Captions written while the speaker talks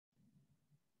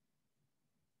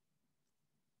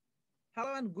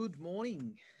Hello and good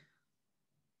morning.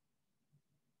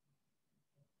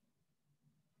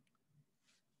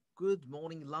 Good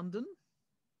morning, London.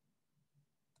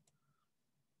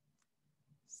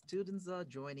 Students are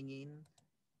joining in.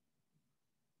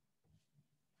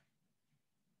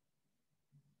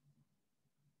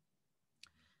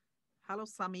 Hello,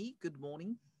 Sami. Good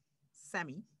morning.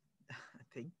 Sammy, I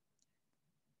think.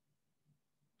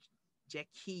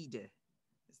 Jackid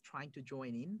is trying to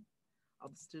join in.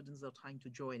 Other students are trying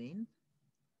to join in.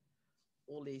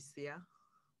 Olesia.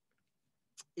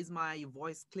 Is my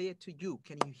voice clear to you?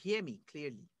 Can you hear me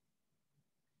clearly?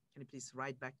 Can you please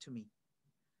write back to me?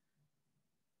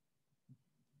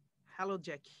 Hello,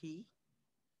 Jackie.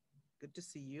 Good to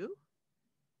see you.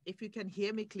 If you can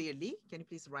hear me clearly, can you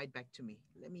please write back to me?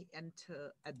 Let me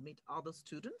admit other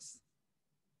students.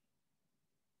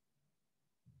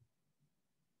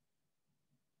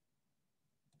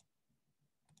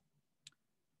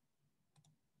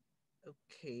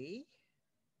 Okay.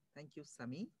 Thank you,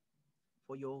 Sami,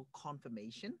 for your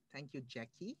confirmation. Thank you,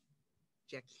 Jackie.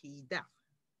 Jackie Duff.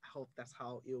 I hope that's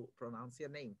how you pronounce your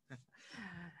name.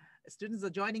 Students are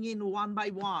joining in one by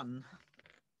one.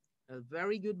 A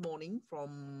very good morning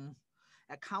from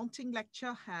accounting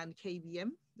lecture and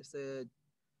KVM. There's a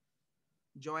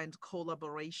joint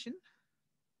collaboration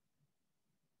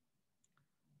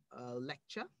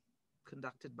lecture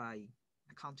conducted by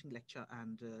accounting lecture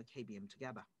and KBM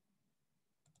together.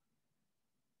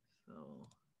 So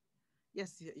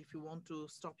yes, if you want to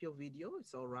stop your video,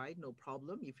 it's all right, no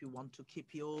problem. If you want to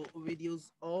keep your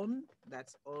videos on,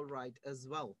 that's all right as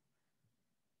well.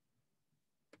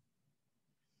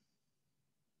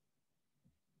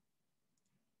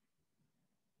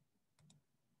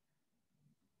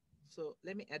 So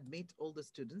let me admit all the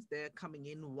students. They're coming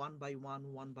in one by one,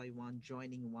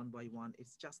 joining one by one.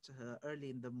 It's just early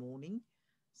in the morning.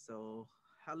 So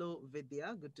hello,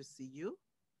 Vidya, good to see you.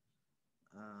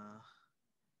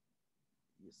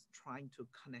 Just trying to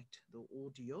connect the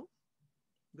audio.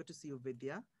 Good to see you,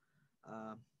 Vidya.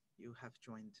 You have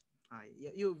joined. Hi,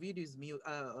 your video is mute.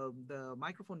 The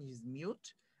microphone is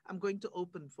mute. I'm going to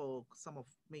open for some of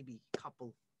maybe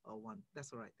couple or one.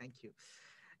 That's all right. Thank you.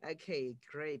 Okay,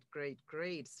 great.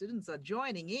 Students are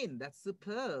joining in. That's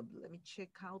superb. Let me check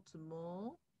out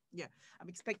more. Yeah, I'm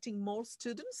expecting more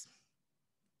students.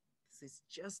 This is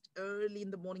just early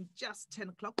in the morning, just 10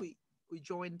 o'clock. We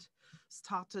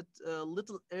started a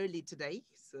little early today,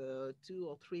 so 2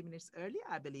 or 3 minutes early.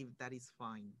 I believe that is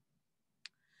fine.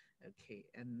 Okay,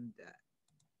 and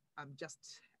I'm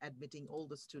just admitting all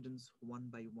the students one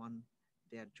by one.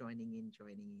 They are joining in.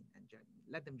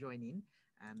 Let them join in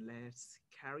and let's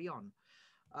carry on.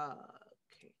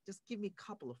 Okay, just give me a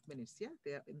couple of minutes. Yeah,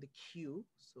 they are in the queue.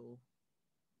 So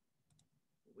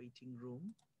waiting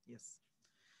room. Yes.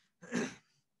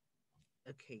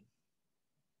 Okay.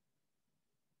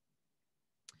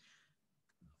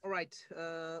 All right.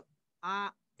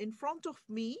 In front of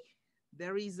me,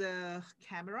 there is a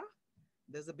camera.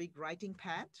 There's a big writing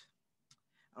pad.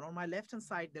 And on my left-hand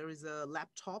side, there is a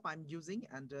laptop I'm using,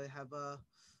 and I have a,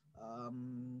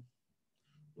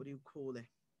 what do you call it?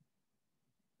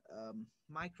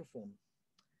 Microphone.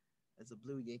 There's a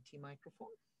Blue Yeti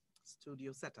microphone.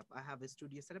 Studio setup. I have a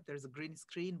studio setup. There's a green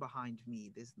screen behind me.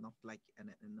 There's not like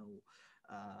no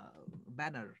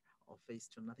banner or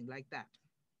Facetune, nothing like that.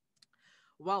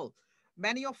 Well,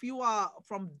 many of you are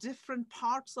from different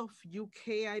parts of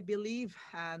UK, I believe,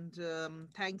 and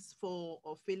thanks for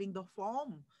filling the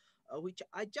form, which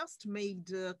I just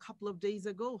made a couple of days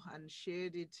ago and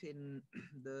shared it in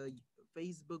the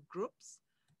Facebook groups.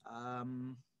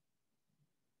 I'm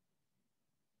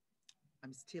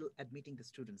still admitting the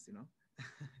students,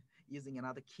 using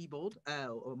another keyboard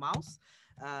or mouse.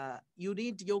 You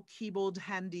need your keyboard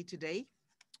handy today,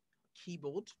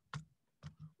 keyboard,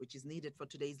 which is needed for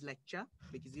today's lecture,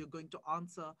 because you're going to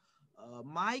answer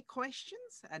my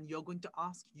questions and you're going to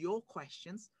ask your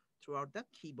questions throughout the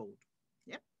keyboard.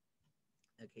 Yep.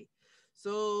 Okay.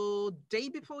 So day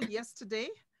before yesterday,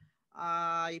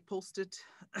 I posted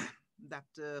that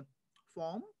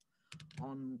form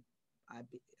on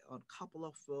a couple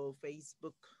of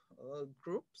Facebook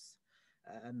groups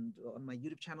and on my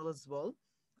YouTube channel as well.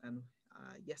 And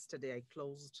yesterday I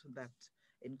closed that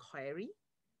inquiry.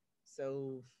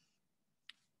 So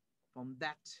from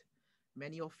that,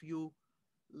 many of you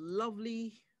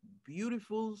lovely,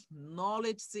 beautiful,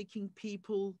 knowledge-seeking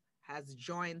people has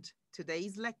joined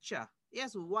today's lecture.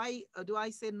 Yes, why do I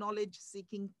say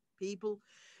knowledge-seeking people?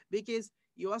 Because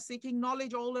you are seeking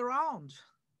knowledge all around,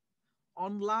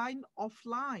 online,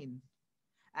 offline,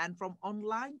 and from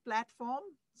online platform,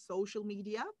 social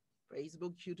media,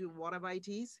 Facebook, YouTube, whatever it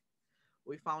is,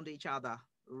 we found each other.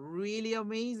 Really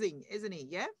amazing, isn't it?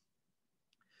 Yeah.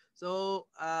 So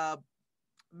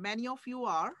many of you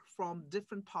are from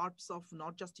different parts of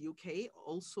not just UK,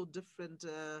 also different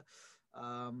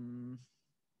um,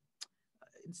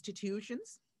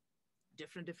 institutions,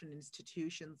 different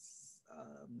institutions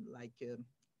like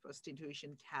First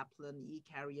Intuition, Kaplan,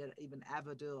 E-Carrier, even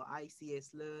Avado,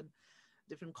 ICS Learn,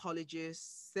 different colleges,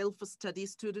 self-study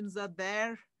students are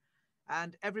there,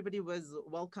 and everybody was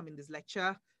welcome in this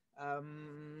lecture.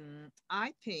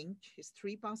 I think it's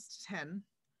 10:03,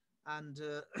 and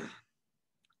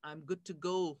I'm good to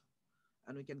go,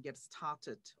 and we can get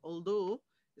started. Although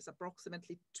there's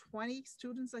approximately 20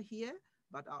 students are here,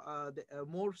 but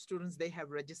more students they have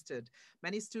registered.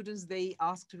 Many students they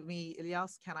asked me,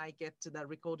 Ilias, can I get the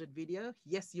recorded video?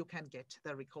 Yes, you can get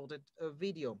the recorded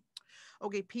video.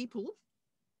 Okay, people.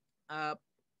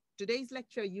 Today's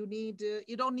lecture, you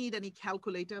don't need any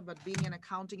calculator, but being an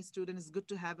accounting student, it's good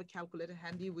to have a calculator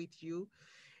handy with you.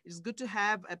 It's good to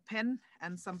have a pen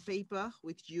and some paper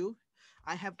with you.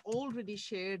 I have already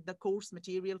shared the course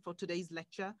material for today's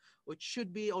lecture, which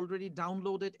should be already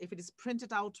downloaded. If it is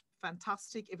printed out,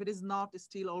 fantastic. If it is not, it's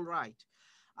still all right.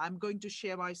 I'm going to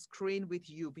share my screen with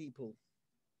you people.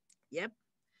 Yep.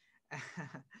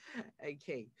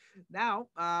 Okay. Now,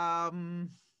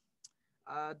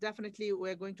 definitely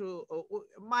we're going to,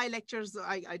 my lectures,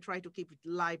 I try to keep it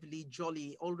lively,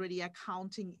 jolly. Already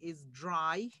accounting is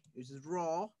dry, it's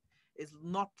raw, it's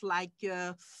not like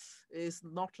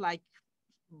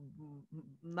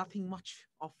nothing much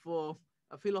of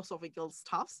philosophical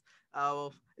stuffs.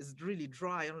 It's really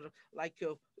dry, like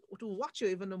to watch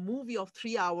even a movie of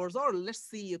 3 hours, or let's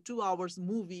see a 2 hours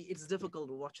movie, it's difficult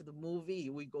to watch the movie.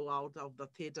 We go out of the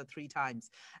theater 3 times.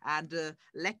 And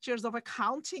lectures of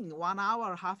accounting, 1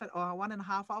 hour, or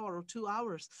 1.5 hours or 2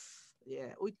 hours.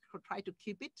 Yeah, we try to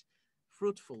keep it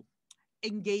fruitful,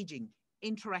 engaging,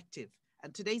 interactive.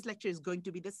 And today's lecture is going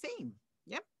to be the same.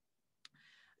 Yeah.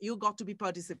 You got to be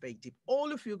participative.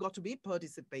 All of you got to be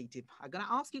participative. I'm going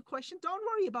to ask you a question. Don't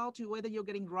worry about whether you're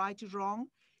getting right or wrong.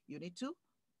 You need to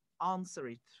answer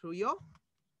it through your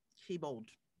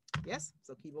keyboard. Yes,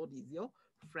 so keyboard is your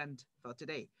friend for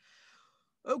today.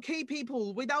 Okay,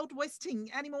 people, without wasting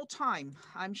any more time,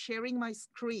 I'm sharing my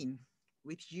screen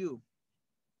with you.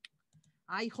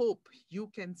 I hope you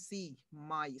can see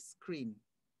my screen.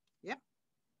 Yep.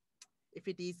 If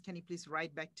it is, can you please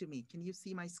write back to me? Can you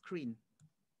see my screen?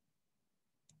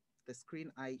 The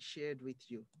screen I shared with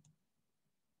you.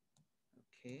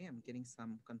 Okay, I'm getting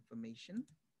some confirmation.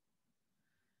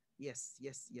 Yes,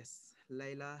 yes, yes.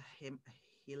 Layla,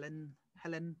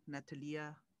 Helen,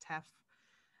 Natalia, Taff,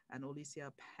 and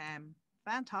Alicia, Pam.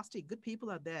 Fantastic. Good people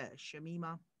are there.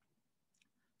 Shamima.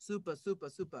 Super, super,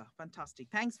 super. Fantastic.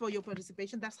 Thanks for your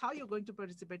participation. That's how you're going to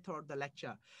participate throughout the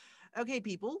lecture. Okay,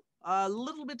 people, a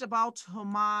little bit about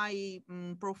my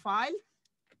profile.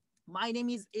 My name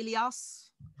is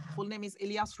Ilias. Full name is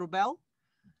Ilias Rubel.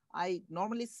 I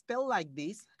normally spell like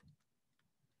this.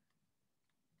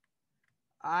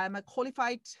 I'm a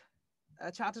qualified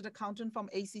chartered accountant from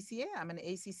ACCA. I'm an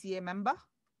ACCA member.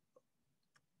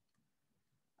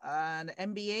 An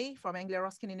MBA from Anglia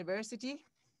Ruskin University.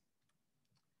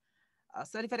 A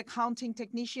certified accounting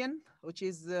technician, which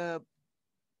is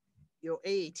your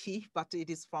AAT, but it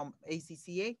is from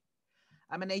ACCA.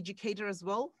 I'm an educator as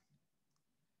well.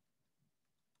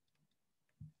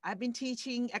 I've been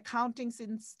teaching accounting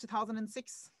since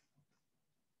 2006.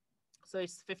 So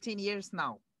it's 15 years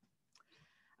now.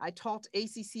 I taught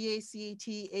ACCA, CAT,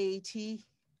 AAT,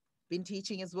 been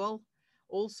teaching as well.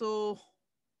 Also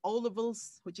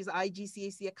O-levels, which is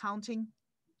IGCSE Accounting.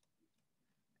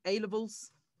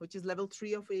 A-levels, which is level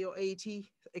 3 of your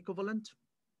AAT equivalent.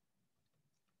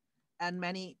 And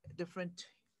many different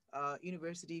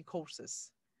university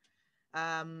courses.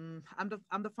 I'm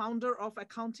the founder of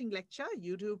Accounting Lecture.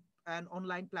 YouTube and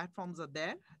online platforms are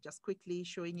there. Just quickly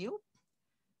showing you.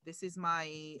 This is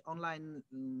my online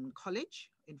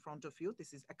college in front of you.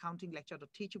 This is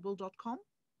accountinglecture.teachable.com.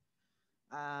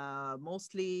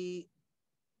 Mostly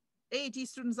AAT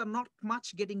students are not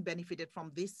much getting benefited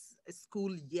from this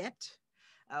school yet.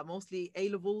 Mostly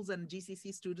A-levels and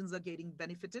GCSE students are getting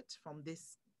benefited from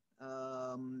this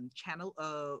channel,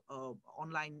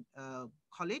 online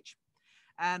college.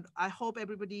 And I hope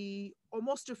everybody, or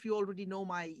most of you already know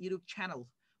my YouTube channel,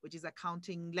 which is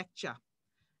Accounting Lecture.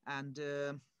 And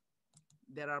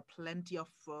there are plenty of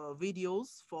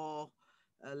videos for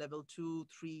level 2,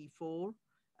 3, 4,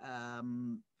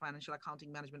 financial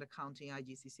accounting, management accounting,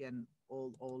 IGCSE, and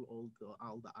all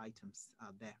the items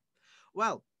are there.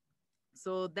 Well,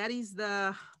 so that is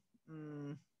the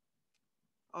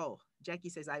Oh, Jackie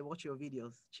says, I watch your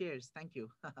videos. Cheers. Thank you.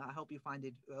 I hope you find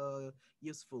it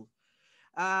useful.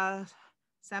 Uh,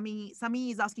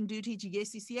 Sami is asking, do you teach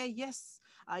ACCA? Yes,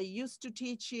 I used to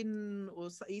teach in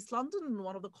East London,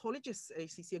 one of the colleges,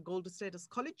 ACCA Gold Status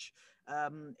College.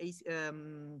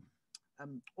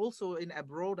 Also in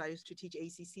abroad, I used to teach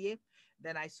ACCA.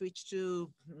 Then I switched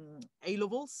to A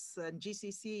levels and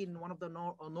GCSE in one of the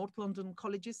North London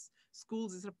colleges.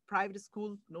 Schools is a private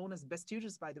school known as Best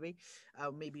Tutors, by the way.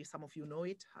 Maybe some of you know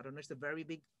it. I don't know. It's a very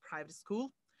big private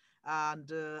school.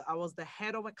 And I was the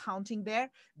head of accounting there.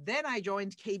 Then I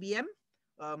joined KBM.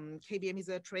 KBM is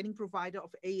a training provider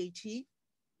of AAT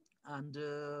and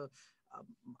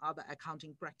other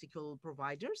accounting practical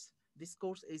providers. This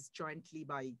course is jointly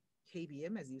by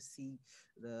KBM, as you see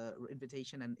the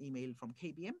invitation and email from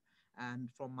KBM, and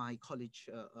from my college,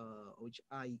 which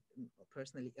I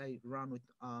personally I run with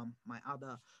my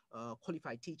other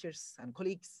qualified teachers and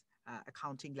colleagues,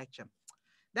 accounting lecture.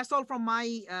 That's all from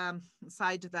my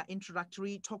side, the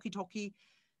introductory talkie.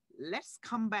 Let's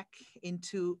come back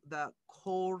into the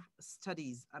core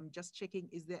studies. I'm just checking,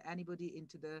 is there anybody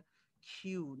into the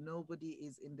queue? Nobody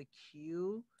is in the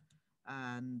queue.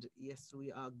 And yes,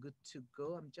 we are good to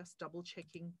go. I'm just double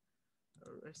checking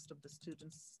the rest of the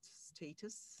students'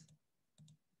 status.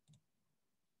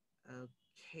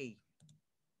 Okay.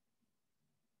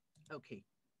 Okay.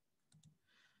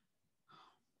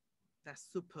 That's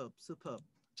superb.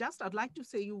 Just, I'd like to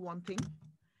say you one thing.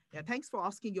 Yeah, thanks for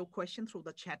asking your question through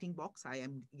the chatting box. I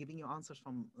am giving you answers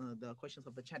from the questions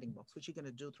of the chatting box, which you're going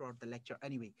to do throughout the lecture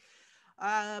anyway.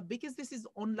 Because this is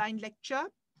online lecture,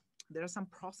 there are some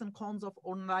pros and cons of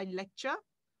online lecture.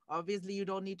 Obviously, you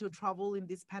don't need to travel in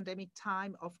this pandemic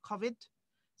time of COVID.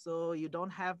 So you don't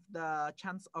have the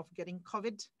chance of getting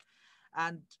COVID.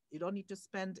 And you don't need to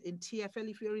spend in TFL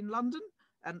if you're in London.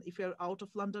 And if you're out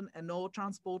of London, and no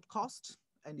transport cost,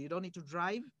 and you don't need to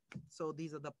drive. So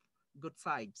these are the good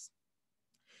sides.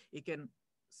 You can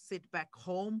sit back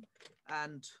home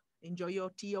and enjoy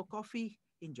your tea or coffee,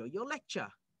 enjoy your lecture.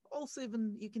 Also,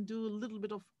 even you can do a little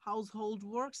bit of household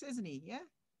works, isn't it? Yeah.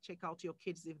 Check out your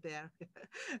kids if they're.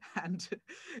 And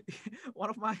one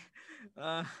of my,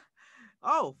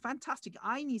 oh, fantastic.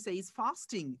 Aini says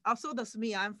fasting. Oh, so that's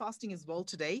me. I'm fasting as well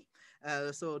today.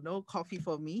 So no coffee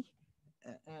for me.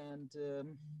 And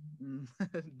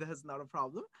that's not a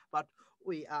problem. But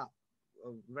we are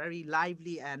very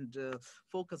lively and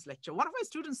focused lecture. One of my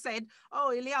students said,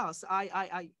 "Oh, Ilias,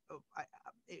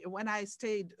 when I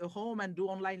stayed home and do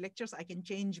online lectures, I can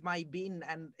change my bin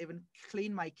and even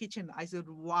clean my kitchen." I said,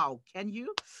 "Wow, can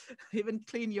you even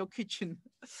clean your kitchen?"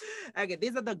 Okay,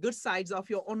 these are the good sides of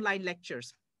your online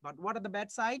lectures. But what are the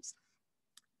bad sides?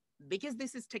 Because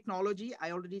this is technology,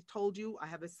 I already told you, I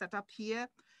have a setup here,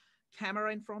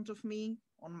 camera in front of me.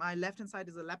 On my left-hand side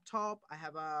is a laptop. I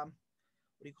have a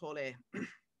what do you call a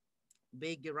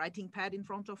big writing pad in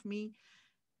front of me,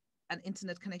 an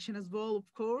internet connection as well,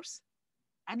 of course.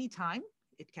 Anytime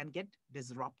it can get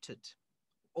disrupted.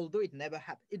 Although it never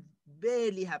happened, it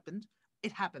barely happened.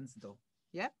 It happens though.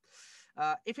 Yeah.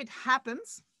 If it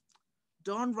happens,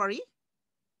 don't worry.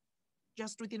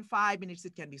 Just within 5 minutes,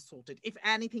 it can be sorted. If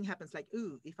anything happens, like,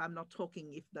 ooh, if I'm not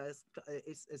talking, if there's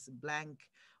is blank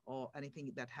or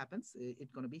anything that happens,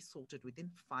 it's going to be sorted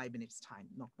within 5 minutes time,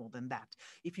 not more than that.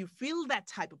 If you feel that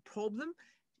type of problem,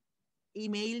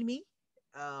 email me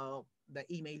the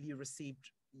email you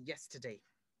received yesterday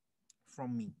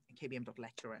from me,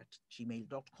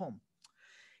 kbm.lecture@gmail.com.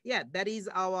 Yeah, that is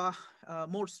our,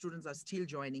 more students are still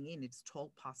joining in. It's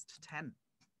 10:12.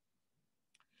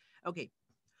 Okay.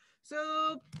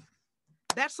 So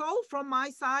that's all from my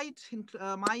side,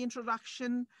 my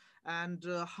introduction and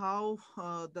how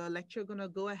the lecture gonna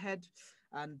go ahead.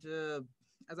 And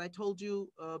as I told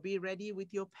you, be ready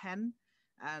with your pen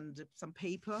and some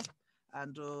paper.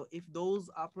 And if those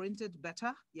are printed,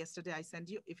 better. Yesterday I sent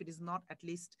you. If it is not, at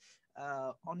least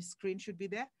on screen should be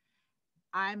there.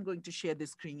 I'm going to share the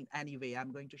screen anyway.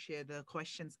 I'm going to share the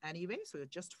questions anyway. So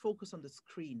just focus on the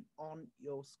screen, on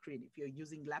your screen. If you're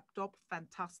using laptop,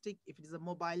 fantastic. If it is a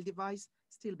mobile device,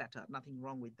 still better. Nothing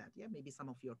wrong with that. Yeah, maybe some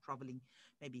of you are traveling.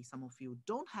 Maybe some of you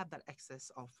don't have that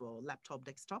access of laptop,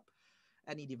 desktop.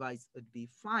 Any device would be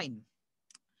fine.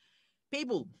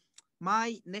 People,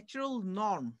 my natural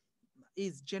norm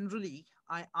is generally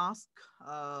I ask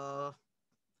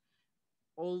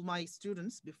all my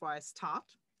students before I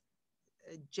start,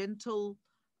 gentle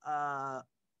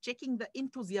checking the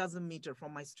enthusiasm meter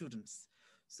from my students.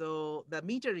 So the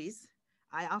meter is,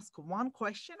 I ask one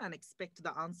question and expect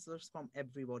the answers from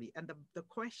everybody. And the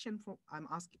question from I'm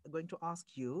going to ask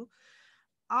you,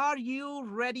 are you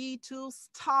ready to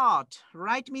start?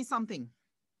 Write me something.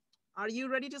 Are you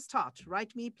ready to start?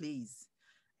 Write me, please.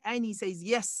 Annie says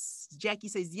yes. Jackie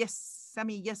says yes.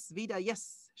 Sammy, yes. Vida,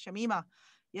 yes. Shamima,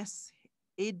 yes.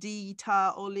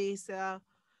 Edita, Olesa,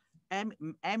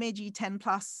 MAG 10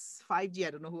 plus 5G.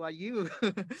 I don't know who are you.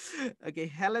 Okay,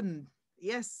 Helen,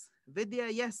 yes. Vidya,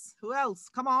 yes. Who else?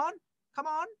 Come on. Come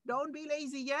on. Don't be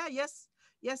lazy. Yeah, yes.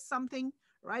 Yes, something.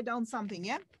 Write down something.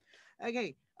 Yeah.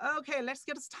 Okay. Okay, let's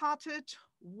get started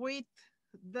with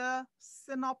the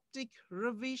synoptic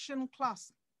revision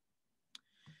class.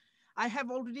 I have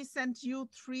already sent you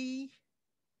three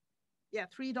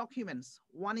documents.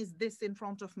 One is this in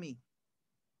front of me.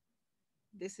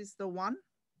 This is the one,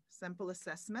 sample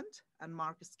assessment and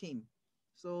mark scheme.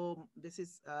 So this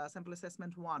is sample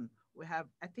assessment 1. We have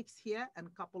ethics here and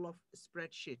a couple of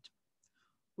spreadsheet,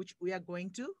 which we are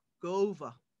going to go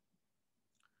over.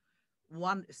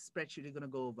 One spreadsheet we're going to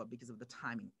go over because of the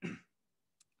timing.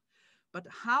 But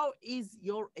how is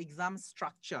your exam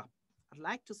structure? I'd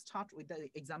like to start with the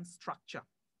exam structure.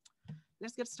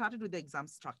 Let's get started with the exam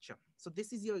structure. So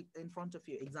this is your in front of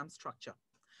you exam structure.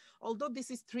 Although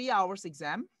this is 3 hours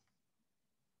exam,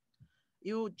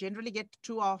 you generally get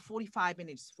 2 hours 45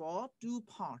 minutes for 2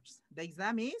 parts. The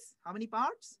exam is how many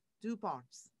parts? 2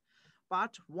 parts.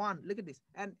 Part 1, look at this.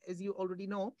 And as you already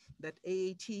know that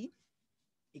AAT,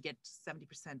 you get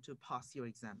 70% to pass your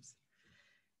exams.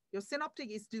 Your synoptic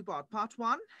is 2 parts. Part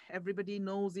 1, everybody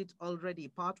knows it already.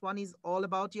 Part 1 is all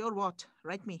about your what?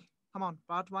 Write me. Come on.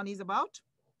 Part 1 is about,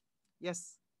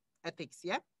 yes, ethics.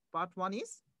 Yeah. Part 1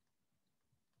 is,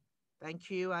 thank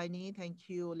you, Aini. Thank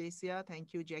you, Alicia.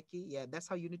 Thank you, Jackie. Yeah, that's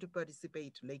how you need to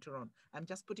participate later on. I'm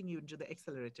just putting you into the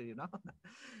accelerator, you know.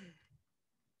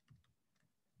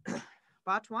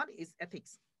 Part 1 is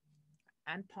ethics.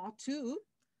 And part 2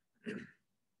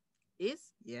 is,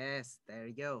 yes, there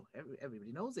you go.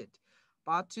 Everybody knows it.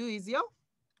 Part 2 is your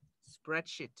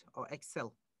spreadsheet or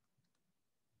Excel.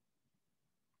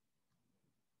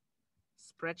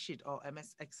 Spreadsheet or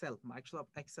MS Excel, Microsoft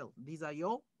Excel. These are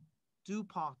your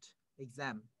 2-part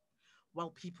exam.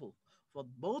 Well, people, for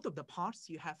both of the parts,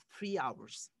 you have 3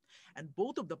 hours. And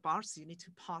both of the parts you need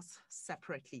to pass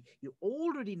separately. You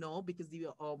already know because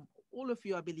you, all of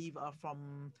you, I believe, are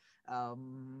from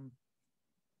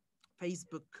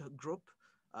Facebook group.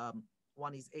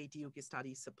 One is AAT UK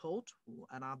Study Support.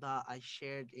 Another I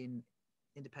shared in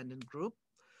independent group.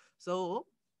 So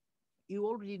you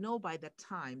already know by that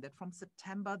time that from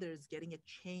September, there is getting a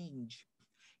change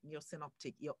in your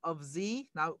synoptic. Your AVSY,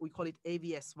 now we call it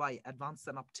AVSY, Advanced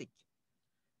Synoptic.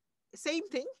 Same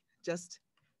thing, just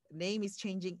name is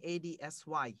changing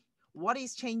ADSY. What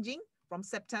is changing from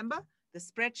September? The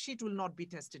spreadsheet will not be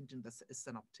tested in the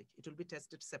synoptic. It will be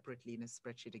tested separately in a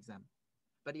spreadsheet exam.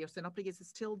 But your synoptic is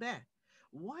still there.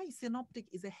 Why synoptic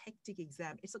is a hectic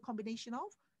exam? It's a combination of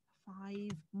 5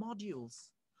 modules.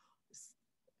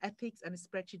 Ethics and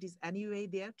spreadsheet is anyway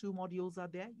there. 2 modules are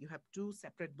there. You have 2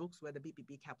 separate books, whether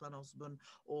BPP, Kaplan, Osborne,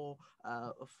 or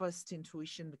First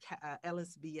Intuition,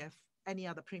 LSBF, any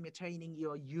other premier training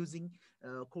you're using,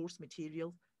 course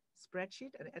material.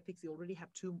 Spreadsheet and ethics, you already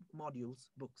have 2 modules,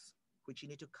 books, which you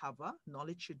need to cover.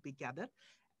 Knowledge should be gathered.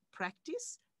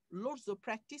 Practice, lots of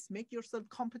practice, make yourself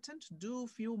competent, do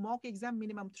few mock exam,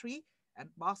 minimum 3, and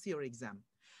pass your exam.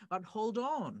 But hold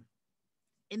on.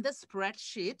 In the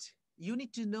spreadsheet, you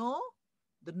need to know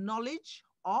the knowledge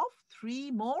of 3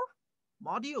 more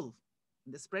modules.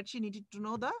 In the spreadsheet, you need to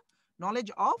know the knowledge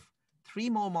of 3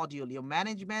 more modules. Your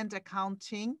management,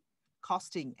 accounting,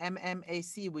 costing,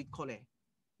 MMAC we call it.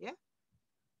 Yeah.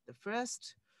 The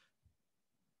first,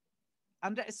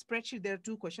 under a spreadsheet, there are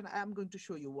 2 questions. I'm going to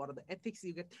show you what are the ethics.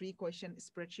 You get 3 questions.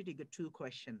 Spreadsheet, you get 2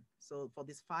 questions. So for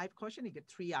this 5 questions, you get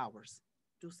 3 hours,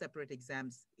 2 separate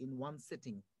exams in one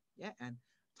sitting. Yeah. And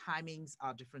timings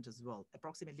are different as well.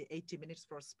 Approximately 80 minutes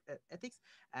for ethics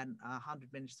and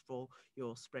 100 minutes for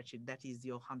your spreadsheet. That is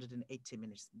your 180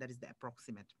 minutes. That is the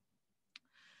approximate.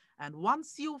 And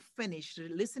once you finish,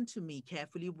 listen to me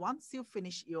carefully. Once you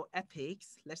finish your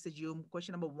ethics, let's assume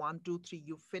question number 1, 2, 3,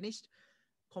 you finished,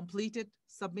 completed,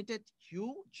 submitted,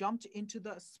 you jumped into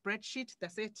the spreadsheet.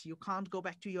 That's it. You can't go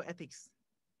back to your ethics.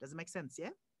 Does it make sense? Yeah.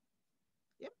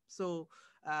 Yep. So,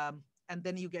 and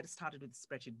then you get started with the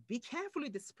spreadsheet. Be careful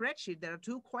with the spreadsheet. There are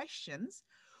 2 questions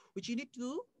which you need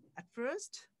to at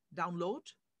first download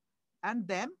and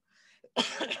then,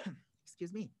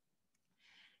 excuse me,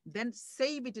 then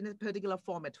save it in a particular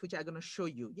format, which I'm going to show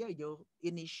you. Yeah, your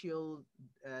initial,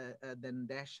 then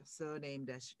dash surname,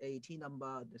 dash AT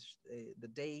number, dash, the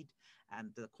date, and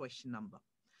the question number.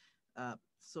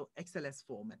 So XLS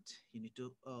format, you need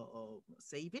to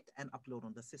save it and upload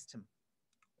on the system.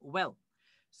 Well,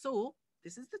 so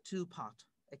this is the 2 part.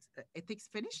 ethics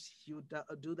finished, you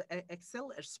do the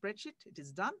Excel spreadsheet, it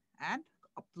is done, and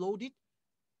upload it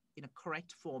in a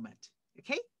correct format.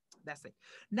 Okay, that's it.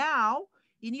 Now,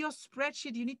 in your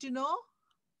spreadsheet, you need to know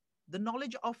the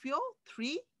knowledge of your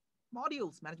 3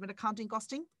 modules: management accounting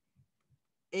costing,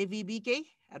 AVBK,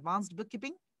 advanced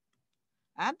bookkeeping,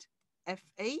 and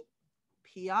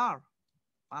FAPR,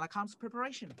 final accounts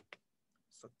preparation.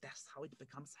 So that's how it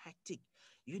becomes hectic.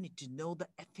 You need to know the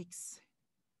ethics.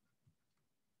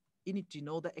 You need to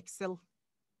know the Excel.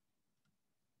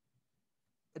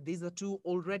 These are 2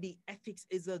 already. Ethics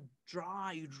is a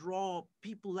dry, raw.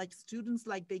 People like students,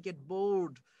 like they get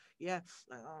bored. Yeah,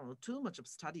 oh, too much of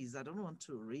studies. I don't want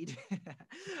to read.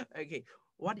 Okay,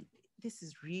 this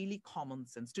is really common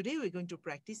sense. Today we're going to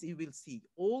practice. You will see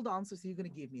all the answers you're going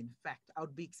to give me. In fact, I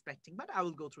would be expecting, but I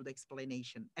will go through the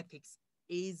explanation. Ethics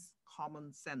is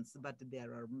common sense, but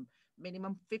there are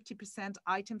minimum 50%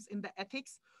 items in the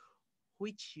ethics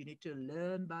which you need to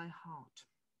learn by heart.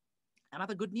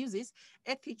 Another good news is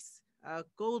ethics,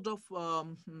 code of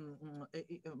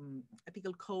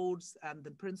ethical codes and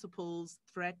the principles,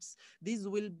 threats. These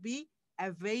will be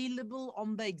available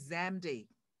on the exam day.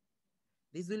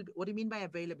 These will be, what do you mean by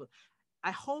available?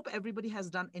 I hope everybody has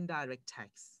done indirect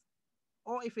tax.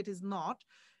 Or if it is not,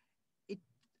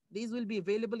 these will be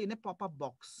available in a pop-up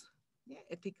box. Yeah,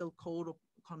 ethical code of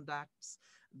conducts,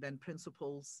 then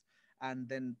principles, and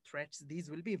then threats. These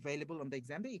will be available on the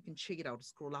exam day. You can check it out,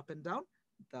 scroll up and down.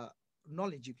 The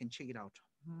knowledge, you can check it out.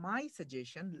 My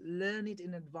suggestion, learn it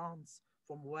in advance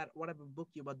from whatever book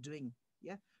you are doing.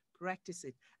 Yeah, practice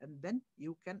it. And then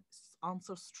you can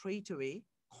answer straight away,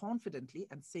 confidently,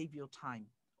 and save your time.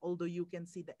 Although you can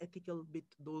see the ethical bit,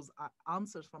 those are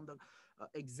answers from the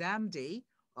exam day,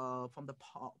 from the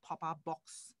pop-up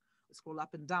box, scroll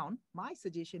up and down. My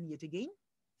suggestion, yet again,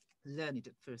 learn it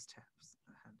at first hand.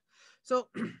 So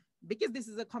because this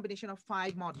is a combination of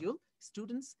 5 modules,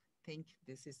 students think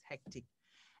this is hectic.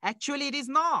 Actually, it is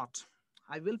not.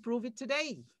 I will prove it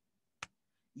today.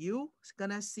 You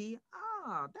gonna see,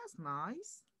 that's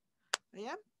nice.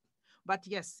 Yeah. But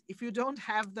yes, if you don't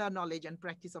have the knowledge and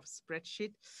practice of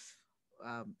spreadsheet,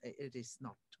 it is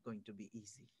not going to be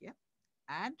easy. Yeah.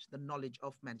 And the knowledge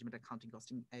of management accounting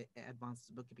costing,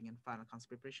 advanced bookkeeping, and final accounts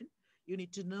preparation. You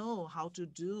need to know how to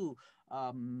do,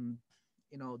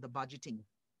 the budgeting.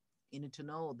 You need to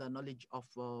know the knowledge of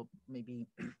maybe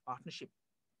partnership.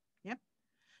 Yeah.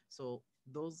 So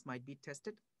those might be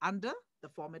tested under the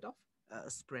format of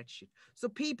spreadsheet. So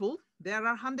people, there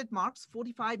are 100 marks,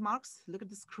 45 marks. Look at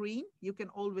the screen. You can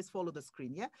always follow the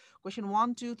screen. Yeah. Question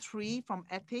 1, 2, 3 from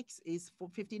ethics is for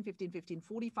 15, 15, 15.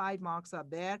 45 marks are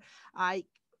there. I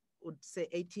would say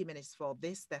 80 minutes for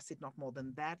this. That's it, not more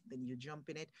than that. Then you jump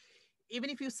in it. Even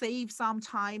if you save some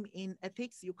time in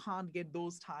ethics, you can't get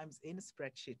those times in a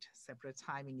spreadsheet. Separate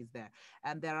timing is there.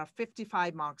 And there are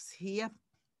 55 marks here.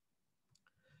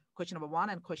 Question number 1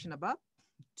 and question number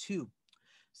 2.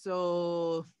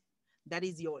 So that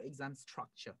is your exam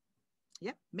structure.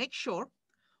 Yeah, make sure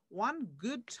one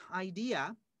good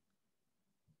idea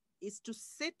is to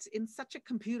sit in such a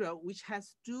computer which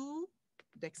has 2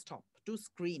 desktop, 2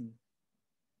 screen.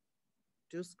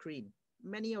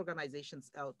 Many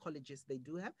organizations, colleges, they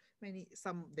do have,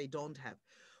 some they don't have.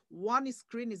 One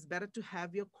screen is better to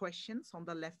have your questions on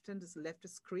the left hand is left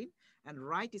screen, and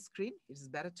right screen it is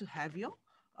better to have your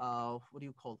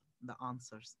the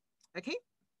answers. Okay.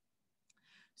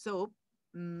 So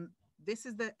this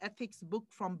is the ethics book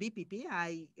from BPP.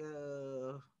 I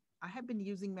have been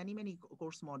using many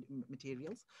course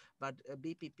materials, but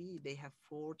BPP, they have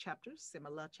 4 chapters,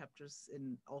 similar chapters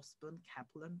in Osborne,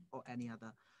 Kaplan, or any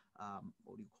other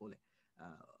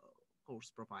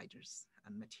course providers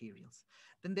and materials.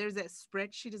 Then there's a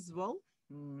spreadsheet as well,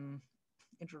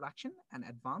 introduction and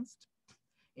advanced.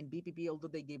 In BPP, although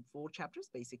they gave 4 chapters,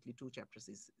 basically 2 chapters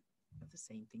is the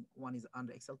same thing. One is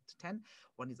under Excel 10,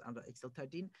 one is under Excel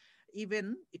 13.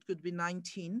 Even it could be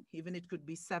 19, even it could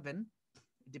be 7.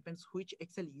 It depends which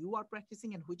Excel you are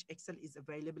practicing and which Excel is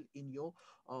available in your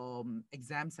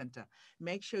exam center.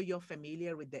 Make sure you're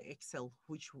familiar with the Excel,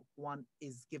 which one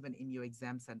is given in your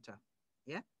exam center.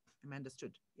 Yeah, am I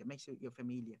understood? Yeah, make sure you're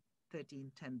familiar.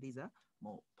 13, 10, these are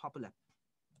more popular.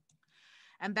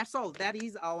 And that's all. That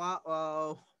is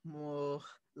our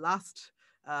last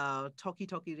talkie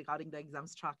regarding the exam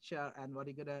structure and what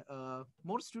you're gonna,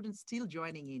 more students still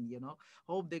joining in,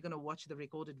 hope they're gonna watch the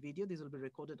recorded video. This will be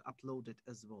recorded, uploaded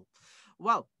as well.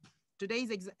 Well, today's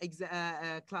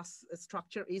class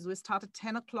structure is we start at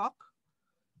 10 o'clock.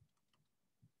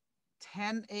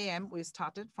 10 a.m. we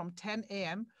started. From 10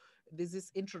 a.m. this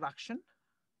is introduction.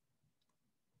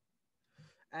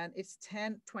 And it's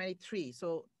 10:23.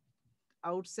 So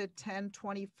I would say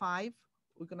 10:25,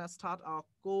 we're gonna start our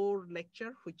core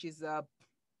lecture, which is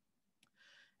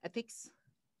ethics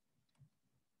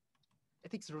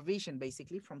revision,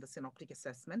 basically from the Synoptic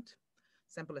assessment,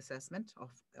 sample assessment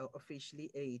of officially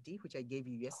AAT, which I gave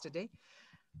you yesterday.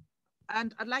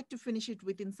 And I'd like to finish it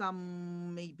within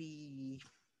some, maybe,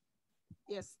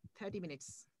 yes, 30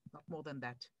 minutes, not more than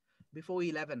that, before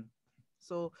 11.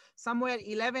 So somewhere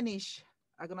 11-ish,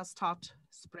 I'm gonna start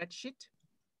spreadsheet.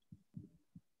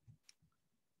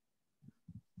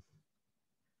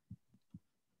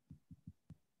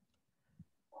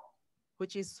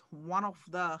 Which is one of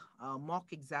the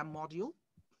mock exam module,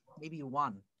 maybe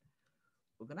one.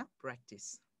 We're gonna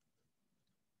practice.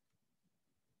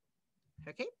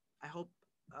 Okay, I hope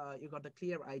you got the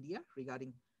clear idea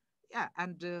regarding, yeah,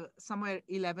 and somewhere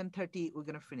 11:30, we're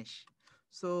gonna finish.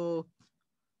 So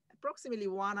approximately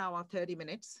 1 hour, 30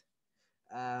 minutes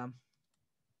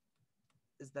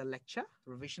is the lecture,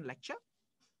 revision lecture.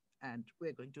 And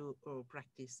we're going to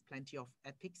practice plenty of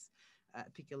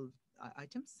ethical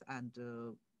items, and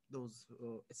those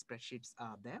spreadsheets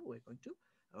are there. We're going to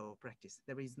practice.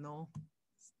 There is no,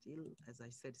 still, as I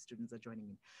said, students are joining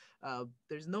in.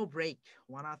 There's no break,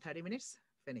 1 hour, 30 minutes,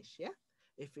 finish, yeah?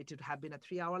 If it would have been a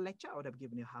 3-hour lecture, I would have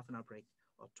given you half an hour break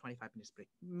or 25 minutes break.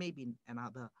 Maybe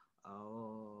another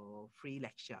free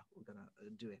lecture, we're gonna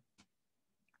do it.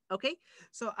 Okay,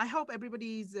 so I hope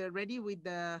everybody is ready with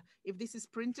the, if this is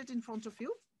printed in front of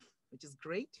you, which is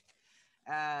great.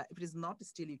 If it is not,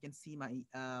 still you can see my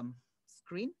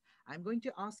screen. I'm going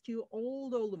to ask you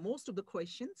most of the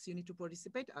questions. You need to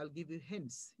participate. I'll give you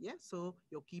hints. Yeah, so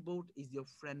your keyboard is your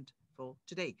friend for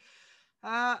today.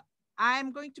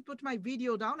 I'm going to put my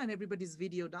video down and everybody's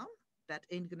video down. That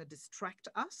ain't gonna distract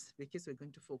us because we're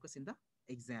going to focus in the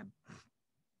exam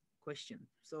question.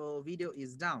 So video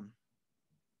is down.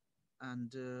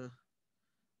 And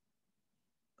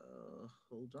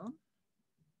hold on.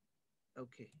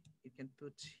 Okay, you can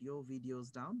put your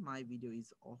videos down. My video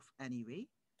is off anyway.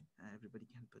 Everybody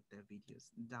can put their videos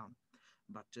down.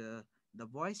 But the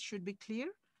voice should be clear,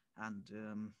 and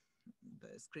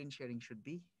the screen sharing should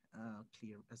be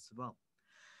clear as well.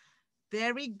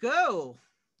 There we go.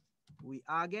 We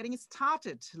are getting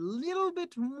started. A little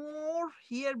bit more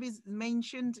here is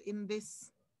mentioned in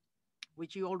this,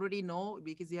 which you already know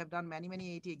because you have done many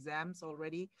AAT exams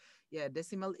already. Yeah,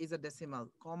 decimal is a decimal.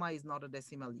 Comma is not a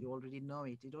decimal. You already know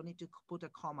it. You don't need to put a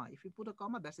comma. If you put a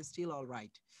comma, that's still all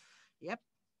right. Yep.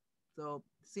 So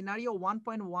scenario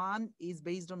 1.1 is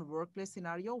based on workplace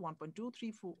scenario. 1.2,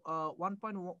 3, 4,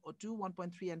 1.2,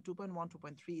 1.3, and 2.1,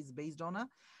 2.3 is based on a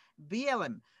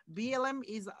BLM. BLM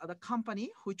is the company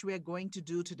which we are going to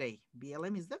do today.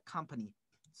 BLM is the company.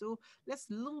 So let's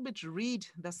a little bit read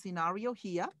the scenario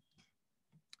here.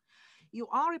 You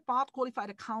are a part qualified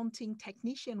accounting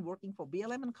technician working for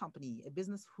BLM and Company, a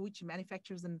business which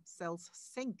manufactures and sells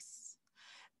sinks.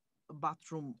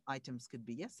 Bathroom items could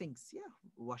be, yeah, sinks, yeah,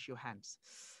 wash your hands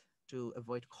to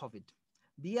avoid COVID.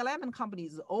 BLM and Company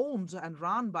is owned and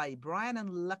run by Brian and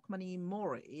Lakmani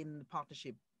Moore in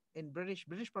partnership. In British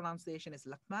pronunciation is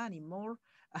Lakmani Moore.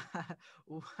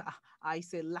 I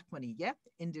say Lakmani, yeah.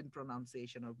 Indian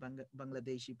pronunciation or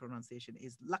Bangladeshi pronunciation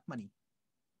is Lakmani.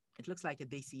 It looks like a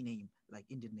Desi name, like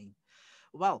Indian name.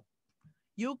 Well,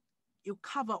 you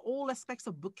cover all aspects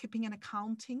of bookkeeping and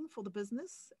accounting for the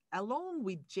business, along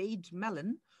with Jade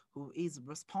Mellon, who is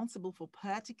responsible for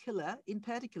in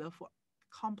particular for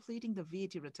completing the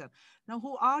VAT return. Now,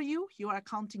 who are you? You are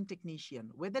accounting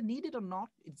technician. Whether needed or not,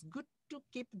 it's good to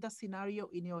keep the scenario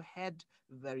in your head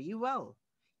very well.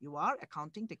 You are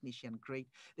accounting technician, great.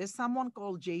 There's someone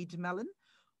called Jade Mellon,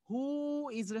 who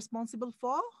is responsible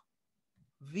for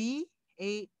VAT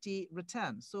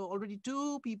return. So already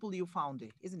 2 people you found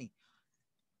it, isn't it?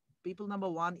 People number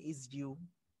 1 is you.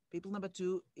 People number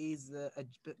 2 is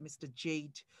Mr.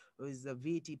 Jade, who is a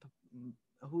VAT,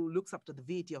 who looks after the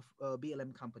VAT of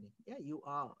BLM company. Yeah, you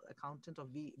are accountant of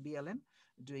BLM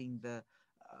doing the,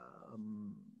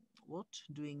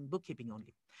 doing bookkeeping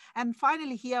only. And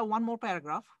finally here, one more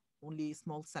paragraph, only a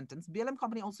small sentence. BLM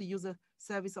company also use a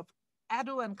service of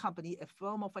ARU and Company, a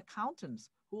firm of accountants.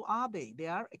 Who are they? They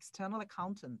are external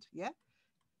accountant, yeah?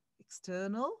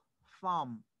 External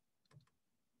firm.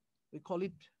 We call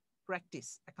it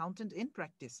practice, accountant in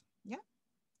practice, yeah?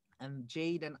 And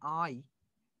Jade and I,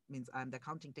 means I'm the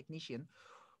accounting technician.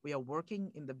 We are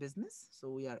working in the business,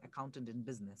 so we are accountant in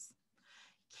business.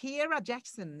 Kiera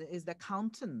Jackson is the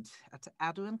accountant at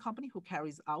ARU Company who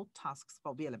carries out tasks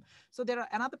for BLM. So there are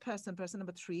another person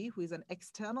number 3, who is an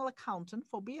external accountant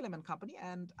for BLM and Company.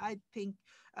 And I think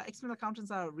external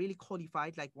accountants are really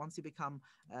qualified. Like once you become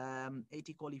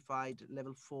AT qualified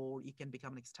level 4, you can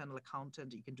become an external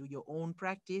accountant. You can do your own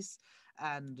practice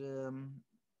and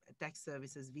tax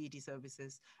services, VAT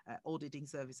services, auditing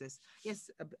services. Yes,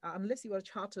 unless you are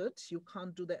chartered, you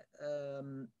can't do the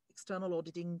external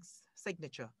auditing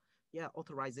signature,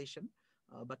 authorization,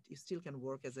 but you still can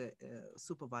work as a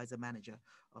supervisor manager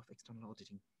of external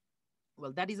auditing.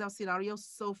 Well, that is our scenario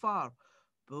so far.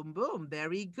 Boom, boom, there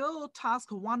we go. Task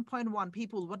 1.1.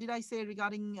 People, what did I say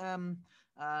regarding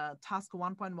task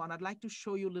 1.1? I'd like to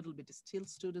show you a little bit. Still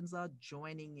students are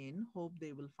joining in. Hope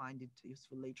they will find it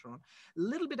useful later on. A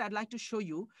little bit I'd like to show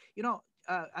you.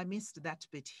 I missed that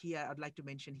bit here. I'd like to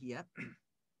mention here.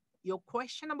 Your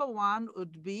question number 1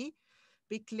 would be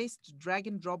pick list, drag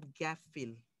and drop, gap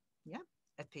fill. Yeah,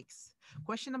 ethics.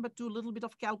 Question number 2, a little bit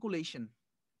of calculation.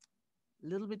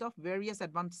 Little bit of various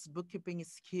advanced bookkeeping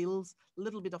skills,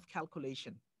 little bit of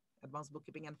calculation, advanced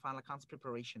bookkeeping and final accounts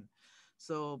preparation.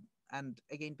 So, and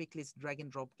again, pick list, drag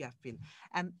and drop, gap fill.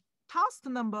 And task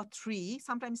number 3,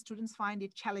 sometimes students find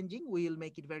it challenging. We'll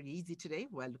make it very easy today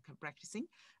while practicing.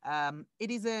 It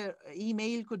is a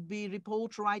email, could be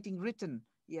report writing written.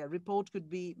 Yeah, report could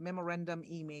be memorandum,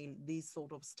 email, these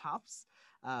sort of stuffs,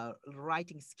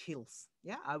 writing skills.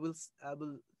 Yeah, I will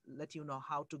let you know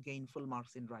how to gain full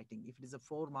marks in writing. If it is a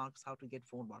 4 marks, how to get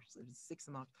 4 marks. If it's 6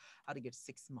 marks, how to get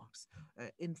 6 marks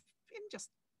in just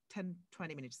 10,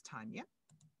 20 minutes time. Yeah.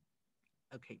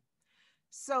 Okay.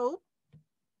 So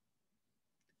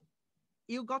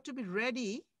you got to be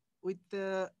ready with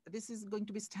this is going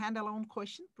to be standalone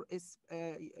question. Is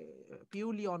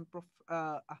purely on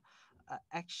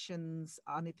actions,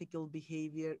 unethical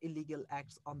behavior, illegal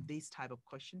acts. On this type of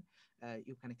question,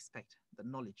 you can expect the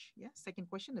knowledge. Yeah. Second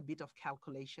question, a bit of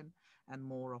calculation and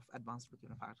more of advanced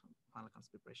bookkeeping and final accounts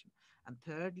preparation. And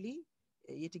thirdly,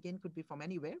 it again could be from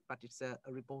anywhere, but it's a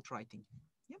report writing.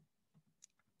 Yeah.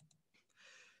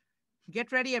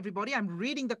 Get ready, everybody. I'm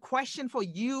reading the question for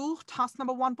you. Task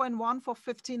number 1.1 for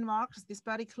 15 marks. This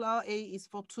particular A is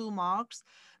for 2 marks.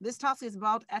 This task is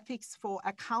about ethics for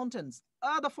accountants.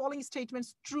 Are the following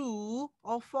statements true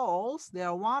or false? There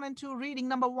are 1 and 2. Reading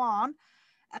number 1.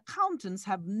 Accountants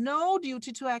have no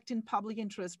duty to act in public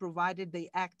interest provided they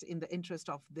act in the interest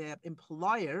of their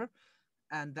employer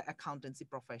and the accountancy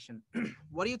profession.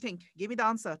 What do you think? Give me the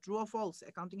answer. True or false?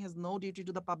 Accounting has no duty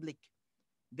to the public.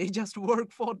 They just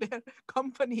work for their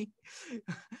company.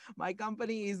 My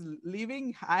company is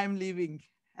leaving, I'm leaving.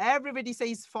 Everybody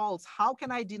says false. How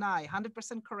can I deny?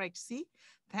 100% correct. See?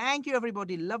 Thank you,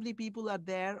 everybody. Lovely people are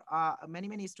there.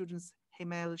 Many students.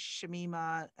 Himel,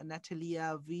 Shamima,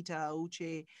 Natalia, Vita,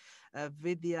 Uche,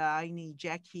 Vidya, Aini,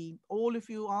 Jackie. All of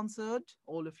you answered.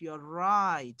 All of you are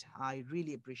right. I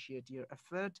really appreciate your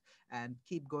effort and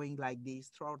keep going like this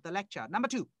throughout the lecture. Number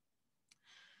 2.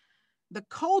 The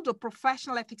Code of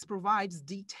Professional Ethics provides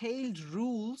detailed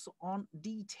rules on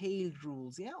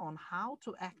how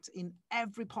to act in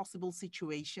every possible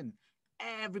situation.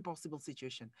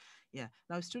 Yeah.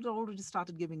 Now, student already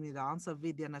started giving me the answer.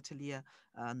 Vidya, Natalia,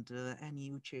 and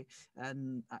Annie, Uche,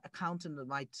 and accountant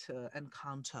might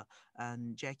encounter,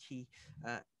 and Jackie.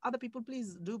 Other people,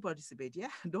 please do participate.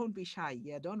 Yeah, don't be shy.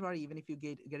 Yeah, don't worry, even if you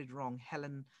get it wrong.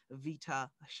 Helen, Vita,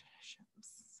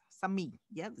 Sami,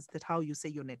 yeah, is that how you say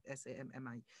your name?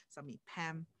 S-A-M-M-I, Sami,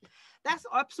 Pam. That's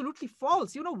absolutely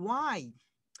false. You know why?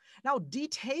 Now,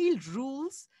 detailed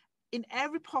rules in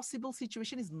every possible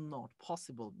situation is not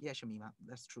possible. Yeah, Shamima,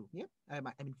 that's true. Yeah, I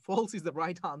mean, false is the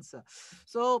right answer.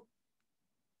 So,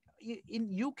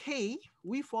 in UK,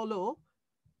 we follow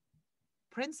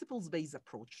principles-based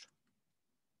approach,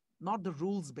 not the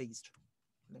rules-based.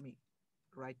 Let me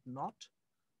write not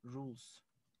rules.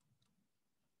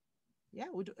 Yeah,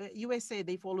 USA,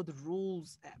 they follow the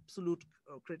rules, absolute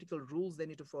critical rules they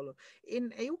need to follow.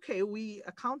 In UK, we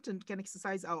accountant can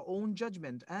exercise our own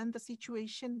judgment, and the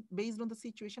situation, based on the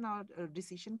situation, our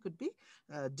decision could be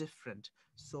different.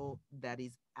 So that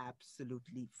is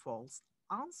absolutely false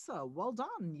answer. Well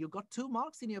done. You got 2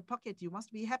 marks in your pocket. You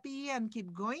must be happy and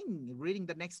keep going. Reading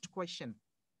the next question.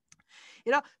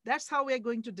 That's how we're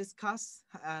going to discuss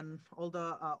all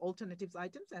the alternatives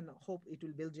items, and hope it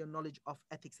will build your knowledge of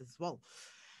ethics as well.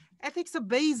 Ethics are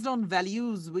based on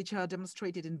values which are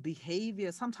demonstrated in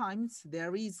behavior. Sometimes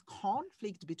there is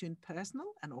conflict between personal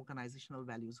and organizational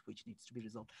values which needs to be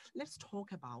resolved. Let's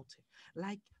talk about it.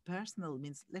 Like personal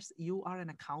means, you are an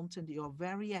accountant, you're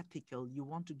very ethical, you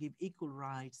want to give equal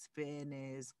rights,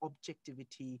 fairness,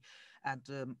 objectivity,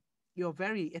 and you're a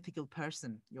very ethical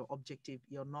person, you're objective,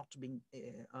 you're not being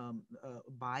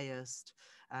biased,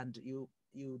 and you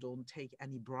don't take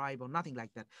any bribe or nothing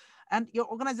like that. And your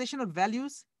organizational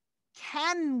values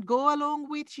can go along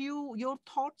with your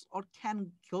thoughts or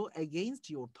can go against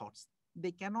your thoughts.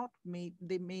 They cannot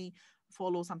they may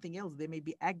follow something else. They may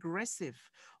be aggressive,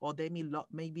 or they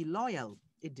may be loyal.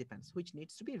 It depends, which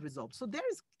needs to be resolved. So there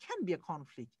is can be a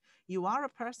conflict. You are a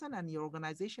person and your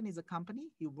organization is a company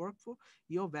you work for.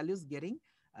 Your values getting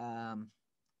um,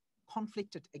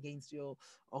 conflicted against your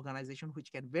organization,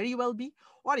 which can very well be,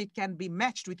 or it can be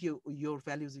matched with your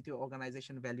values, with your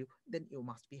organization value. Then you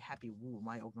must be happy. Ooh,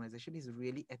 my organization is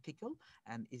really ethical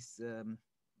and is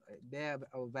their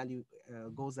value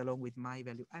goes along with my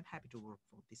value. I'm happy to work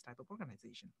for this type of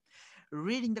organization.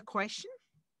 Reading the question,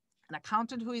 an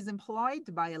accountant who is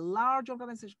employed by a large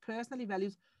organization personally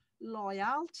values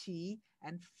loyalty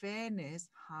and fairness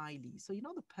highly. So, you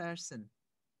know, the person,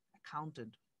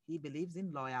 accountant, he believes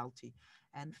in loyalty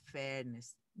and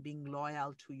fairness, being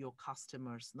loyal to your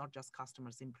customers, not just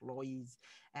customers, employees,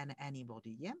 and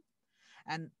anybody. Yeah.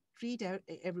 And treat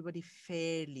everybody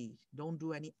fairly. Don't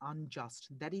do any unjust.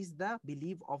 That is the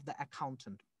belief of the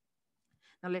accountant.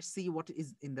 Now let's see what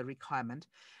is in the requirement.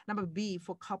 Number B,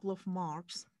 for a couple of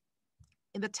marks.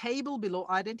 In the table below,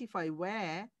 identify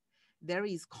where there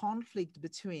is conflict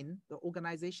between the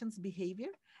organization's behavior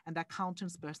and the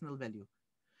accountant's personal value.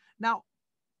 Now,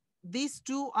 these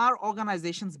two are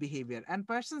organization's behavior, and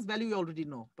person's value you already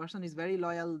know. Person is very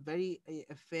loyal, very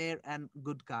fair and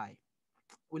good guy.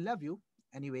 We love you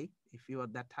anyway if you are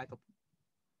that type of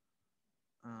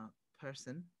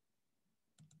person.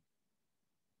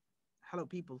 Hello,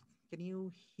 people. Can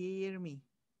you hear me?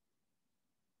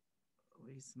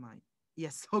 Where is my...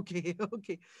 Yes, okay,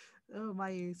 okay.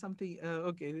 My something,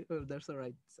 okay, that's all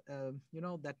right. You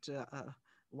know, that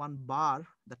one bar,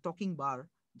 the talking bar,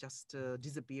 just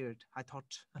disappeared. I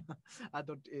thought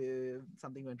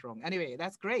something went wrong. Anyway,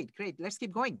 that's great, great. Let's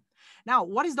keep going. Now,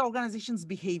 what is the organization's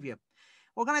behavior?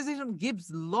 Organization gives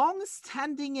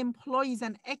long-standing employees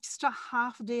an extra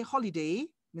half-day holiday,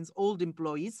 means old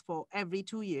employees, for every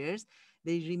 2 years.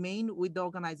 They remain with the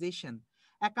organization.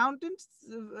 Accountant's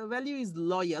value is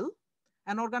loyal.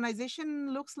 An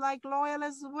organization looks like loyal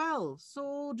as well.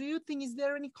 So do you think, is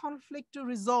there any conflict to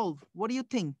resolve? What do you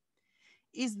think?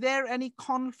 Is there any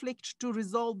conflict to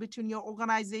resolve between your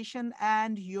organization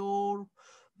and your...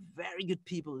 Very good,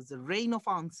 people. It's a rain of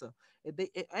answer.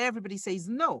 Everybody says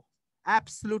no.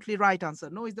 Absolutely right answer.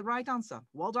 No is the right answer.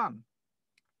 Well done.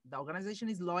 The organization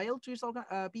is loyal to its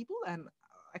people, and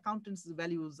accountants'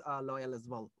 values are loyal as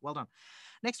well. Well done.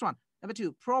 Next one. Number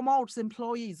 2, promotes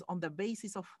employees on the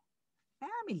basis of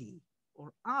family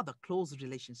or other close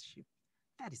relationship.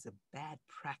 That is a bad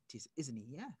practice, isn't it?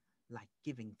 Yeah. Like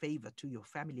giving favor to your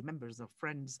family members or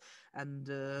friends, and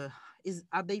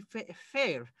are they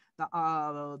fair?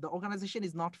 The organization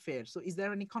is not fair. So is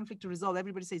there any conflict to resolve?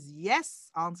 Everybody says yes.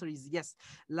 Answer is yes.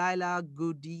 Laila,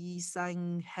 Goody,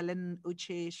 Sang, Helen,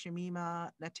 Uche,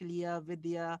 Shamima, Natalia,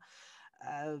 Vidya,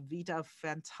 Vita,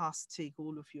 fantastic.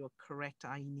 All of you are correct.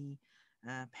 Aini,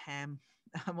 Pam,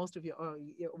 most of you are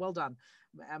well done.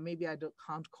 Maybe I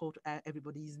can't quote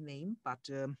everybody's name, but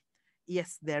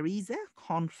yes, there is a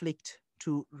conflict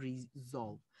to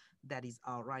resolve. That is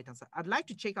our right answer. I'd like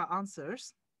to check our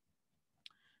answers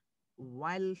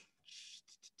while...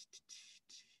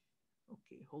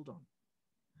 Okay, hold on.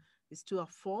 These two are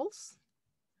false,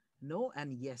 no,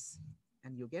 and yes.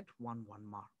 And you get 1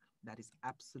 mark. That is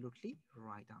absolutely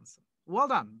right answer. Well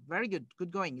done. Very good.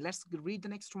 Good going. Let's read the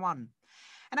next one.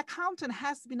 An accountant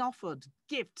has been offered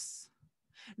gifts.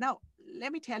 Now,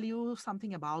 let me tell you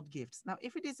something about gifts. Now,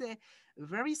 if it is a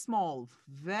very small,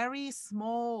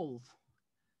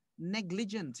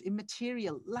 negligent,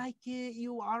 immaterial, like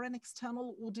you are an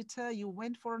external auditor, you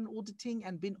went for an auditing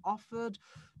and been offered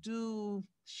to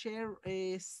share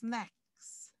a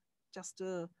snacks, just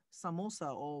a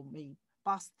samosa or maybe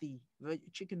pasty,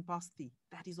 chicken pasty,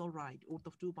 that is all right, worth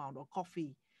of £2, or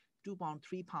coffee, £2,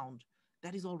 £3,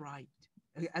 that is all right.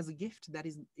 As a gift, that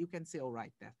is, you can say all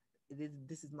right there.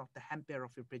 This is not the hamper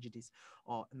of your prejudice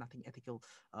or nothing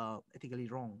ethically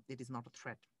wrong. It is not a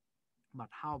threat. But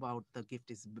how about the gift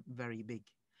is very big?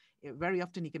 Very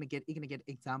often you're gonna get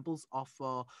examples of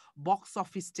box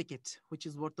office ticket, which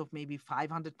is worth of maybe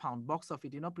 £500 box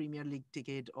office, Premier League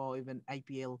ticket, or even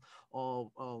IPL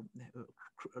or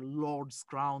Lord's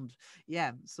Crown.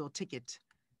 Yeah, so ticket.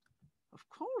 Of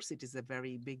course, it is a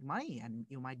very big money, and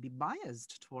you might be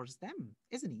biased towards them,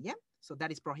 isn't it? Yeah. So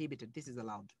that is prohibited. This is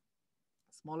allowed.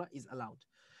 Smaller is allowed.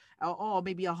 or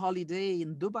maybe a holiday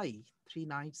in Dubai, 3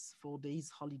 nights, 4 days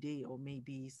holiday, or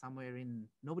maybe somewhere in,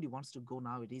 nobody wants to go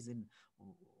nowadays in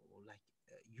like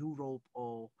Europe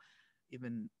or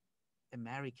even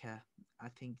America. I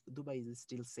think Dubai is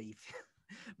still safe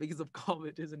because of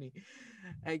COVID, isn't it?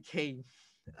 Okay.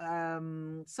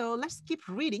 So let's keep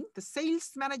reading. The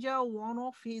sales manager, one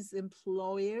of his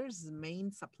employer's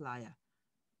main supplier.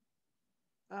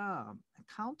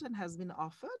 Accountant has been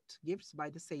offered gifts by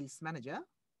the sales manager.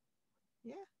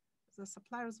 Yeah, the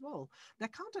supplier as well. The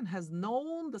accountant has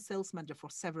known the sales manager for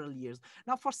several years.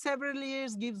 Now, for several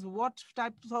years gives what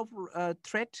type of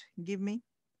threat? Give me.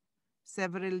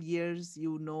 Several years,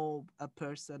 you know a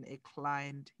person, a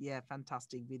client. Yeah,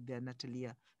 fantastic. With their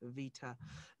Natalia, Vita,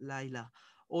 Laila.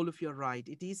 All of you are right.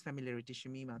 It is familiarity,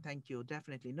 Shamima. Thank you.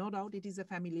 Definitely. No doubt it is a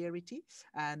familiarity.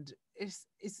 And it's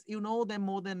you know them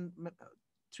more than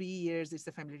 3 years. It's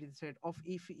a familiarity thread of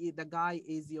if the guy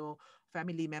is your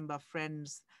family member,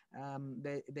 friends,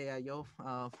 they are your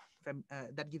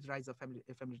that gives rise of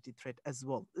familiarity threat as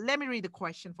well. Let me read the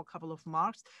question for a couple of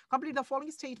marks. Complete the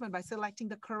following statement by selecting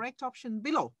the correct option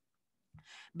below.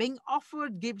 Being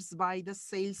offered gifts by the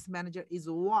sales manager is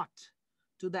what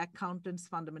to the accountant's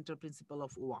fundamental principle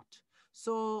of what?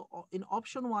 So in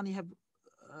option 1, you have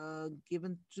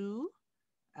given 2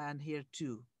 and here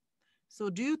 2. So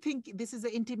do you think this is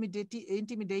an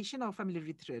intimidation or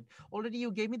familiarity threat? Already you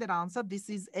gave me that answer. This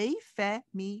is a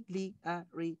familiarity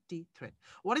threat.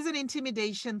 What is an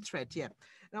intimidation threat? Yeah.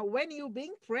 Now, when you're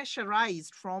being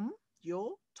pressurized from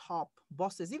your top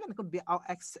bosses, even it could be our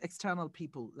external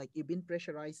people, like you've been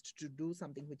pressurized to do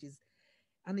something which is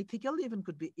unethical, even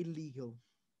could be illegal.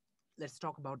 Let's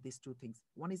talk about these two things.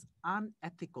 One is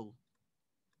unethical.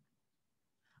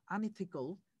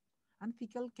 Unethical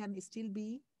can still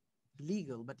be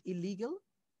legal, but illegal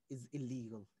is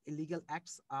illegal. Illegal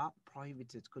acts are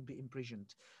prohibited, could be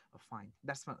imprisoned or fined.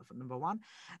 That's for number 1.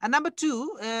 And number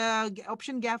 2,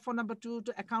 option gap for number 2,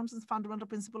 to accountants fundamental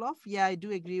principle of. Yeah, I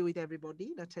do agree with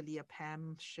everybody. Natalia,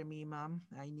 Pam, Shamima,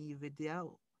 Aini, Vidya.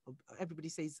 Everybody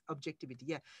says objectivity.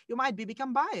 Yeah, you might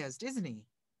become biased, isn't it?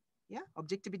 Yeah,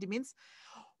 objectivity means,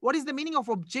 what is the meaning of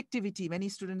objectivity? Many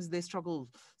students, they struggle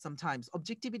sometimes.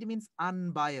 Objectivity means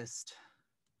unbiased.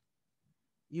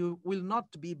 You will not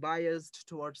be biased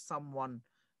towards someone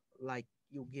like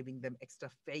you giving them extra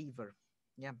favor.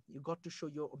 Yeah, you got to show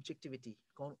your objectivity.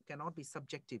 Cannot be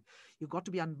subjective. You got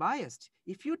to be unbiased.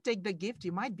 If you take the gift,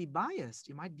 you might be biased.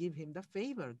 You might give him the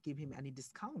favor, give him any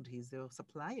discount. He's your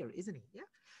supplier, isn't he? Yeah,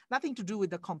 nothing to do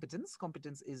with the competence.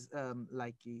 Competence is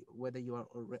like whether you are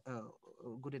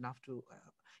good enough to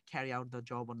carry out the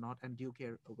job or not, and do you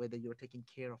care whether you're taking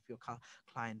care of your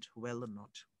client well or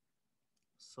not.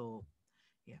 So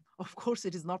yeah, of course,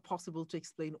 it is not possible to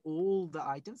explain all the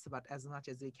items, but as much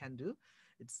as we can do,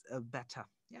 it's better.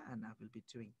 Yeah, and I will be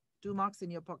doing 2 marks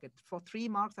in your pocket. For 3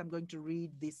 marks, I'm going to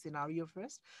read this scenario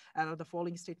first. And are the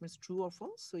following statements true or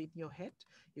false? So in your head,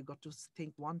 you got to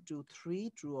think 1, 2,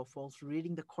 3, true or false,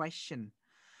 reading the question.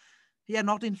 Yeah,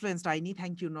 not influenced. I need,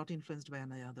 thank you, not influenced by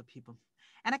any other people.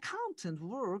 An accountant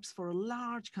works for a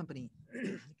large company.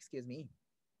 Excuse me.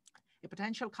 A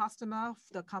potential customer of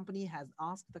the company has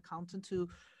asked the accountant to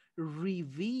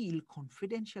reveal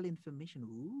confidential information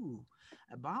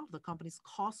about the company's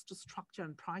cost structure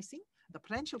and pricing. The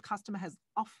potential customer has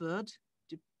offered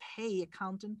to pay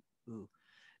accountant.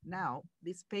 Now,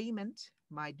 this payment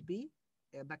might be,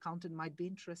 the accountant might be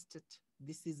interested.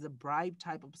 This is a bribe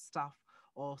type of stuff,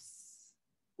 or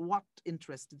what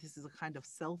interest? This is a kind of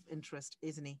self-interest,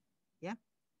 isn't it? Yeah.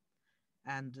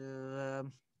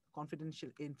 And confidential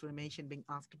information being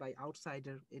asked by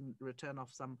outsider in return of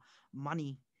some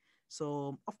money.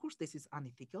 So of course this is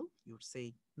unethical. You would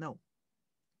say no.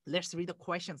 Let's read the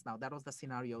questions now. That was the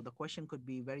scenario. The question could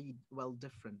be very well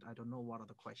different. I don't know what are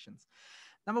the questions.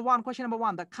 Question number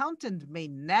one, the accountant may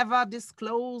never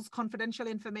disclose confidential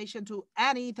information to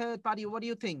any third party. What do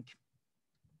you think?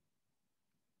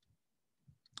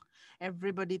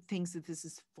 Everybody thinks that this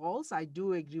is false. I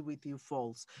do agree with you,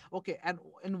 false. Okay, and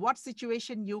in what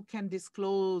situation you can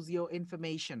disclose your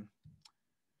information?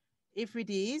 If it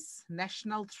is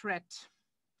national threat,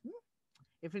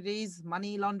 if it is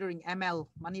money laundering, ML,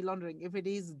 money laundering, if it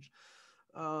is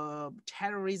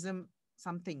terrorism,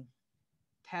 something,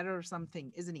 terror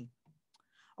something, isn't it?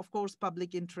 Of course,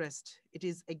 public interest, it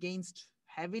is against,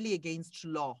 heavily against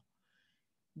law.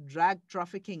 Drug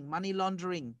trafficking, money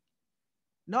laundering.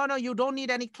 No, you don't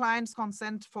need any client's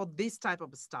consent for this type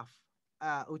of stuff,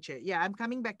 Uche. Yeah, I'm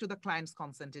coming back to the client's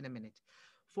consent in a minute.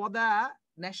 For the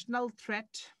national threat,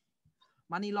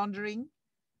 money laundering,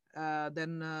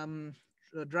 then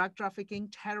drug trafficking,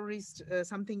 terrorist,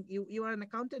 something, you are an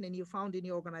accountant and you found in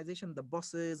your organization the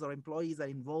bosses or employees are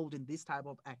involved in this type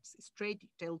of acts, straight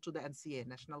tell to the NCA,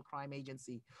 National Crime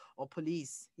Agency, or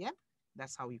police. Yeah,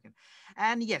 that's how you can.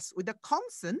 And yes, with the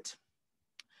consent,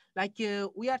 like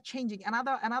we are changing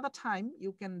another time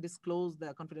you can disclose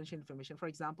the confidential information. For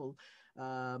example,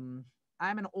 I'm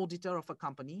an auditor of a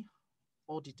company.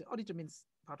 Auditor means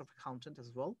part of accountant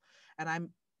as well, and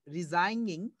I'm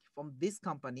resigning from this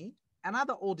company.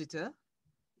 Another auditor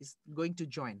is going to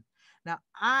join. Now,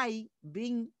 I,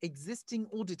 being existing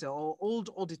auditor or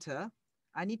old auditor,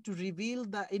 I need to reveal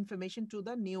the information to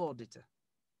the new auditor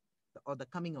or the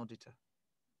coming auditor.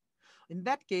 In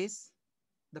that case,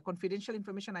 the confidential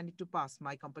information I need to pass,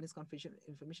 my company's confidential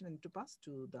information I need to pass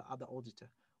to the other auditor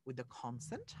with the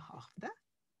consent of the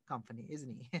company,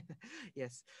 isn't he?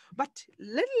 Yes. But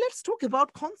let's talk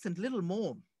about consent a little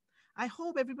more. I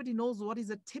hope everybody knows what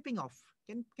is a tipping off.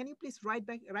 Can you please write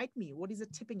me what is a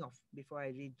tipping off before I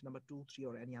read number 2, 3,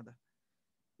 or any other?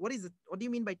 What is it? What do you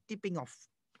mean by tipping off?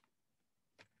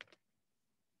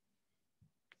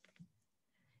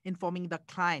 Informing the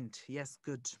client. Yes,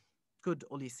 good. Good,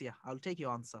 Alicia. I'll take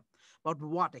your answer. But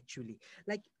what actually?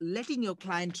 Like letting your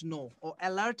client know or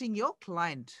alerting your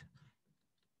client.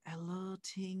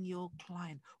 Alerting your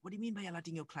client. What do you mean by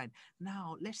alerting your client?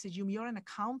 Now, let's assume you're an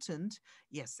accountant.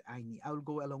 Yes, I will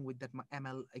go along with that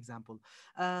ML example.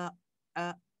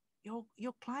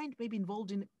 Your client may be involved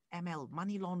in ML,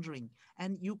 money laundering,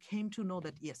 and you came to know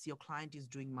that, yes, your client is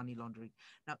doing money laundering.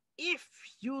 Now, if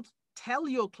you tell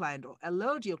your client or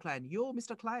alert your client, yo,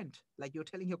 Mr. Client, like you're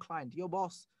telling your client, your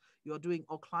boss, you're doing,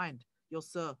 or client, your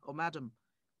sir or madam,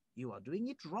 you are doing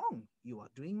it wrong. You are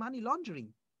doing money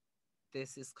laundering.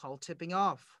 This is called tipping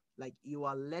off. Like you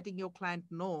are letting your client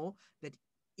know that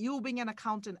you, being an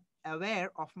accountant,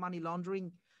 aware of money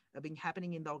laundering being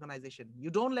happening in the organization. You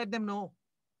don't let them know.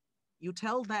 You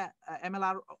tell the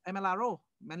MLRO,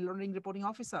 Money Laundering Reporting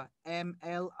Officer,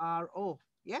 MLRO,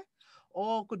 yeah?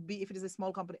 Or could be, if it is a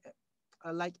small company,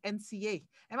 like NCA,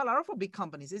 MLRO for big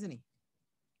companies, isn't it?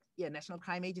 Yeah, National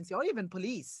Crime Agency, or even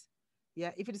police.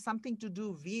 Yeah, if it is something to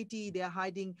do VAT, they are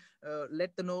hiding,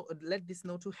 let this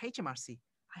know to HMRC.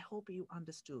 I hope you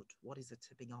understood what is a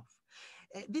tipping off.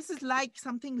 This is like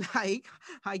something like,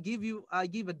 I give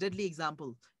a deadly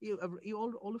example.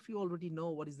 All of you already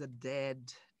know what is a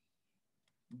dead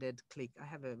click. I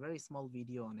have a very small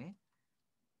video on it.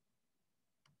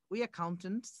 We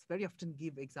accountants very often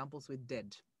give examples with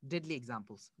deadly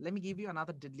examples. Let me give you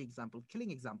another deadly example,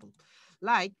 killing example.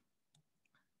 Like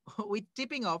with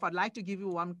tipping off, I'd like to give you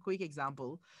one quick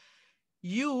example.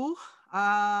 You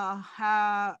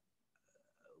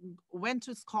went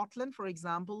to Scotland, for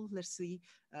example, let's see,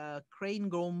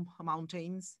 Cranegrome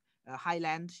Mountains,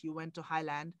 Highland, you went to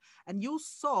Highland, and you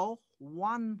saw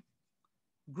one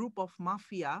group of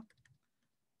mafia.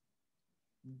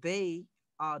 They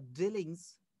are dealing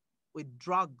with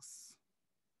drugs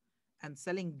and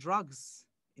selling drugs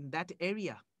in that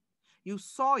area. You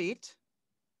saw it.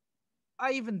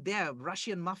 Even there,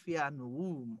 Russian mafia, and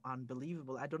ooh,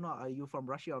 unbelievable. I don't know, are you from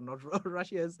Russia or not?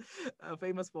 Russia is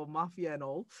famous for mafia and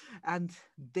all. And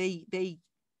they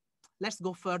let's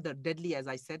go further, deadly, as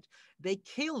I said. They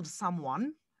killed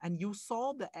someone, and you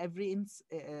saw the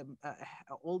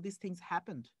all these things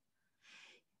happened.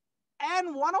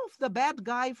 And one of the bad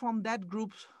guy from that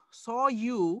group saw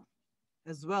you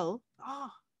as well.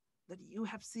 That you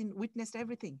have witnessed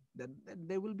everything. Then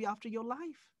they will be after your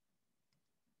life.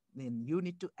 Then you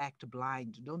need to act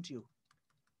blind, don't you?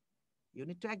 You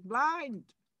need to act blind.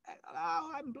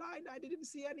 Oh, I'm blind. I didn't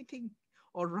see anything.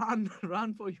 Or run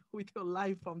for you with your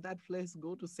life from that place.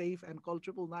 Go to safe and call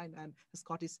 999, and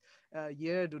Scottish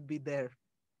Yard would be there.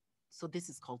 So this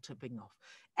is called tipping off.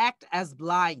 Act as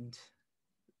blind.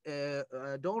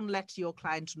 Don't let your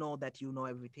client know that you know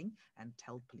everything, and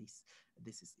tell police.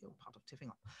 This is your part of tipping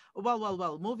off.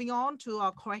 Well. Moving on to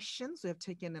our questions. We have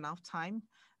taken enough time.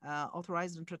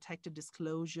 Authorized and protected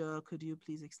disclosure. Could you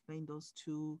please explain those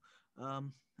two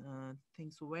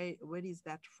things? Where is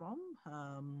that from,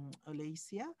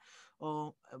 Alicia?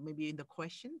 Or maybe in the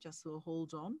question, just so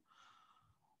hold on.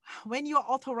 When you're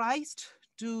authorized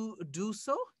to do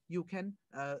so, you can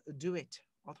do it.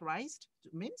 Authorized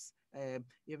means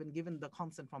you have been given the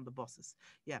consent from the bosses.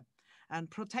 Yeah. And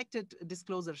protected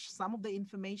disclosures. Some of the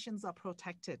informations are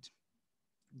protected.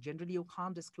 Generally, you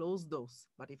can't disclose those,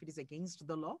 but if it is against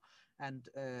the law and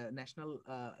national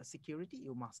security,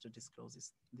 you must disclose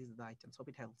this. These are the items. Hope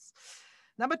it helps.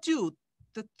 Number 2,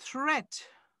 the threat.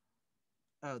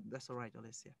 Oh, that's all right,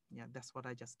 Alicia. Yeah, that's what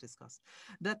I just discussed.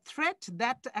 The threat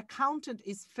that the accountant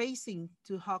is facing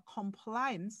to her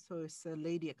compliance, so it's a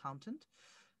lady accountant,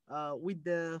 with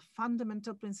the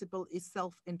fundamental principle is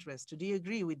self-interest. Do you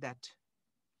agree with that?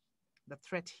 The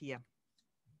threat here.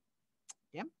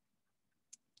 Yeah.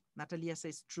 Natalia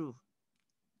says true.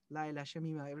 Laila,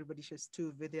 Shamima, everybody says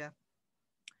true. Vidya.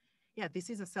 Yeah, this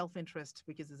is a self-interest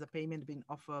because there's a payment being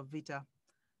offered vita.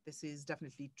 This is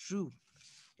definitely true.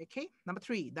 Okay, number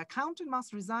 3, the accountant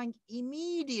must resign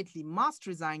immediately, must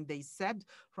resign, they said,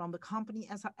 from the company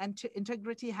as her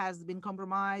integrity has been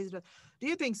compromised. Do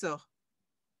you think so?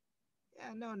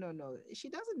 Yeah, no. She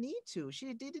doesn't need to.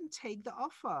 She didn't take the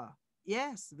offer.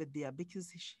 Yes, Vidya,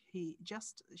 because she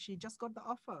just got the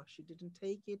offer. She didn't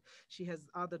take it. She has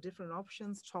other different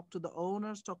options. Talk to the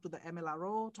owners, talk to the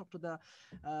MLRO, talk to the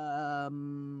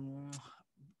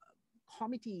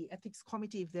committee, ethics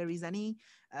committee, if there is any,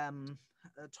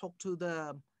 talk to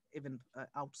the even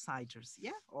outsiders,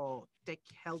 yeah, or take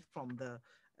help from the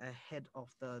head of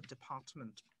the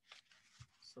department.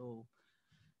 So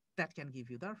that can give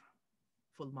you the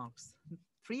full marks,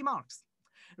 3 marks.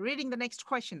 Reading the next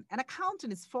question, an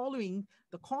accountant is following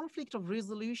the conflict of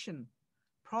resolution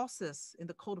process in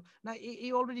the code. Now,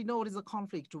 you already know what is a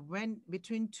conflict. When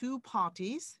between 2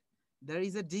 parties, there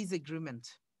is a disagreement,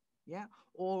 yeah,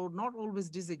 or not always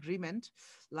disagreement,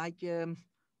 like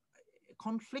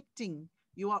conflicting.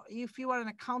 If you are an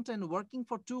accountant working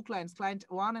for 2 clients, client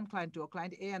 1 and client 2, or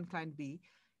client A and client B,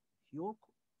 your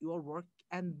work,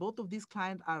 and both of these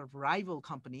clients are rival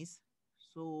companies,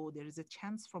 so there is a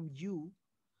chance from you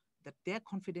that their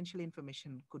confidential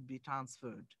information could be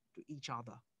transferred to each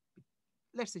other.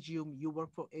 Let's assume you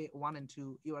work for A1 and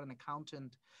 2, you are an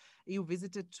accountant, you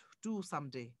visited 2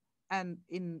 someday, and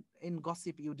in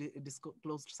gossip, you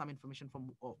disclosed some information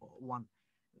from 1.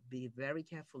 Be very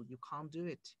careful, you can't do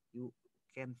it. You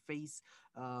can face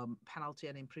penalty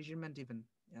and imprisonment,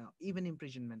 even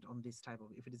imprisonment on this type of,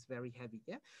 if it is very heavy,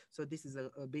 yeah? So this is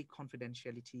a big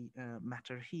confidentiality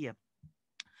matter here.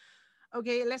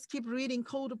 Okay, let's keep reading.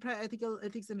 Code of ethical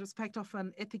ethics in respect of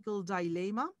an ethical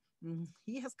dilemma.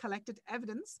 He has collected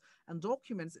evidence and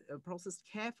documents processed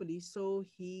carefully so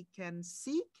he can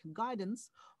seek guidance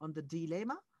on the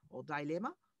dilemma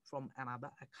from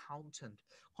another accountant.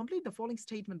 Complete the following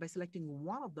statement by selecting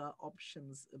one of the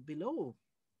options below.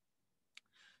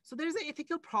 So there is an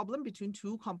ethical problem between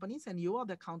 2 companies and you are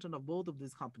the accountant of both of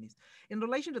these companies. In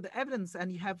relation to the evidence,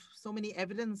 and you have so many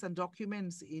evidence and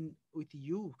documents with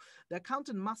you, the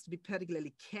accountant must be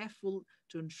particularly careful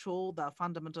to ensure the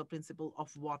fundamental principle of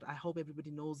what, I hope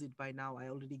everybody knows it by now, I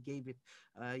already gave it.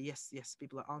 Yes,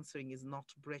 people are answering, is not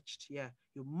breached. Yeah,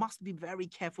 you must be very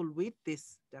careful with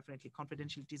this. Definitely,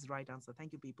 confidentiality is the right answer.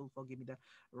 Thank you, people, for giving the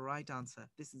right answer.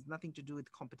 This is nothing to do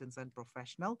with competence and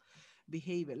professional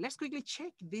behavior. Let's quickly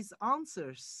check these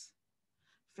answers.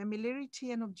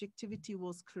 Familiarity and objectivity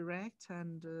was correct,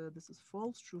 and this is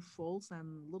false, true, false,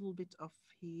 and a little bit of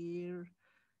here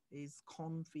is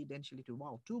confidentiality.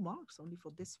 Wow, 2 marks only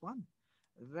for this one.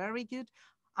 Very good.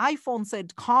 iPhone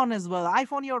said con as well.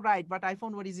 iPhone, you're right, but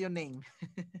iPhone, what is your name?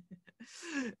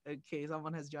 Okay,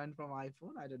 someone has joined from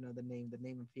iPhone. I don't know the name. The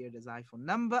name appeared as iPhone.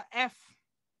 Number F.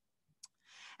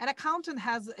 An accountant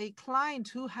has a client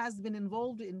who has been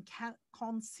involved in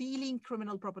concealing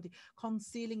criminal property.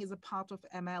 Concealing is a part of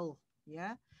ML,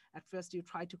 yeah? At first you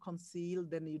try to conceal,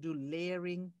 then you do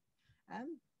layering,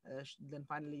 and then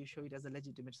finally you show it as a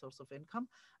legitimate source of income.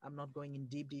 I'm not going in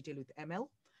deep detail with ML.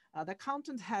 The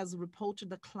accountant has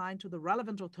reported the client to the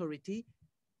relevant authority,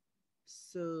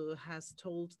 so has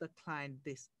told the client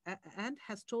this, and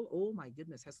has told, oh my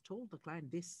goodness, has told the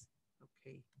client this,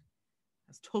 okay.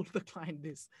 Has told the client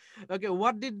this. Okay,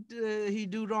 what did he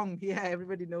do wrong? Yeah,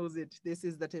 everybody knows it. This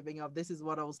is the tipping off. This is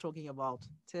what I was talking about.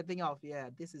 Tipping off, yeah,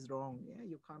 this is wrong. Yeah,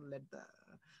 you can't let the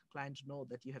client know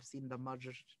that you have seen the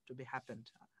merger to be happened.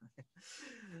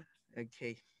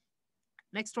 Okay.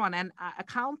 Next one, an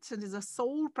accountant is a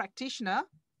sole practitioner.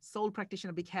 Sole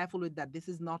practitioner, be careful with that. This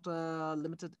is not a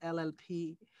limited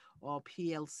LLP or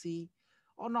PLC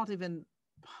or not even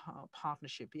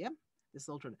partnership, yeah? This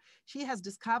alternate. She has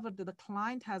discovered that the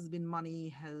client has been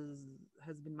money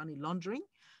laundering.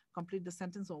 Complete the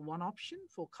sentence on one option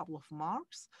for a couple of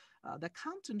marks. The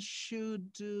accountant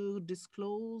should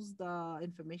disclose the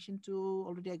information to,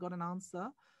 already I got an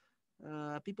answer.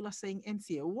 People are saying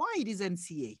NCA. Why it is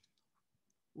NCA?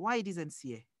 Why it is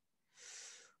NCA?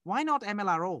 Why not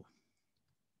MLRO?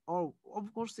 Or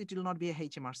of course it will not be a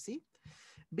HMRC,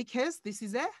 because this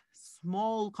is a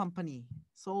small company,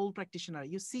 sole practitioner.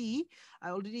 You see, I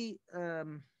already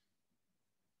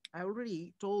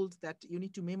told that you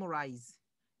need to memorize.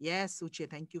 Yes, Uche,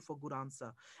 thank you for good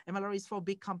answer. MLRO is for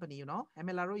big company, you know.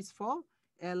 MLRO is for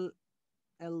LLP,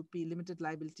 limited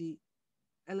liability,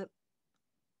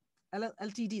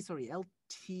 LTD, sorry,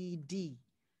 LTD,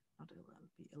 not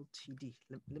LLP, LTD,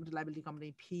 limited liability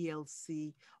company,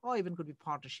 PLC, or even could be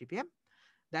partnership, yeah?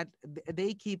 That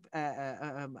they keep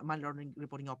money laundering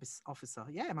reporting officer,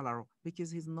 yeah, MLRO,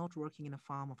 because he's not working in a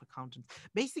firm of accountants.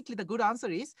 Basically, the good answer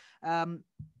is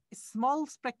small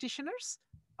practitioners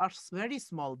are very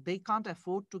small. They can't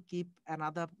afford to keep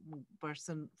another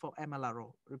person for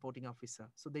MLRO, reporting officer.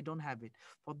 So they don't have it.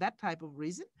 For that type of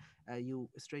reason, you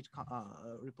straight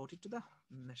report it to the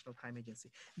National Crime Agency.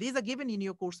 These are given in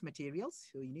your course materials.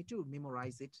 So you need to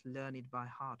memorize it, learn it by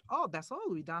heart. Oh, that's all.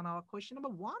 We've done our question number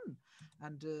 1.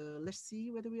 And let's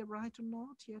see whether we are right or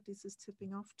not. Yeah, this is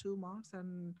tipping off 2 marks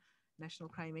and National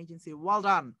Crime Agency. Well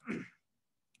done.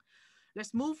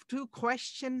 Let's move to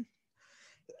question.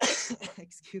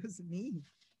 Excuse me.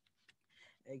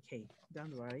 Okay,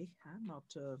 don't worry. I'm not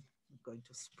going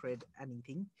to spread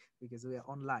anything because we are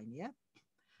online, yeah?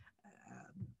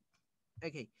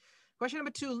 Okay, question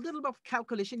number 2, a little bit of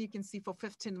calculation you can see for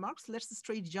 15 marks. Let's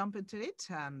straight jump into it.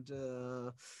 And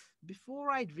before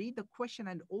I read the question,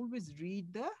 I'd always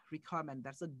read the requirement.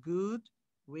 That's a good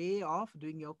way of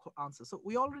doing your answer. So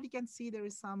we already can see there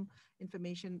is some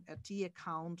information, a T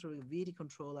account or a VAT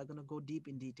control. I'm going to go deep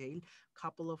in detail.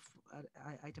 Couple of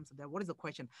items there. What is the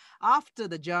question? After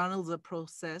the journals are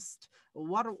processed,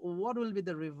 what will be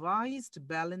the revised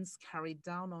balance carried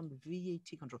down on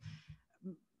VAT control?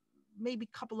 Maybe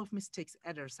a couple of mistakes,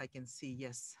 errors I can see.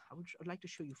 Yes, I'd like to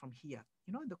show you from here.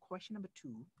 You know, in the question number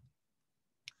 2,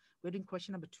 we're doing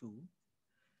question number 2.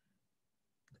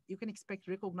 You can expect,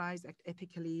 recognize, act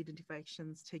ethically, identify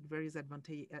actions, take various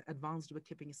advanced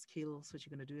bookkeeping skills, which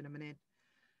you're going to do in a minute.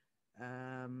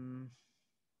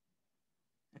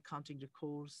 Accounting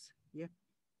recourse. Yep.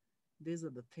 These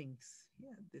are the things.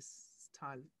 Yeah, this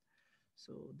style.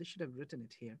 So they should have written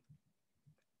it here.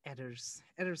 Errors.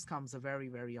 Errors comes very,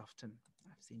 very often.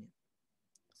 I've seen it.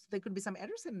 So there could be some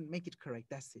errors and make it correct.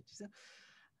 That's it.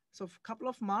 So a couple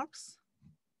of marks.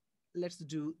 Let's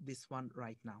do this one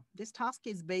right now. This task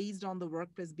is based on the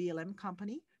Workplace BLM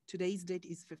Company. Today's date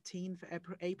is 15th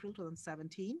April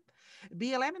 2017.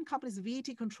 BLM and Company's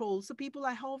VAT control. So people,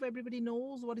 I hope everybody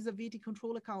knows what is a VAT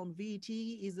control account. VAT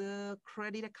is a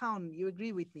credit account. You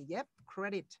agree with me? Yep,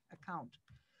 credit account.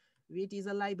 VAT is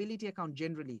a liability account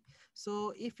generally.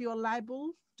 So if you're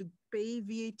liable to pay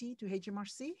VAT to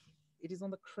HMRC, it is on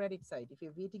the credit side. If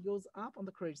your VAT goes up, on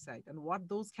the credit side. And what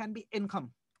those can be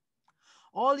income.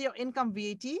 All your income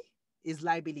VAT is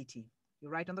liability. You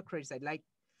write on the credit side, like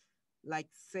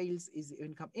sales is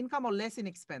income or less in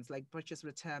expense, like purchase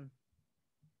return.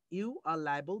 You are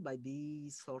liable by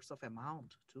these sorts of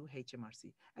amount to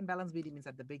HMRC. And balance VAT means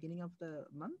at the beginning of the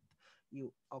month,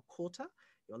 you or quarter,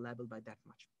 you're liable by that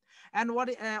much. And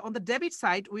what on the debit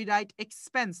side, we write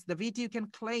expense, the VAT you can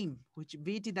claim, which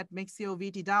VAT that makes your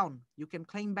VAT down. You can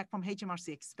claim back from HMRC,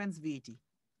 expense VAT.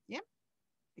 Yeah,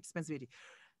 expense VAT.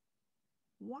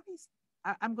 What is,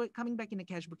 I'm coming back in a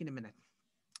cash book in a minute.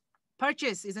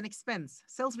 Purchase is an expense.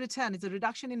 Sales return is a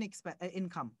reduction in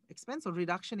income. Expense or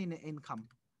reduction in income.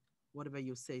 Whatever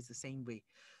you say is the same way.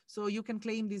 So you can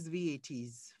claim these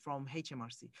VATs from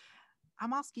HMRC.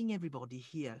 I'm asking everybody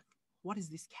here, what is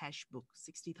this cash book?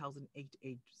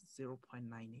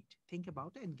 60,880.98. Think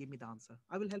about it and give me the answer.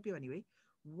 I will help you anyway.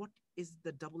 What is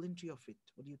the double entry of it?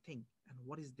 What do you think? And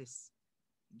what is this?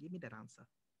 Give me that answer.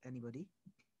 Anybody?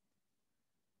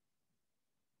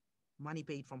 Money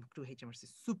paid from to HMRC.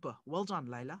 Super. Well done,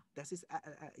 Laila. This is,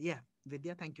 yeah,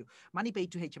 Vidya, thank you. Money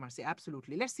paid to HMRC.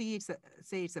 Absolutely. Let's see,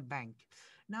 say it's a bank.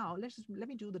 Now, let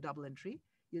me do the double entry.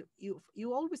 You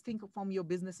always think from your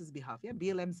business's behalf, yeah,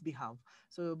 BLM's behalf.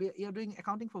 So you're doing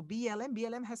accounting for BLM.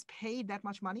 BLM has paid that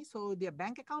much money. So their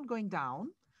bank account going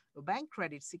down, bank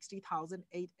credit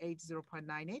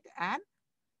 60,880.98, and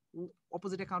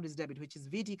opposite account is debit, which is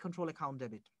VAT control account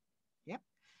debit. Yeah.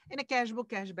 In a cash book,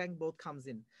 cash bank, both comes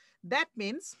in. That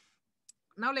means,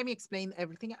 now let me explain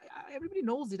everything. Everybody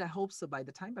knows it, I hope so by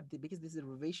the time, but because this is a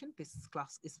revision, this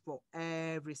class is for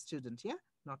every student, yeah?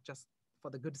 Not just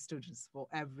for the good students, for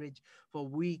average, for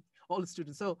weak, all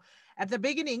students. So at the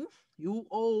beginning, you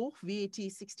owe VAT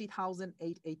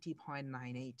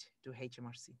 60,880.98 to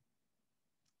HMRC.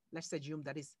 Let's assume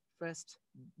that is first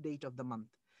date of the month.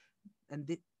 And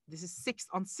this is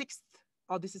on 6th,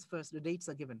 or this is first, the dates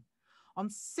are given. On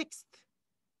 6th,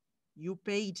 you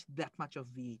paid that much of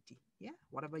VAT. Yeah,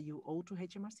 whatever you owe to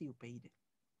HMRC, you paid it.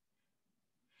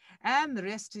 And the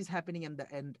rest is happening in the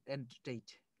end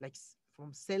date. Like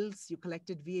from sales, you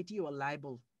collected VAT, you are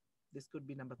liable. This could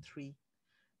be number 3.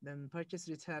 Then purchase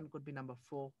return could be number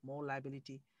 4, more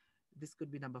liability. This could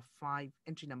be number 5,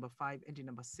 entry number 5, entry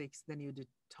number 6. Then you did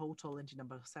total, entry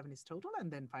number 7 is total.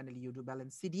 And then finally you do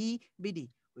balance CD, BD.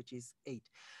 which is 8.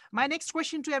 My next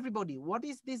question to everybody, what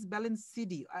is this balance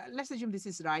CD? Let's assume this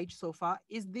is right so far.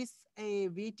 Is this a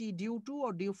VAT due to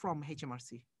or due from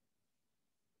HMRC?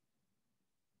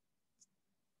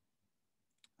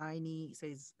 Aini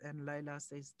says, and Laila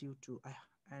says due to,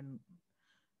 and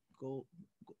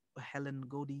Helen,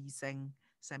 Godi, Sang,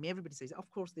 Sammy, everybody says, of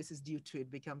course, this is due to,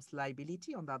 it becomes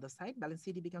liability on the other side. Balance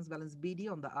CD becomes balance BD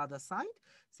on the other side.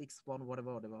 6 1,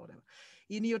 whatever.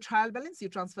 In your trial balance, you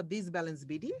transfer this balance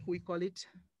BD. We call it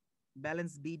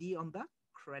balance BD on the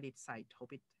credit side.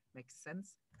 Hope it makes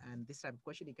sense. And this type of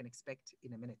question you can expect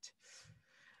in a minute.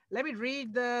 Let me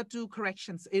read the 2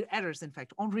 corrections, errors, in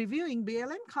fact. On reviewing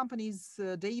BLM company's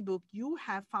daybook, you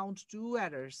have found 2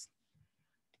 errors.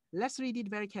 Let's read it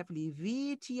very carefully.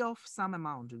 VAT of some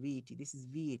amount, VAT, this is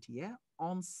VAT, yeah?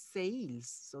 On sales,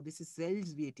 so this is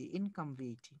sales VAT, income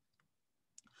VAT,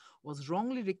 was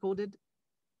wrongly recorded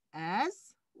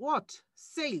as what?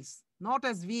 Sales, not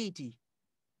as VAT.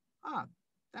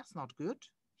 That's not good.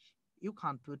 You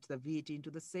can't put the VAT into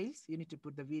the sales. You need to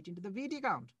put the VAT into the VAT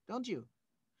account, don't you?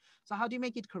 So how do you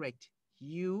make it correct?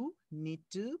 You need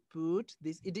to put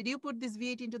this. Did you put this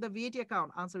VAT into the VAT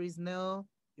account? Answer is no.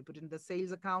 You put in the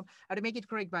sales account. How to make it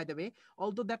correct, by the way,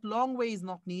 although that long way is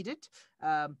not needed.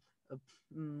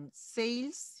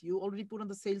 Sales, you already put on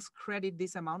the sales credit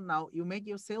this amount. Now you make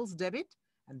your sales debit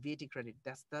and VAT credit.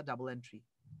 That's the double entry.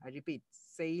 I repeat,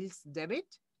 sales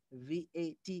debit,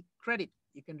 VAT credit.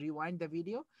 You can rewind the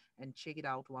video and check it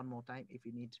out one more time if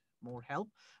you need more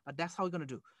help. But that's how we're going to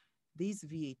do. This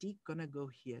VAT gonna go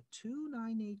here,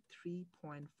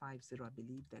 2983.50. I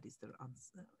believe that is the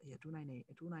answer. Yeah,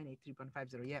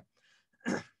 2983.50. Yeah,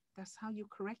 that's how you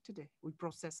corrected it. We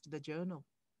processed the journal.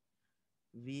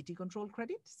 VAT control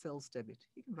credit, sales debit.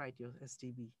 You can write your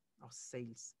STB or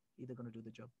sales. Either gonna do the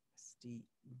job.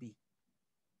 STB.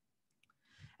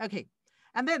 Okay,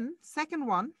 and then second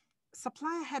one,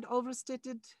 supplier had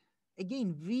overstated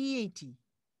again VAT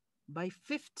by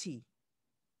 50.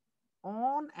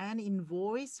 On an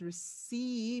invoice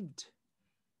received.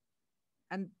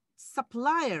 And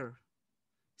supplier,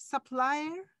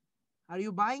 are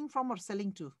you buying from or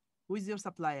selling to? Who is your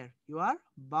supplier? You are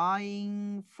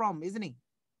buying from, isn't it?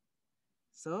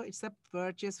 So it's a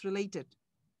purchase related.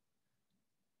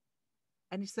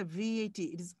 And it's a VAT.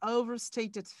 It is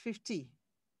overstated 50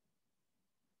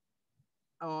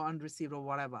 or unreceived or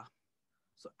whatever.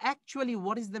 So actually,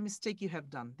 what is the mistake you have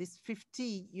done? This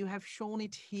 50, you have shown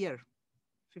it here.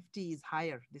 50 is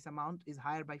higher. This amount is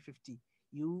higher by 50.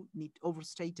 You need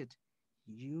overstated.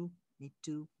 You need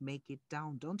to make it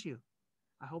down, don't you?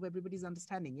 I hope everybody's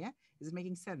understanding, yeah? Is it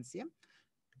making sense, yeah?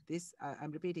 This,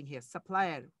 I'm repeating here,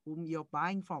 supplier whom you're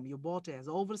buying from, you bought it, has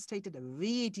overstated a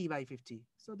VAT by 50.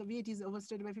 So the VAT is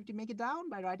overstated by 50, make it down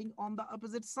by writing on the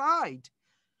opposite side.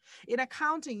 In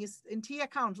accounting, in T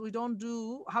accounts, we don't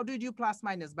do, how do you do plus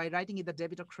minus? By writing it the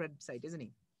debit or credit side, isn't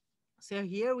it? So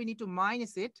here we need to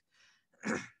minus it.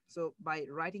 So by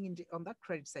writing on the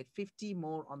credit side, 50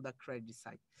 more on the credit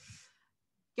side.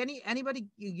 Can anybody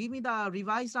give me the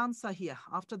revised answer here?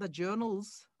 After the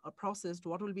journals are processed,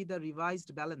 what will be the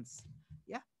revised balance?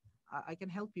 Yeah, I can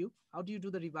help you. How do you do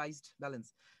the revised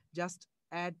balance? Just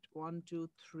add 1, 2,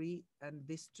 3, and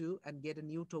this 2 and get a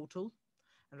new total.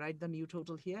 And write the new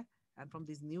total here. And from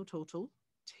this new total,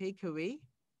 take away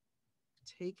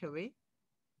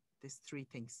these 3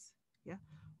 things. Yeah,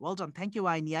 well done. Thank you,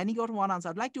 Aini. Aini got 1 answer.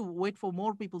 I'd like to wait for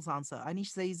more people's answer. Aini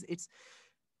says it's,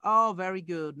 oh, very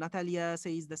good. Natalia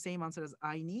says the same answer as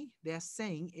Aini. They're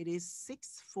saying it is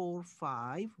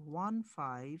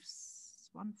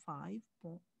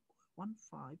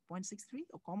 64515.63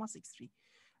 or comma 63.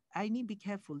 Aini, be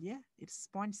careful. Yeah, it's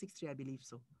 0.63, I believe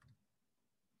so.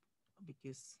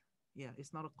 Because yeah,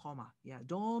 it's not a comma. Yeah,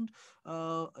 don't.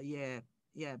 Yeah.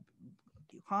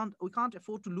 We can't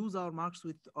afford to lose our marks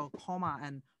with a comma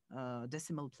and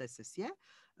decimal places, yeah,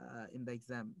 in the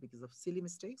exam. Because of silly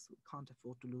mistakes, we can't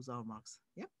afford to lose our marks.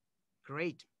 Yeah,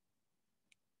 great.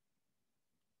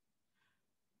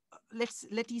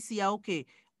 Leticia, okay.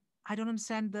 I don't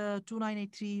understand the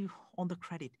 2983 on the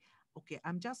credit. Okay,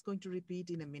 I'm just going to repeat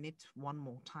in a minute 1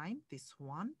 more time. This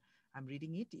one, I'm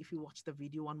reading it. If you watch the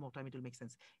video 1 more time, it will make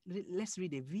sense. Let's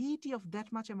read it. VAT of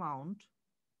that much amount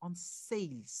on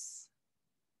sales.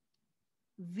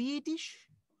 VAT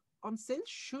on sales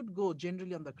should go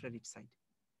generally on the credit side.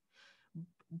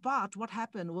 But what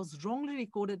happened was wrongly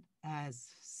recorded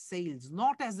as sales,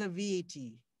 not as a VAT.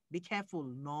 Be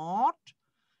careful,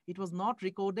 it was not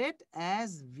recorded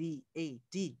as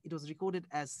VAT. It was recorded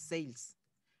as sales.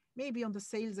 Maybe on the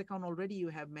sales account already you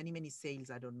have many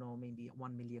sales. I don't know, maybe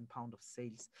 £1 million of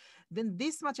sales. Then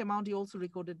this much amount you also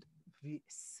recorded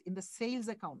in the sales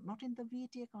account, not in the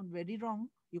VAT account. Very wrong.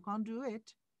 You can't do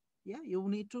it. Yeah, you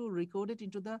need to record it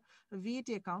into the VAT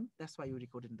account. That's why you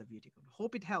record it in the VAT account.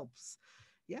 Hope it helps.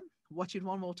 Yeah, watch it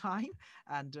one more time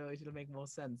and it will make more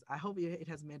sense. I hope it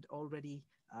has made already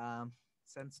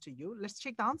sense to you. Let's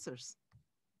check the answers.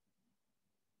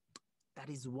 That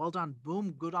is well done.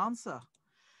 Boom, good answer.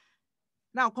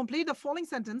 Now complete the following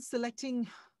sentence, selecting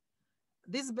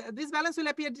this balance will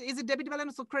appear. Is it debit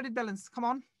balance or credit balance? Come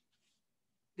on.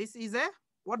 This is a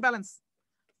what balance?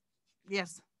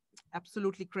 Yes,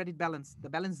 absolutely credit balance. The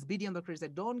balance BD on the credit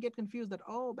side. Don't get confused that,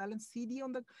 oh, balance CD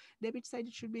on the debit side,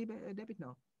 it should be a debit.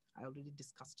 No, I already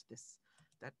discussed this,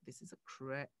 that this is a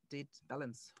credit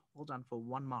balance. Hold on for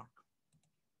 1 mark.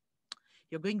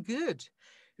 You're going good.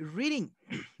 Reading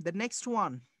the next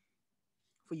one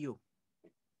for you.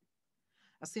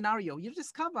 A scenario, you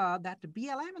discover that the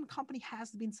BLM and company has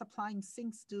been supplying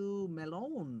sinks to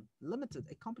Malone Limited,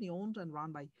 a company owned and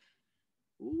run by,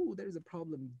 ooh, there is a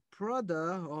problem,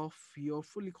 brother of your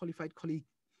fully qualified colleague,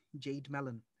 Jade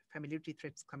Mellon. Familiarity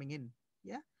threats coming in.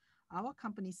 Yeah, our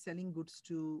company is selling goods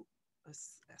to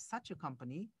such a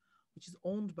company, which is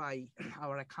owned by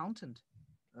our accountant,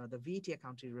 the VAT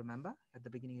accountant, remember, at the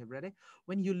beginning of read it.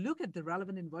 When you look at the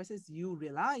relevant invoices, you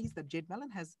realize that Jade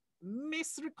Mellon has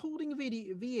misrecording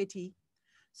VAT,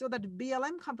 so that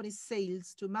BLM company's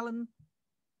sales to Mellon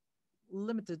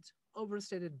Limited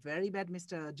overstated. Very bad,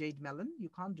 Mr. Jade Mellon. You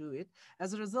can't do it.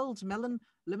 As a result, Mellon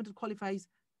Limited qualifies.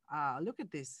 Look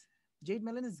at this. Jade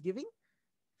Mellon is giving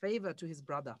favor to his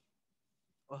brother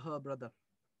or her brother.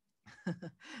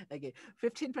 Okay,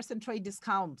 15% trade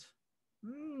discount.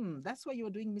 That's why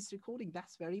you're doing misrecording.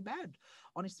 That's very bad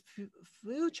on its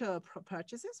future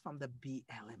purchases from the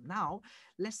BLM. Now,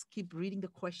 let's keep reading the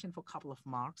question for a couple of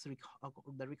marks.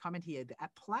 The requirement here,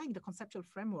 applying the conceptual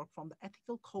framework from the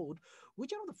ethical code,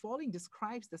 which one of the following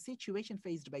describes the situation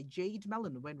faced by Jade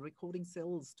Mellon when recording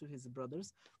sales to his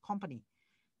brother's company?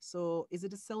 So is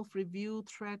it a self-review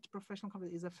threat, professional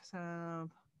company? Is a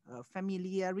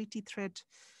familiarity threat?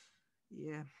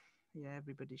 Yeah,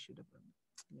 everybody should have.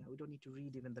 Yeah, we don't need to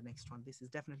read even the next one. This is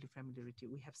definitely familiarity.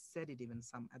 We have said it even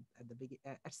some at the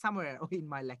beginning, somewhere in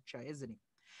my lecture, isn't it?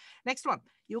 Next one,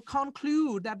 you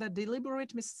conclude that the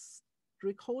deliberate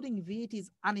misrecording VAT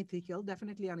is unethical,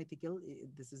 definitely unethical.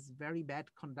 This is very bad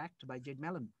conduct by Jade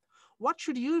Mellon. What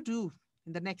should you do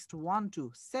in the next one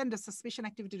to send a suspicion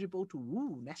activity report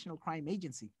to National Crime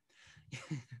Agency?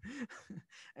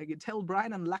 I can tell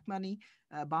Brian and Lakmani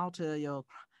about your,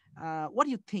 what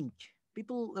do you think?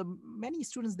 People, many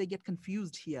students, they get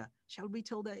confused here. Shall we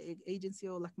tell the agency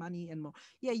or Lakmani and more?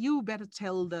 Yeah, you better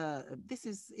tell this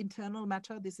is internal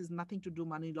matter. This is nothing to do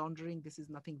money laundering. This is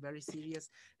nothing very serious.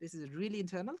 This is really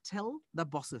internal. Tell the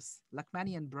bosses.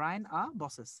 Lakmani and Brian are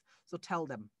bosses. So tell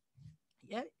them.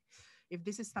 Yeah, if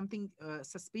this is something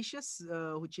suspicious,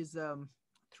 which is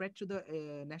threat to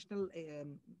the national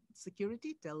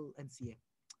security, tell NCA.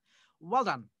 Well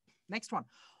done. Next one.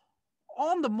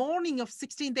 On the morning of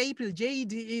 16th April,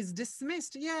 Jade is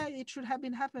dismissed. Yeah, it should have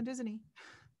been happened, isn't he?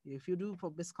 If you do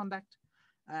for misconduct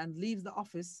and leaves the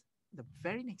office, the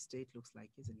very next day it looks like,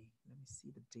 isn't he? Let me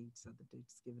see the dates. Are the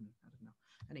dates given? I don't know.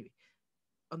 Anyway,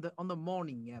 on the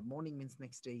morning, yeah, morning means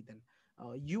next day. Then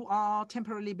you are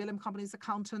temporarily BLM company's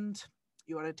accountant.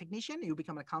 You are a technician, you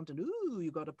become an accountant. Ooh,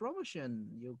 you got a promotion.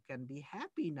 You can be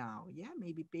happy now. Yeah,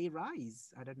 maybe pay rise.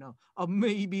 I don't know. Or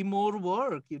maybe more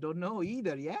work. You don't know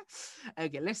either, yeah?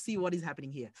 Okay, let's see what is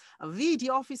happening here. A VAT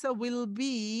officer will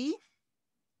be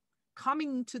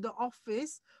coming to the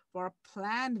office for a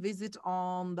planned visit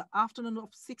on the afternoon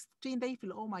of 16th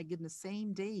April. Oh my goodness,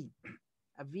 same day.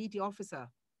 A VAT officer.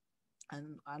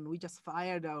 And we just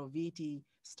fired our VAT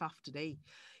staff today.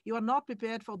 You are not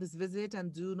prepared for this visit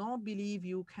and do not believe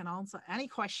you can answer any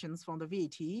questions from the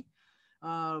VAT.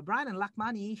 Brian and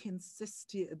Lakmani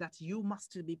insist that you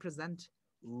must be present.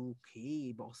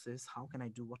 Okay, bosses, how can I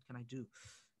do? What can I do?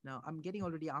 Now, I'm getting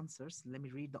already answers. Let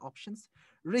me read the options.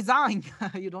 Resign.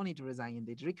 You don't need to resign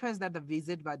indeed. Request that the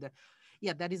visit by the...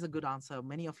 Yeah, that is a good answer.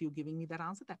 Many of you giving me that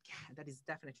answer. That is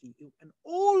definitely, and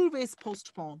always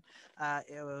postpone,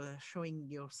 showing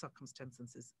your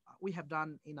circumstances. We have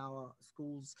done in our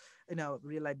schools, in our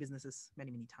real life businesses many,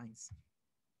 many times.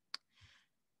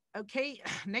 Okay,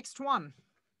 next one.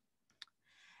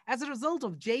 As a result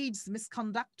of Jade's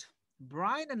misconduct,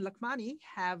 Brian and Lakmani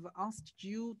have asked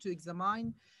you to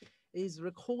examine is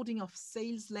recording of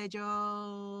sales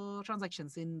ledger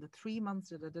transactions in the 3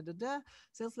 months,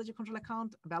 sales ledger control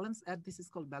account balance, this is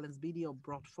called balance BD or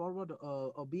brought forward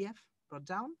or BF, brought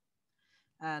down,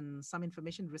 and some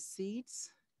information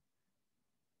receipts.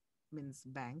 means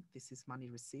bank. This is money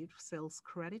received. Sales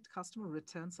credit, customer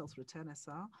return, sales return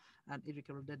SR, and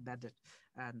irrecoverable debt, bad debt.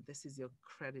 And this is your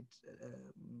credit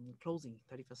closing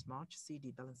 31st March,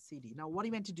 CD, balance CD. Now, what are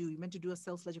you meant to do? You meant to do a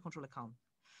sales ledger control account.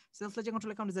 Sales ledger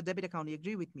control account is a debit account. You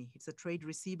agree with me? It's a trade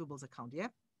receivables account, yeah?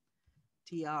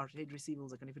 TR, trade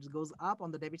receivables account. If it goes up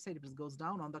on the debit side, if it goes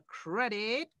down on the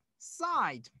credit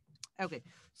side. Okay,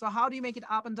 so how do you make it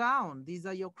up and down? These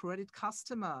are your credit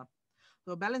customer.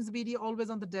 So balance BD always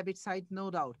on the debit side, no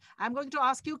doubt. I'm going to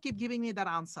ask you, keep giving me that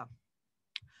answer.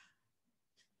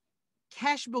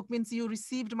 Cash book means you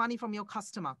received money from your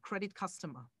customer, credit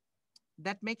customer.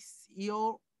 That makes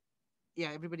your,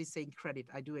 yeah, everybody's saying credit.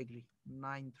 I do agree.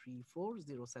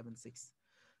 934076.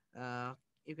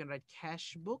 You can write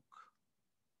cash book.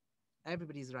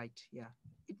 Everybody's right. Yeah.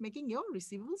 It making your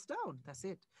receivables down. That's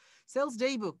it. Sales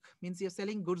day book means you're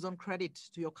selling goods on credit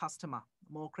to your customer.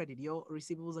 More credit. Your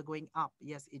receivables are going up.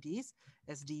 Yes, it is.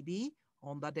 SDB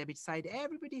on the debit side.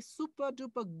 Everybody super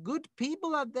duper good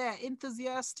people are there.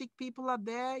 Enthusiastic people are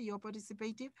there. You're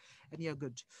participative and you're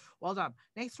good. Well done.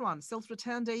 Next one. Sales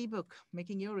return day book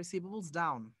making your receivables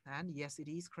down. And yes, it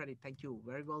is credit. Thank you.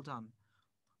 Very well done.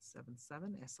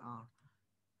 77 SR.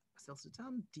 Sales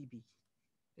return DB.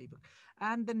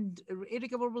 And then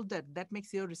irrecoverable debt, that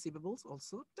makes your receivables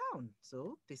also down.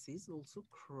 So this is also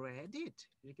credit,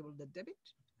 irrecoverable debt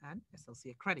debit and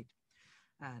SLCA credit.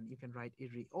 And you can write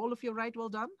all of you right, well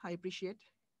done. I appreciate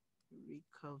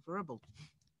recoverable.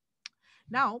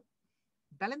 Now,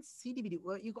 balance CDBD,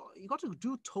 well, you got to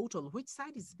do total. Which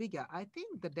side is bigger? I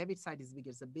think the debit side is bigger.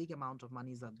 It's a big amount of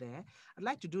monies are there. I'd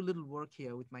like to do a little work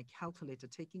here with my calculator,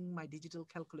 taking my digital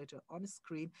calculator on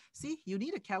screen. See, you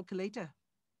need a calculator.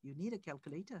 You need a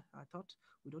calculator. I thought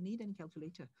we don't need any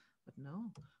calculator, but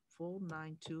no.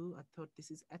 492. I thought this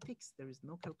is ethics. There is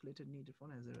no calculator needed for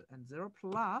 0 and 0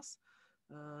 plus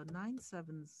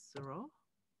 970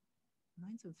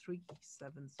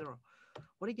 97370.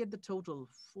 What do you get the total?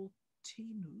 14.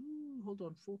 Ooh, hold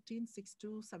on.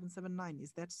 1462779.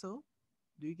 Is that so?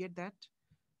 Do you get that?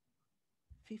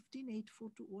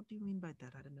 15842. What do you mean by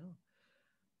that? I don't know.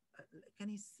 Can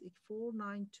you see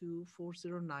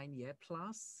 492409, yeah,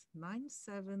 plus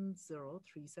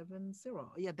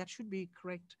 970370. Yeah, that should be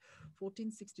correct.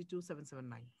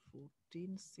 1462779.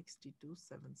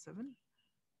 1462777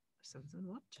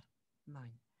 what?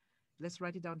 9. Let's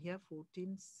write it down here.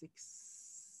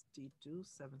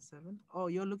 1462277. Oh,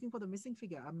 you're looking for the missing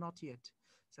figure. I'm not yet.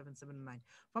 779.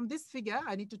 From this figure,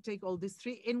 I need to take all these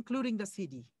three, including the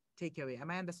CD. Take away. Am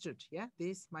I understood? Yeah,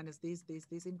 this minus this,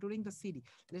 including the CD.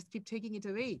 Let's keep taking it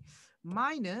away.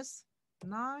 Minus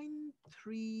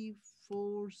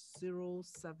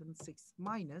 934076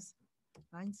 minus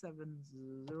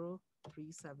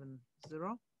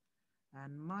 970370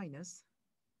 and minus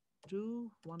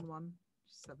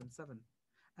 21177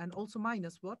 and also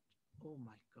minus what? Oh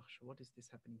my gosh, what is this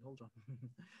happening? Hold on.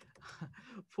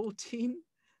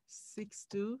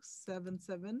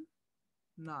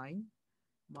 1462779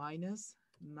 minus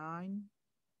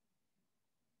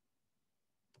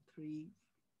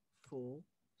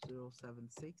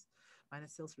 934076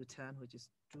 minus sales return, which is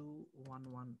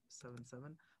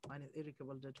 21177 minus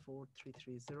irrecoverable debt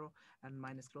 4330 and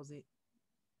minus closing.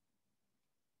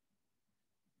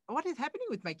 What is happening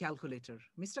with my calculator?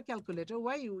 Mr. Calculator,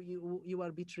 why you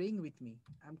are betraying with me?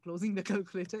 I'm closing the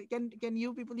calculator. Can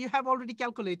you people, you have already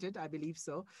calculated, I believe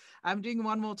so. I'm doing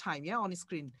one more time, yeah, on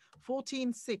screen.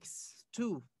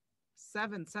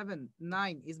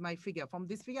 1462779 is my figure. From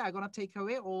this figure, I'm gonna take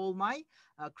away all my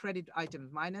credit items.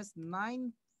 Minus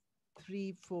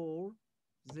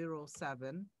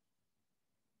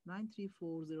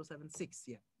 934076,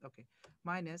 yeah, okay.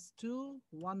 Minus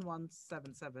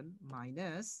 21177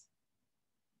 minus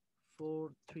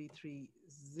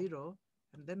 4330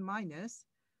 and then minus,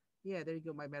 yeah, there you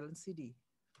go, my balance CD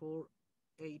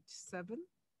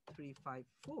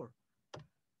 487354.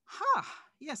 Ha!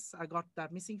 Yes, I got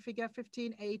that missing figure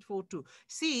 15842.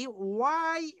 See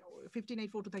why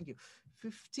 15842? Thank you.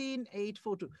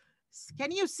 15842.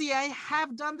 Can you see I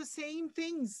have done the same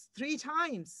things 3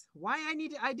 times? Why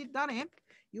I did done it?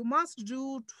 You must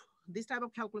do this type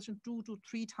of calculation 2 to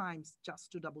 3 times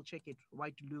just to double check it.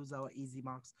 Why to lose our easy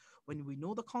marks? When we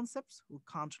know the concepts, we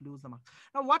can't lose the marks.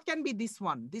 Now, what can be this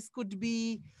one? This could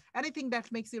be anything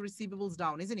that makes your receivables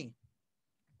down, isn't it?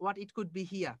 What it could be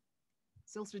here.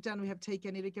 Sales return we have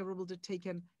taken, irrecoverable debt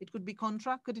taken. It could be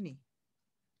contra, couldn't it?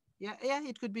 Yeah,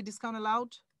 it could be discount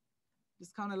allowed,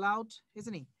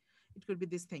 isn't it? It could be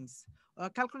these things.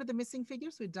 Calculate the missing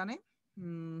figures. We've done it.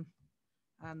 And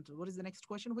what is the next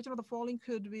question? Which one of the following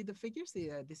could be the figures?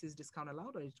 This is discount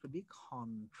allowed, or it could be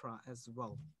contra as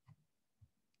well.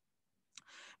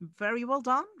 Very well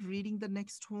done. Reading the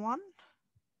next one,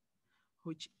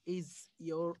 which is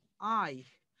your I.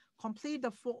 Complete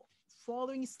the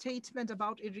following statement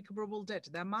about irrecoverable debt.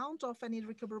 The amount of an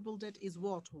irrecoverable debt is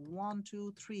what? 1,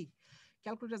 2, 3.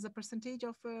 Calculate as a percentage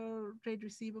of trade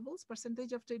receivables.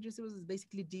 Percentage of trade receivables is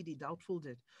basically DD, doubtful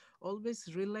debt. Always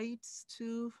relates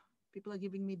to, people are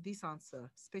giving me this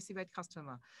answer, specified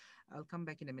customer. I'll come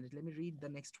back in a minute. Let me read the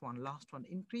next one, last one.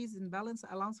 Increase in balance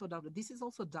allowance for doubt. This is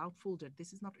also doubtful debt.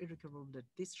 This is not irrecoverable debt.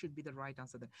 This should be the right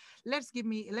answer then. Let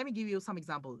me give you some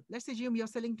example. Let's assume you're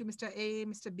selling to Mr. A,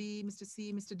 Mr. B, Mr.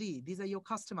 C, Mr. D. These are your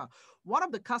customer. One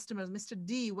of the customers, Mr.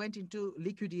 D, went into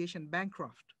liquidation,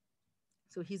 bankrupt.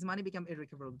 So his money became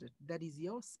irrecoverable debt. That is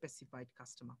your specified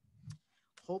customer.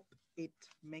 Hope it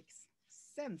makes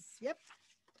sense. Yep.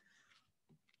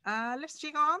 Let's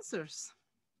check our answers.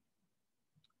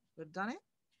 We've done it.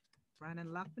 Brian and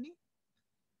Lakmani.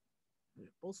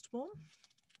 Postpone.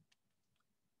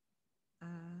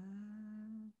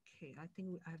 Okay, I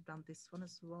think I have done this one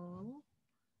as well.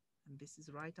 And this is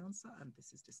right answer, and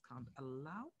this is discount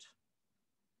allowed.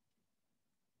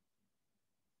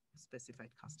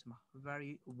 Specified customer.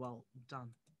 Very well done.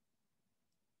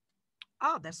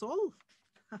 Ah, that's all.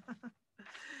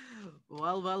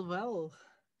 Well.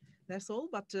 That's all,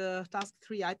 but task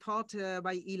 3, I thought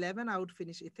by 11 I would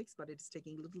finish ethics, but it's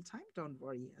taking a little time. Don't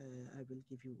worry, I will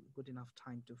give you good enough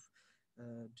time to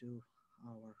do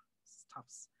our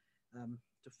stuffs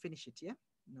to finish it, yeah?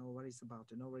 No worries about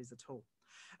it, no worries at all.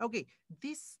 Okay,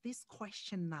 this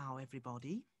question now,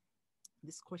 everybody,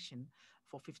 this question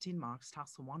for 15 marks,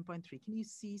 task 1.3, can you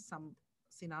see some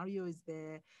scenario is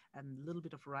there and a little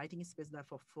bit of writing space there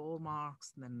for 4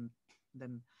 marks, then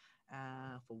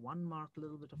for 1 mark, a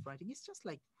little bit of writing. It's just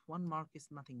like 1 mark is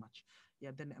nothing much.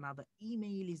 Yeah, then another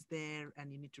email is there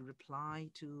and you need to reply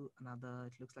to another,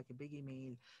 it looks like a big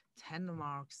email, 10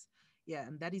 marks. Yeah,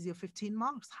 and that is your 15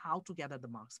 marks. How to gather the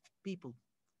marks? People,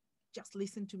 just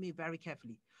listen to me very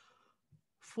carefully.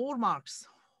 4 marks.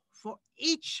 For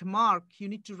each mark, you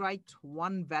need to write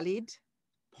 1 valid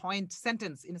point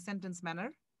sentence in a sentence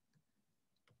manner.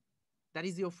 That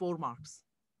is your 4 marks.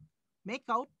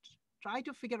 Try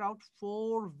to figure out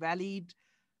 4 valid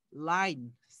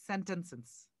line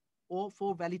sentences or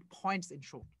 4 valid points in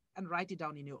short and write it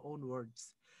down in your own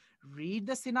words. Read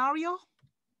the scenario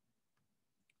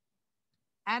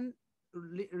and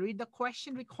read the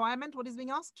question requirement, what is being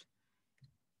asked,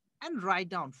 and write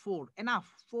down 4.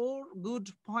 Enough. 4 good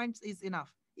points is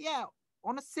enough. Yeah,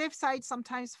 on a safe side,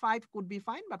 sometimes 5 could be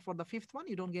fine, but for the 5th one,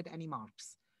 you don't get any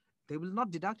marks. They will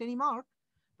not deduct any mark,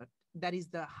 but that is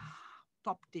the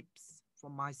top tips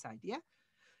from my side, yeah?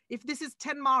 If this is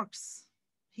 10 marks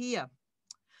here,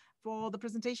 for the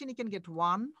presentation, you can get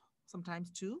 1, sometimes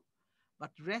 2,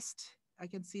 but rest, I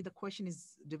can see the question is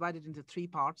divided into 3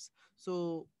 parts.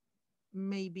 So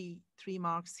maybe 3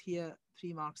 marks here,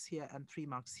 3 marks here, and 3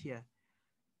 marks here.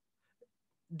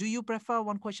 Do you prefer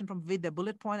one question with a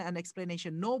bullet point and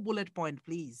explanation? No bullet point,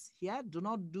 please. Yeah, do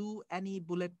not do any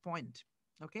bullet point.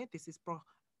 Okay, this is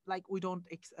like we don't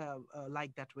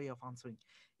like that way of answering.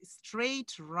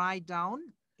 Straight write down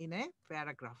in a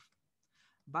paragraph,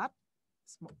 but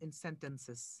in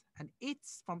sentences. And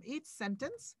it's from each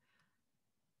sentence,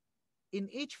 in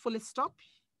each full stop,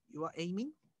 you are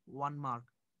aiming 1 mark.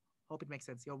 Hope it makes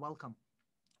sense. You're welcome.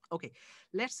 Okay,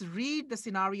 let's read the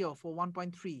scenario for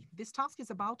 1.3. This task is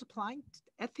about applying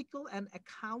ethical and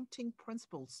accounting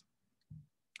principles.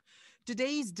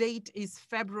 Today's date is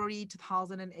February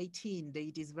 2018.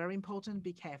 Date is very important.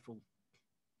 Be careful.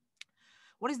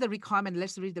 What is the requirement?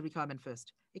 Let's read the requirement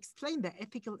first. Explain the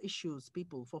ethical issues,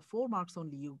 people. For 4 marks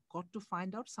only, you got to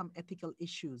find out some ethical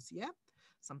issues, yeah?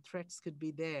 Some threats could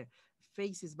be there.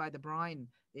 Faces by the Brian.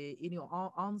 In your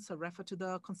answer, refer to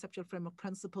the conceptual framework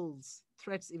principles.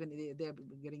 Threats, even they're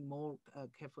getting more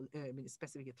careful,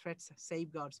 specific threats,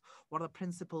 safeguards. What are the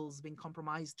principles being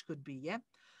compromised could be, yeah?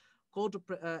 Code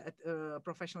of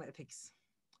professional ethics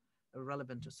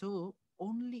relevant. So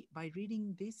only by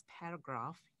reading this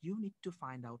paragraph, you need to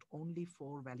find out only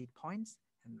 4 valid points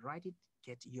and write it,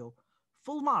 get your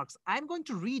full marks. I'm going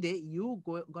to read it. You're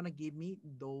going to give me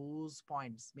those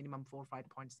points, minimum 4 or 5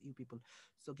 points, you people.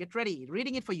 So get ready,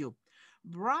 reading it for you.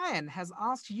 Brian has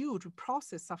asked you to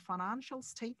process some financial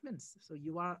statements. So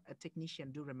you are a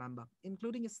technician, do remember,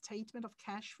 including a statement of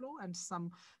cash flow and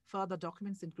some further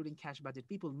documents, including cash budget.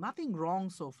 People, nothing wrong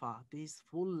so far. This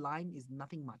full line is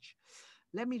nothing much.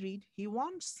 Let me read.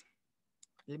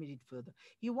 Let me read further.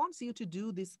 He wants you to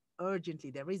do this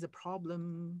urgently. There is a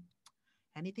problem.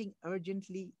 Anything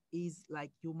urgently is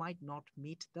like you might not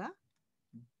meet the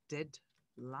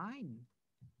deadline.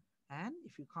 And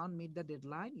if you can't meet the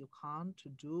deadline, you can't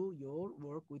do your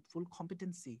work with full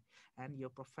competency, and your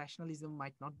professionalism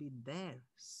might not be there.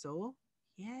 So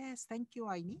yes, thank you,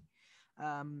 Aini.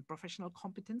 Professional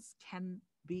competence can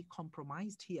be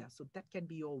compromised here. So that can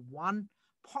be your one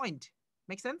point.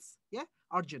 Make sense? Yeah.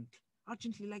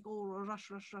 Urgently, like, oh, rush,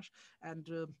 and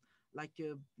like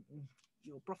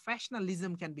your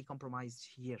professionalism can be compromised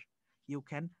here. You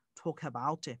can talk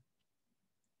about it.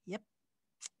 Yep.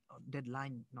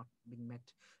 Deadline not being met,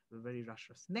 very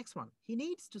rushes. Next one, he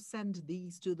needs to send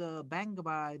these to the bank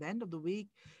by the end of the week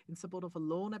in support of a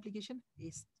loan application.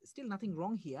 Is still nothing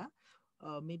wrong here.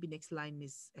 Maybe next line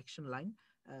is action line.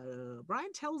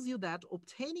 Brian tells you that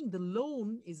obtaining the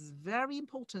loan is very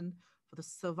important for the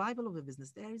survival of the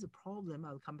business. There is a problem,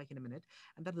 I'll come back in a minute,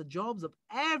 and that the jobs of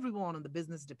everyone in the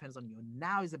business depends on you.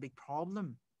 Now is a big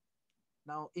problem.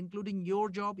 Now, including your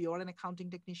job, you're an accounting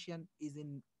technician, is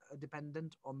in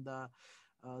dependent on the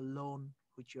loan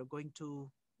which you're going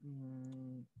to,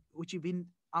 which you've been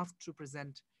asked to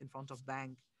present in front of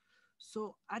bank.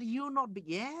 So are you not being,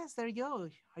 yes, there you go.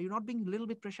 Are you not being a little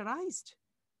bit pressurized?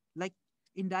 Like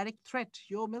indirect threat.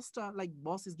 Yo, mister, like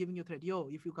boss is giving you a threat. Yo,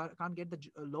 if you can't get the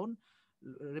loan,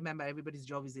 remember everybody's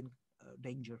job is in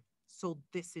danger. So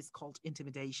this is called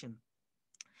intimidation.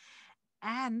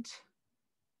 And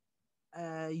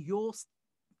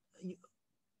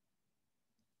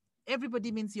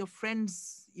everybody means your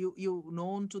friends, you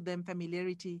known to them,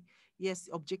 familiarity. Yes,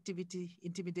 objectivity,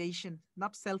 intimidation,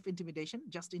 not self-intimidation,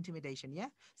 just intimidation. Yeah,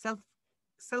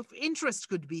 self-interest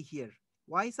could be here.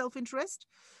 Why self-interest?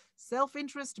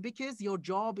 Self-interest because your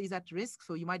job is at risk,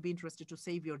 so you might be interested to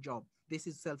save your job. This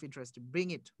is self-interest.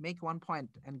 Bring it, make 1 point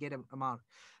and get a mark.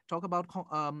 Talk about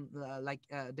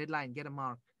deadline, get a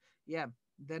mark. Yeah.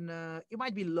 Then you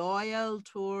might be loyal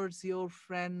towards your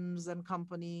friends and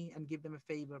company and give them a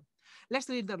favor. Let's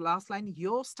read the last line.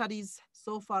 Your studies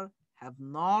so far have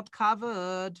not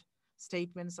covered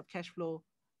statements of cash flow.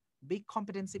 Big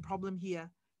competency problem here.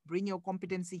 Bring your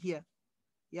competency here.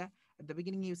 Yeah. At the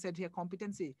beginning, you said here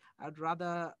competency. I'd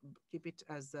rather keep it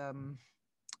as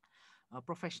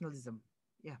professionalism.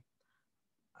 Yeah.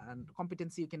 And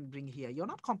competency you can bring here. You're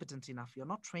not competent enough. You're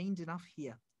not trained enough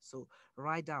here. So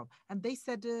write down. And they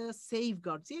said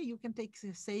safeguards. Yeah, you can take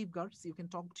safeguards. You can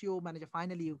talk to your manager.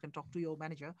 Finally, you can talk to your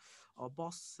manager or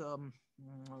boss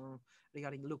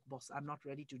regarding, look, boss, I'm not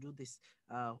ready to do this.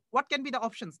 What can be the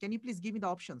options? Can you please give me the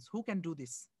options? Who can do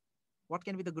this? What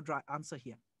can be the good answer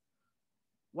here?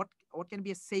 What can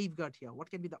be a safeguard here? What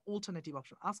can be the alternative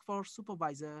option? Ask for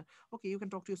supervisor. Okay, you can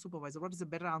talk to your supervisor. What is the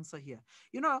better answer here?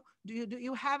 You know, do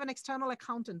you have an external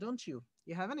accountant, don't you?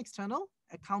 You have an external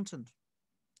accountant.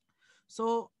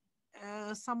 So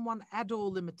someone ADO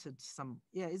Limited,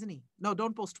 isn't he? No,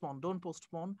 don't postpone.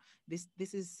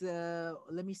 This is,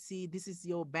 let me see, this is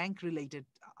your bank related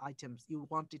items. You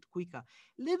want it quicker.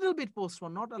 Little bit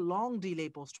postpone, not a long delay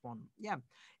postpone. Yeah,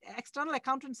 external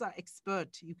accountants are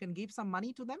expert. You can give some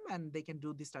money to them and they can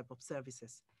do this type of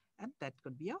services. And that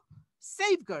could be a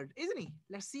safeguard, isn't he?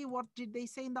 Let's see what did they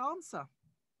say in the answer.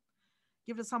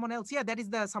 Give it to someone else. Yeah, that is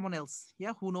the someone else.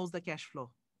 Yeah, who knows the cash flow.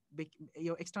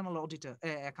 Your external auditor,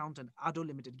 accountant, ADO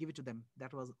Limited, give it to them.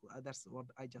 That's what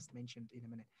I just mentioned in a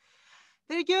minute.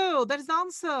 There you go. That is the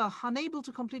answer. Unable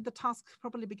to complete the task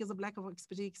properly because of lack of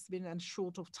expertise and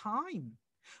short of time.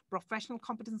 Professional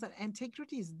competence and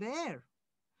integrity is there.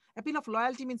 Appeal of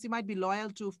loyalty means you might be loyal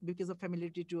to because of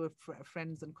familiarity to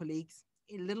friends and colleagues.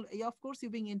 Of course,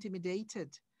 you're being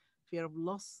intimidated. Fear of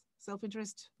loss,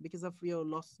 self-interest because of your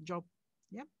lost job.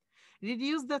 Yeah.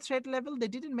 Reduce the threat level. They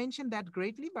didn't mention that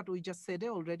greatly, but we just said it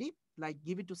already. Like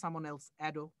give it to someone else,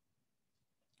 ADO.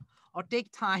 Or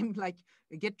take time, like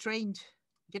get trained.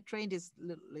 Get trained is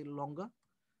a little longer.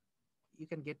 You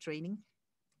can get training.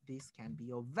 This can be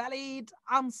your valid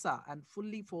answer and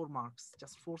fully 4 marks.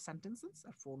 Just 4 sentences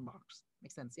at 4 marks.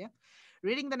 Makes sense, yeah?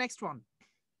 Reading the next one.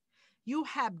 You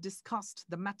have discussed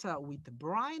the matter with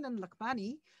Brian and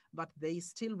Lakmani, but they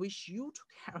still wish you to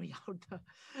carry out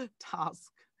the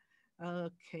task.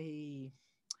 Okay,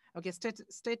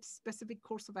 state specific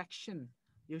course of action.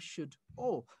 You should,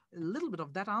 a little bit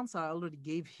of that answer I already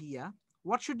gave here.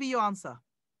 What should be your answer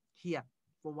here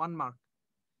for 1 mark?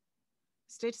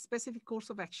 State specific course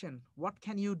of action. What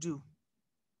can you do?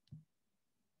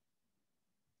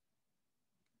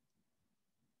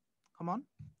 Come on.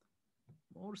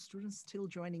 More students still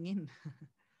joining in.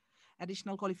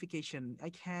 Additional qualification. I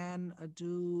can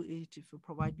do it if you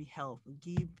provide me help.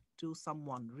 Give to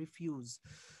someone. Refuse.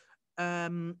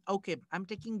 Okay, I'm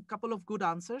taking a couple of good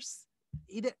answers.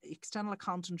 Either external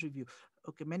accountant review.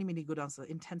 Okay, many good answers.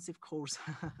 Intensive course.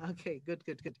 Okay, good.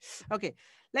 Okay,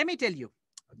 let me tell you.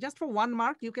 just for 1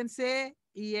 mark, you can say,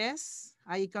 yes,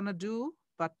 I gonna do,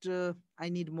 but I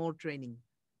need more training.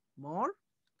 More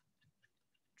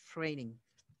training.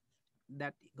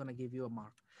 That gonna give you a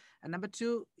mark. And number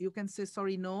 2, you can say,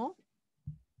 sorry, no,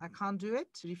 I can't do it,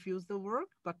 refuse the work,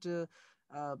 but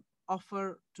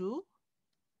offer to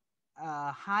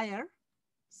hire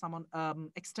someone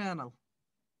external.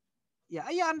 Yeah,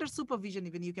 under supervision,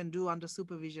 even you can do under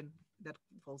supervision. That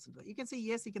falls into. You can say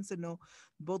yes, you can say no.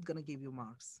 Both gonna give you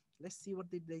marks. Let's see what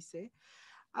did they say.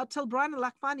 I'll tell Brian and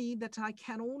Lakmani that I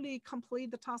can only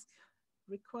complete the task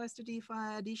requested if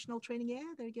I additional training.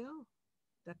 Yeah, there you go.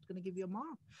 That's going to give you a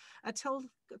mark. I tell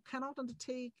cannot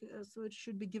undertake, so it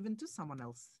should be given to someone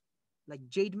else. Like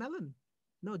Jade Mellon.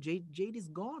 No, Jade is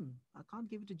gone. I can't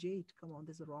give it to Jade. Come on,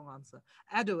 this is the wrong answer.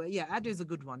 Ado, yeah, Ado is a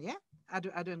good one, yeah? Ado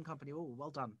and Company. Oh,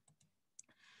 well done.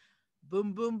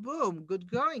 Boom, boom, boom. Good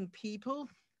going, people.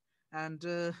 And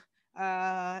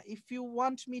if you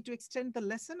want me to extend the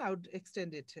lesson, I would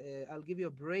extend it. I'll give you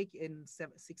a break in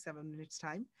 6-7 minutes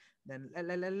time. Then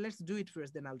let's do it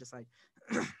first, then I'll decide.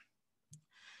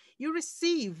 You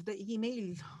receive the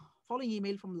email, following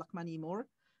email from Lakmani Moore.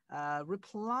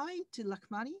 Reply to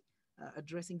Lakmani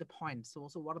addressing the points. So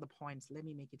what are the points? Let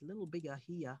me make it a little bigger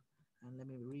here and let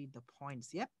me read the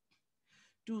points. Yep.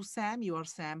 To Sam, you are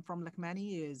Sam from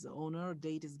Lakmani, is owner,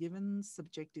 date is given,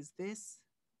 subject is this.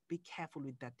 Be careful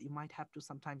with that. You might have to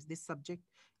sometimes, this subject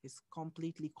is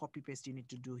completely copy paste you need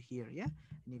to do here, yeah?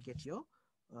 And you get your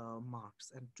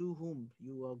marks. And to whom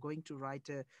you are going to write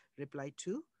a reply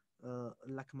to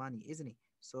Lakmani, isn't it?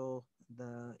 So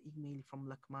the email from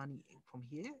Lakmani from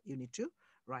here, you need to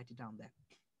write it down there.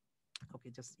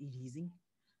 Okay, just easing.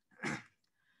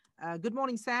 Good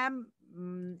morning, Sam.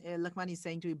 Lakmani is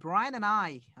saying to you, Brian and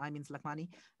I means Lakmani,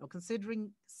 are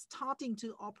considering starting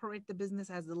to operate the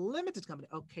business as a limited company.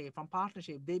 Okay, from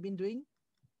partnership. They've been doing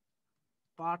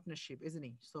partnership, isn't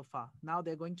it, so far? Now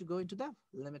they're going to go into the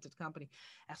limited company.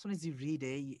 As soon as you read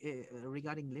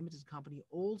regarding limited company,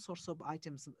 all sorts of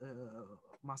items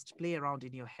must play around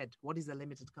in your head. What is a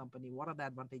limited company? What are the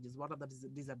advantages? What are the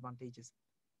disadvantages?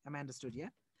 Am I understood, yeah?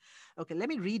 Okay, let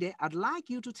me read it. I'd like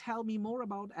you to tell me more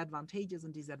about advantages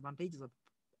and disadvantages of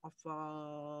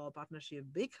partnership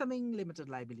becoming limited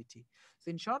liability.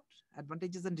 So in short,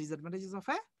 advantages and disadvantages of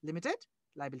a limited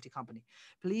liability company.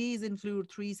 Please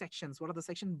include 3 sections. What are the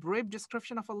sections? Brief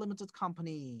description of a limited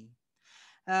company.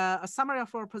 A summary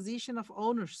of our position of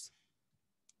owners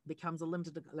becomes a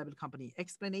limited liability company.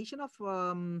 Explanation of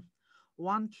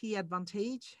 1 key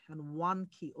advantage and 1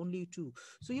 key, only 2.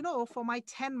 So, you know, for my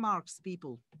 10 marks,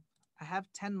 people, I have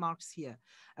 10 marks here.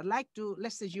 I'd like to,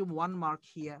 let's assume 1 mark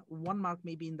here, 1 mark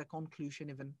maybe in the conclusion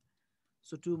even.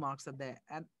 So 2 marks are there.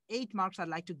 And 8 marks I'd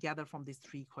like to gather from these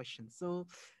 3 questions. So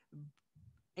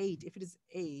 8, if it is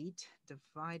 8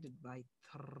 divided by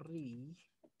 3,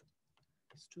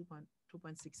 it's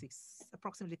 2.66,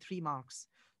 approximately 3 marks.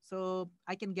 So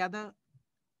I can gather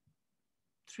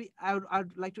 3.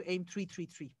 I'd like to aim 3, 3,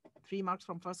 3. 3 marks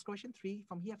from first question, 3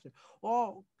 from here.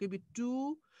 Or maybe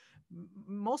 2.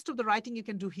 Most of the writing you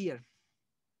can do here.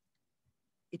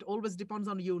 It always depends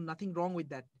on you. Nothing wrong with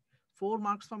that. 4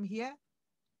 marks from here.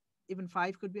 Even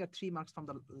 5 could be, or 3 marks from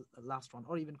the last one,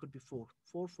 or even could be 4.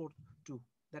 4, 4, 2.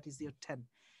 That is your 10.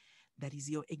 That is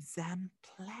your exam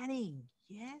planning.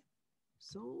 Yeah.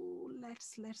 So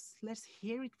let's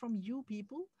hear it from you,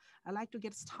 people. I like to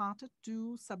get started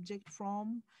to subject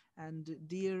from, and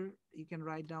dear, you can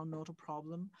write down, not a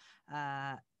problem.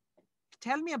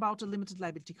 Tell me about a limited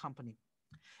liability company.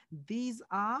 These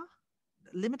are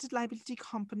limited liability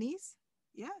companies.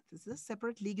 Yeah, this is a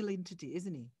separate legal entity,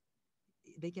 isn't it?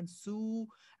 They can sue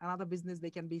another business. They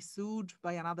can be sued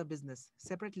by another business.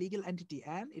 Separate legal entity,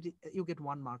 and you get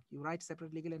 1 mark. You write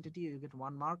separate legal entity, you get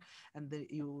 1 mark, and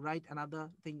you write another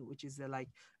thing, which is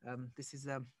this is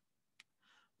a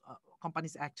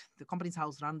Companies Act, the Companies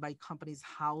House, run by Companies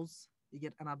House. You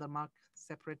get another mark.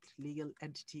 Separate legal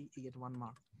entity, you get 1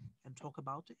 mark. And talk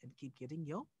about it and keep getting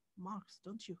your marks,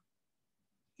 don't you?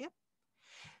 Yep.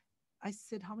 I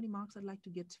said how many marks I'd like to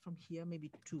get from here?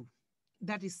 Maybe 2.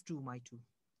 That is 2, my 2.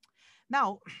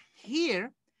 Now,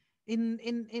 here,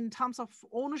 in terms of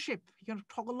ownership, you can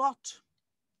talk a lot.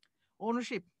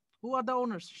 Ownership. Who are the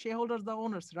owners? Shareholders, the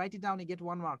owners. Write it down, you get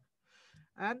 1 mark.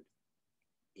 And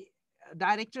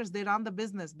directors, they run the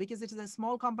business. Because it is a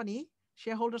small company,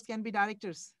 shareholders can be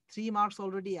directors. 3 marks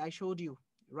already, I showed you.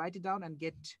 Write it down and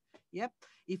get, yep.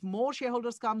 If more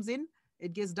shareholders comes in,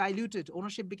 it gets diluted.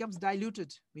 Ownership becomes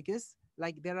diluted because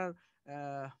like there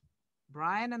are,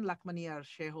 Brian and Lakmani are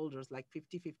shareholders, like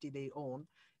 50-50 they own.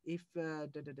 If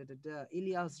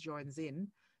Ilias joins in,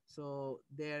 So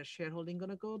their shareholding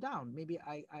gonna go down. Maybe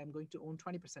I'm going to own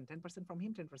 20%, 10% from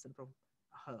him, 10% from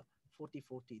her.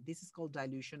 40-40. This is called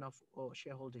dilution of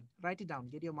shareholding. Write it down,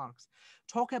 get your marks.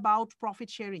 Talk about profit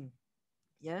sharing.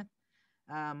 Yeah.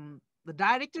 The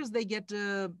directors, they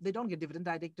don't get dividend.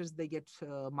 Directors, they get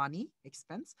money,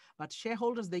 expense, but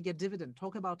shareholders, they get dividend.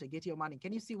 Talk about it, get your money.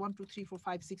 Can you see 1, 2, 3, 4,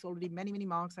 5, 6 already? Many, many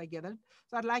marks I gathered.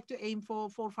 So I'd like to aim for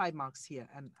 4, 5 marks here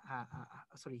and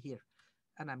sorry, here.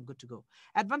 And I'm good to go.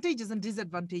 Advantages and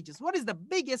disadvantages. What is the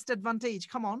biggest advantage?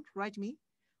 Come on, write me.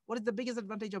 What is the biggest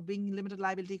advantage of being limited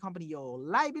liability company? Your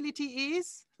liability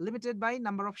is limited by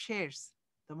number of shares.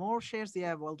 The more shares you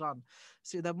have, well done.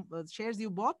 So the shares you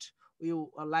bought,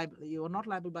 you are liable. You are not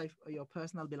liable by your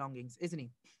personal belongings, isn't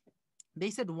it? They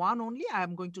said one only. I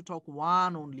am going to talk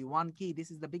one only, one key.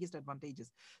 This is the biggest advantages.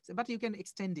 So, but you can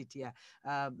extend it. Yeah,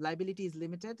 liability is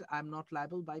limited. I'm not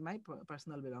liable by my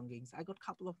personal belongings. I got a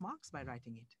couple of marks by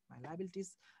writing it. My liability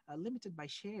is limited by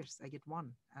shares. I get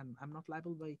one, and I'm not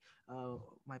liable by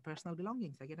my personal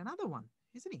belongings. I get another one,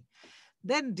 isn't it?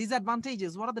 Then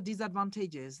disadvantages. What are the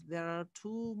disadvantages? There are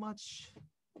too much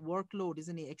workload,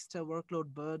 isn't it? Extra workload,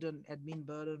 burden, admin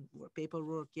burden,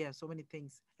 paperwork. Yeah, so many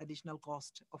things, additional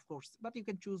cost, of course. But you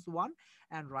can choose one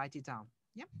and write it down.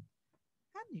 Yeah,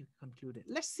 and you conclude it.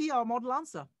 Let's see our model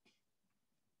answer.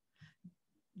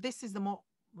 This is the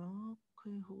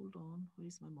okay, hold on. Where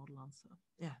is my model answer?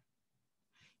 Yeah.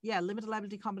 Yeah, limited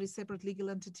liability company, separate legal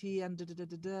entity, and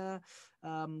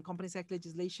Companies Act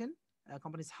legislation.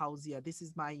 Companies House. Yeah, this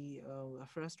is my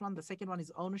first one. The second one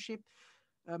is ownership.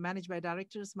 Managed by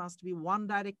directors, must be one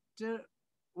director,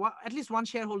 at least one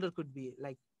shareholder could be,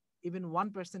 like even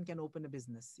one person can open a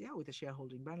business, yeah, with a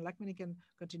shareholding. Brand like many can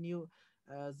continue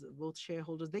as both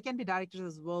shareholders. They can be directors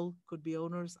as well, could be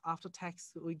owners. After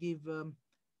tax, we give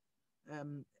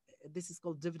this is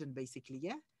called dividend, basically.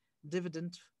 Yeah,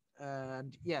 dividend.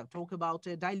 And yeah, talk about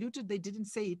it. Diluted, they didn't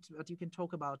say it, but you can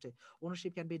talk about it.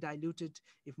 Ownership can be diluted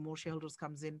if more shareholders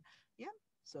comes in. Yeah,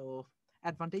 so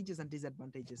advantages and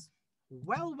disadvantages.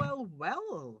 Well, well,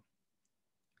 well.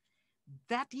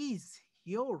 That is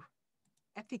your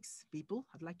ethics, people.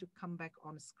 I'd like to come back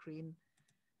on screen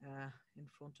in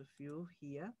front of you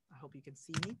here. I hope you can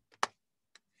see me.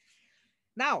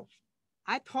 Now,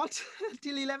 I thought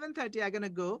till 11:30 I'm going to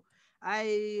go.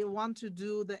 I want to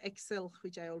do the Excel,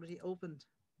 which I already opened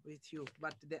with you,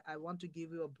 but I want to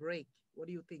give you a break. What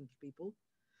do you think, people?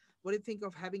 What do you think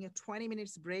of having a 20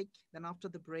 minutes break? Then after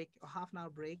the break, a half an hour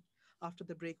break, after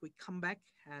the break, we come back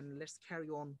and let's carry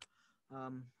on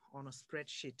a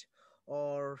spreadsheet.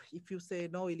 Or if you say,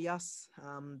 no, Ilias,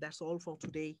 that's all for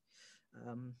today,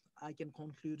 I can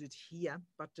conclude it here,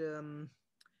 but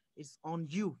it's on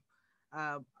you.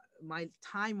 My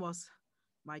time was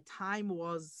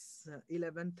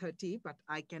 11:30, but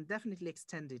I can definitely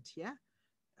extend it. Yeah,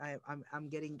 I'm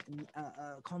getting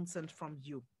consent from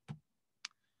you.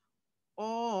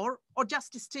 Or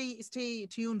just stay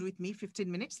tuned with me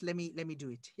 15 minutes. Let me do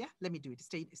it. Yeah, let me do it.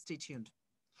 Stay tuned.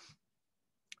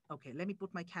 Okay, let me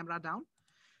put my camera down.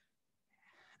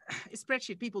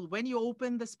 Spreadsheet, people, when you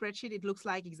open the spreadsheet, it looks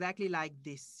like exactly like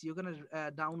this. You're gonna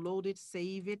download it,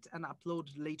 save it, and upload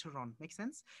later on. Make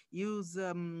sense? Use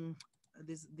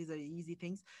these are easy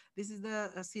things. This is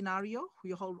the scenario.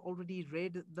 We have already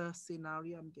read the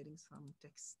scenario. I'm getting some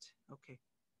text. Okay.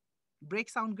 Break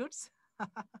sound goods.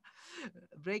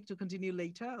 Break to continue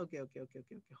later. Okay.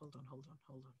 Hold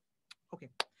on.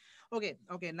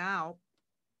 Okay. Now,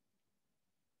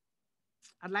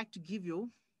 I'd like to give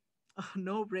you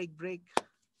no break.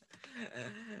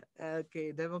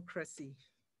 Okay, democracy.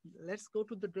 Let's go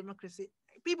to the democracy.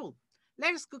 People,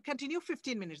 let's go continue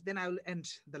 15 minutes. Then I will end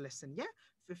the lesson. Yeah.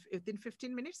 Within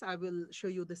 15 minutes, I will show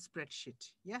you the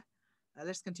spreadsheet. Yeah.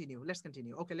 Let's continue.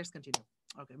 Okay, let's continue.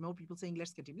 Okay, more people saying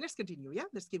let's continue. Yeah,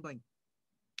 let's keep going.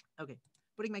 Okay,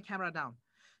 putting my camera down.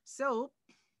 So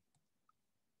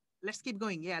let's keep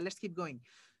going. Yeah, let's keep going.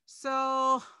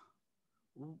 So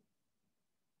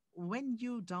when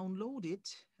you download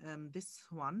it, this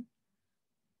one,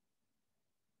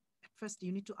 at first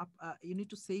you need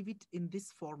to save it in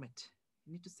this format.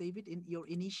 You need to save it in your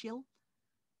initial,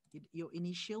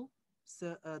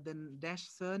 so then dash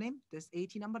surname, there's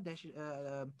AT number, dash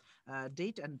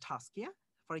date and task. Yeah.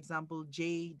 For example,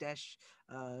 J dash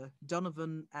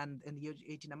Donovan and the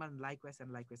AT number and likewise.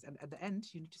 And at the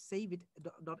end, you need to save it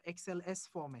 .xls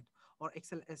format or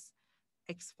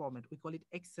XLSX format. We call it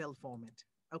Excel format.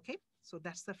 Okay, so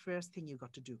that's the first thing you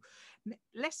got to do.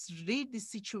 Let's read this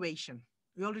situation.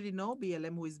 We already know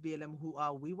BLM, who is BLM, who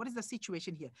are we? What is the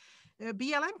situation here?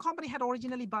 BLM company had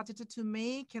originally budgeted to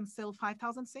make and sell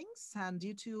 5,000 sinks, and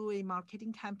due to a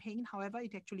marketing campaign, however,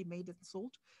 it actually made and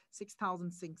sold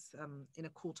 6,000 sinks in a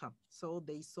quarter. So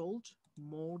they sold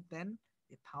more than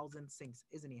 1,000 sinks,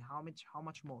 isn't it? How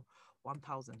much more?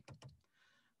 1,000.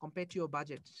 Compared to your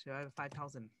budget,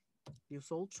 5,000. You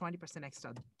sold 20%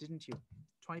 extra, didn't you?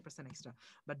 20% extra.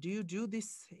 But do you do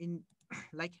this in,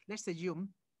 like, let's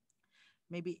assume,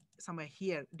 maybe somewhere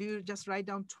here, do you just write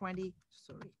down 20%?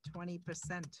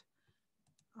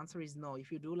 Answer is no.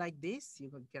 If you do like this,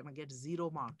 you're gonna get 0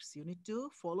 marks. You need to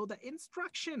follow the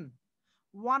instruction,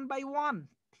 one by one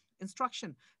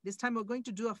instruction. This time we're going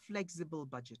to do a flexible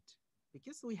budget.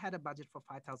 Because we had a budget for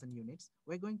 5,000 units,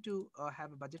 we're going to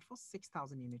have a budget for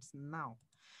 6,000 units now.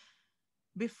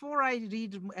 Before I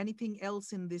read anything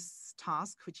else in this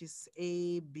task, which is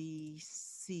A, B,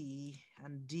 C,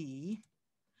 and D,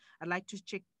 I'd like to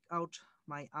check out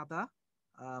my other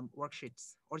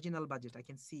worksheets. Original budget, I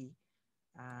can see.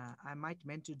 I might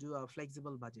meant to do a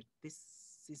flexible budget. This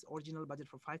is original budget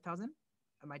for 5,000.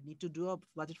 I might need to do a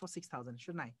budget for 6,000,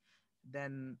 shouldn't I?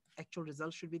 Then actual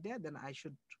results should be there. Then I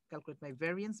should calculate my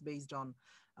variance based on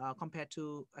compared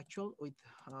to actual with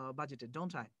budgeted,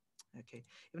 don't I? Okay,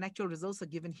 even actual results are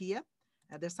given here.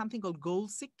 There's something called goal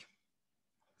seek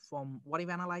from what if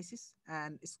analysis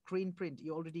and screen print.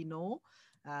 You already know.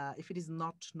 If it is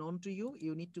not known to you,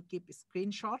 you need to keep a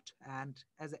screenshot and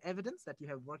as evidence that you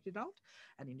have worked it out,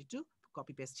 and you need to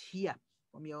copy paste here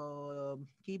from your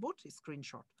keyboard,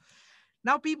 screenshot.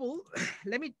 Now, people,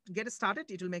 let me get started.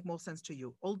 It will make more sense to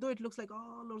you. Although it looks like,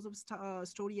 oh, loads of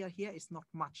story are here, it's not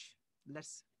much.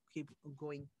 Let's keep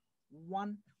going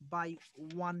one by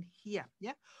one here.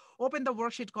 Yeah. Open the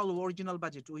worksheet called original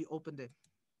budget. We opened it.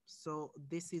 So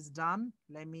this is done.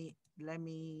 Let me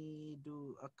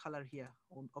do a color here.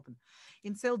 Open.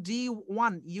 In cell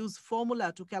D1, use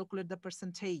formula to calculate the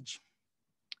percentage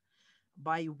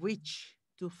by which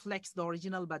to flex the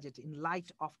original budget in light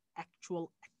of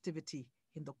actual activity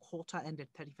in the quarter ended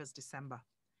 31st December.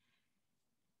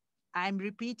 I'm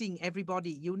repeating, everybody,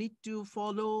 you need to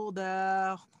follow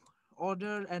the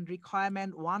order and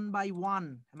requirement one by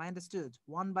one. Am I understood?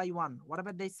 One by one.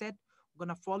 Whatever they said, we're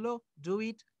going to follow, do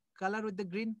it, color with the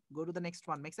green, go to the next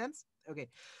one. Make sense? Okay.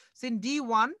 So in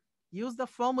D1, use the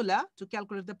formula to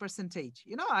calculate the percentage.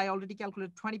 You know, I already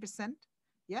calculated 20%.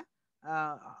 Yeah.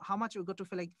 How much we got to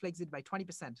flex it by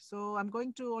 20%. So I'm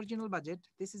going to original budget.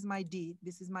 This is my D,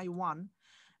 this is my 1.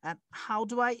 And how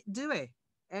do I do it?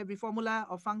 Every formula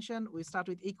or function, we start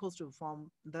with equals to from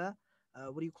the,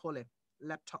 what do you call it?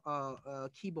 Laptop,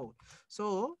 keyboard.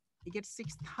 So you get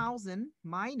 6,000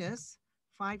 minus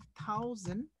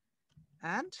 5,000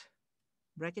 and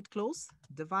bracket close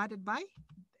divided by,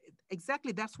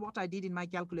 exactly that's what I did in my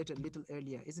calculator a little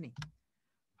earlier, isn't it?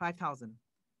 5,000.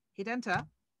 Hit enter.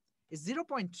 Is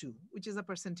 0.2, which is a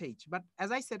percentage. But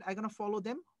as I said, I'm going to follow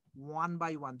them one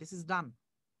by one. This is done.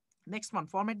 Next one,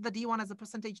 format the D1 as a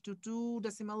percentage to 2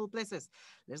 decimal places.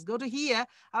 Let's go to here.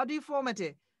 How do you format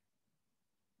it?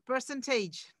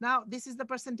 Percentage. Now, this is the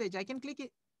percentage. I can click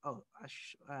it. Oh,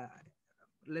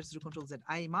 let's do Control Z.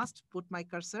 I must put my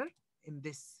cursor in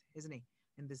this, isn't it?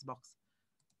 In this box.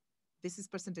 This is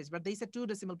percentage, but they said 2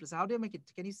 decimal places. How do you make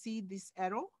it? Can you see this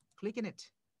arrow? Click in it.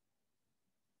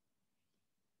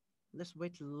 Let's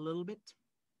wait a little bit.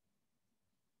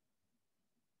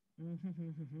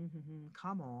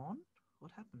 Come on.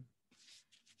 What happened?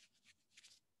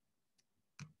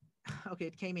 Okay,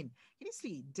 it came in. Can you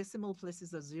see decimal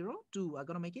places are 0, 2. I'm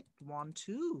going to make it 1,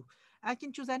 2. I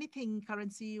can choose anything,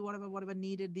 currency, whatever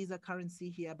needed. These are currency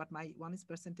here, but my one is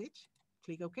percentage.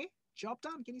 Click OK. Job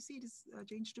done. Can you see it is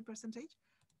changed to percentage?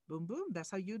 Boom, boom.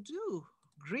 That's how you do.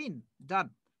 Green. Done.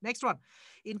 Next one.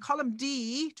 In column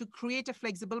D, to create a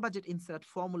flexible budget, insert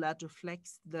formula to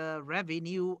flex the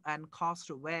revenue and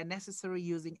cost where necessary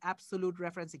using absolute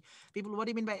referencing. People, what do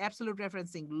you mean by absolute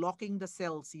referencing? Locking the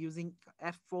cells using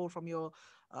F4 from your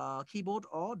keyboard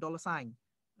or $sign.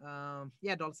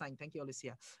 Yeah, $sign. Thank you,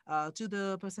 Alicia. To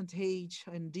the percentage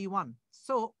in D1.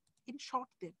 So in short,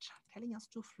 they're telling us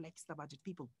to flex the budget.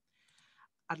 People,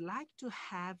 I'd like to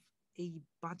have a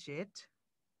budget.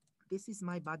 This is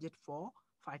my budget for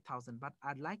 5,000, but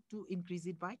I'd like to increase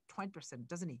it by 20%,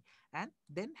 doesn't it? And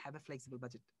then have a flexible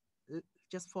budget.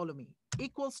 Just follow me.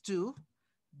 Equals to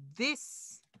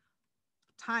this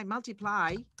time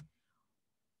multiply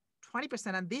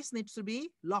 20%, and this needs to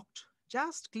be locked.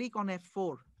 Just click on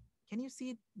F4. Can you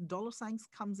see $signs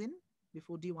comes in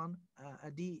before D1?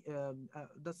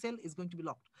 The cell is going to be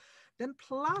locked. Then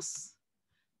plus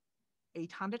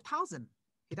 800,000.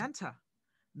 Hit enter.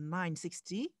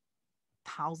 960.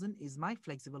 1,000 is my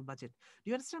flexible budget. Do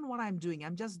you understand what I'm doing?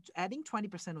 I'm just adding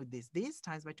 20% with this. This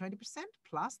times by 20%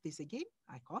 plus this again.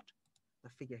 I got the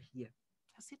figure here.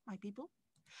 That's it, my people.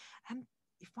 And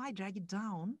if I drag it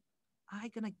down, I'm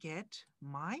going to get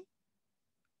my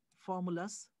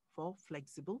formulas for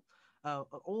flexible.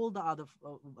 All the other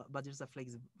budgets are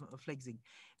flexing.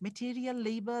 Material,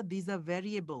 labor, these are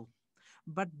variable.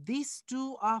 But these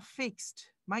two are fixed.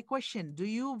 My question, do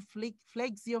you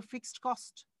flex your fixed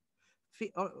cost?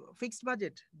 Fixed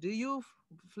budget? Do you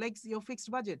flex your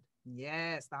fixed budget?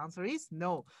 Yes, the answer is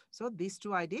no. So these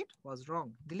two I did was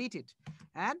wrong. Delete it.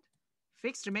 And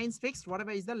fixed remains fixed,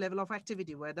 whatever is the level of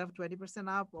activity, whether 20%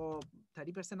 up or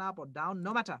 30% up or down,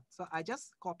 no matter. So I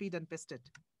just copied and pasted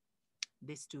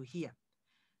these two here.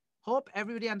 Hope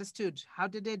everybody understood. How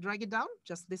did they drag it down?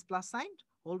 Just this plus sign,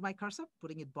 hold my cursor,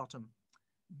 putting it bottom.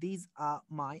 These are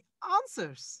my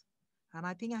answers. And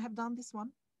I think I have done this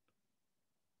one.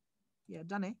 Yeah,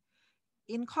 done it.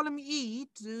 In column E,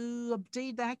 to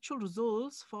update the actual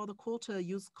results for the quarter,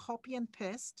 use copy and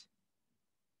paste.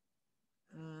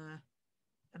 And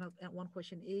one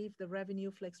question, if the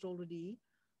revenue flexed already,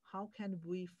 how can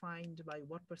we find by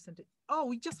what percentage? Oh,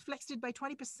 we just flexed it by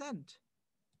 20%.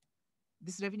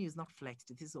 This revenue is not flexed.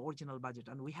 This is the original budget,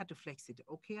 and we had to flex it.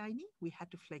 Okay, Aini, we had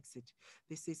to flex it.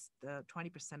 This is the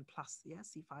 20% plus. Yeah,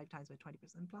 C5 times by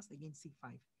 20% plus, again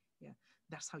C5. Yeah,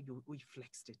 that's how we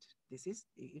flexed it. This is,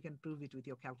 you can prove it with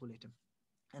your calculator.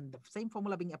 And the same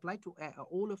formula being applied to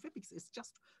all of it because it's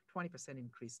just 20%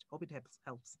 increased. Hope it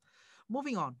helps.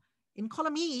 Moving on. In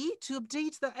column E, to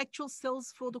update the actual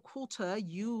sales for the quarter,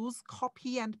 use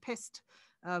copy and paste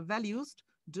values.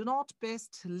 Do not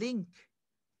paste link.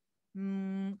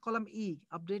 Column E,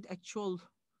 update actual.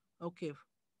 Okay,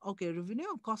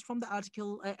 revenue cost from the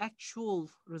article, actual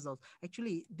results.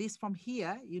 Actually, this from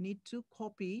here, you need to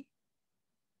copy.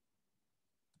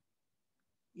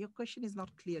 Your question is not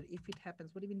clear. If it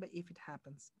happens, what do you mean by if it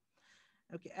happens?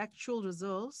 Okay, actual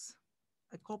results.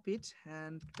 I copied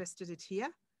and pasted it here.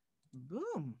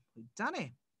 Boom, we've done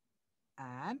it.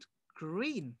 And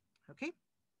green, okay.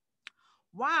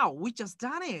 Wow, we just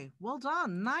done it. Well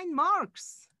done, 9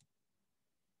 marks.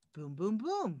 Boom, boom,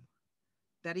 boom.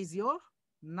 That is your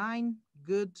 9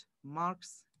 good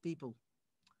marks, people.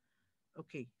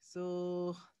 Okay,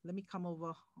 so let me come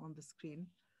over on the screen.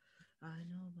 I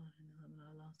know, but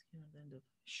I'll ask you at the end of.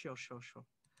 Sure.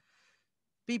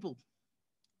 People,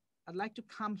 I'd like to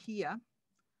come here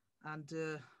and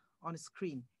on a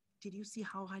screen. Did you see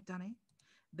how I done it?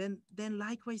 Then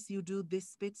likewise you do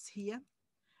these bits here,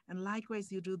 and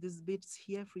likewise you do these bits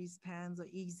here. Freeze pans are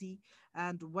easy,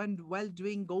 and while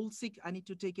doing goal seek, I need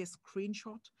to take a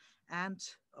screenshot and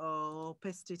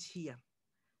paste it here.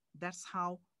 That's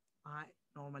how I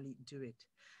normally do it.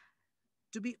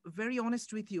 To be very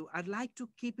honest with you, I'd like to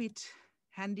keep it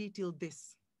handy till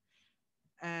this.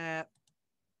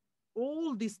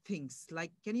 All these things,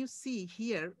 like, can you see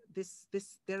here,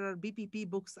 there are BPP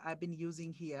books I've been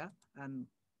using here. And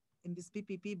in these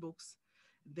BPP books,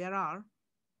 there are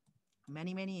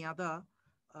many other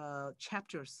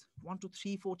chapters, 1, 2,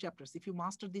 3, 4 chapters. If you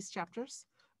master these chapters,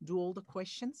 do all the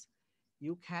questions,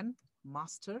 you can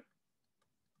master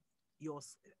your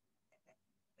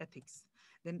ethics.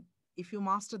 Then if you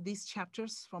master these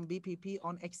chapters from BPP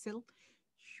on Excel,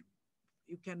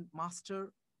 you can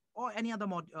master, or any other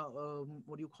mod,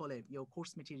 what do you call it, your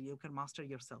course material, you can master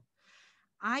yourself.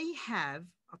 I have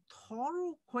a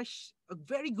thorough question, a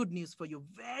very good news for you,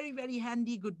 very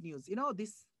handy good news. You know,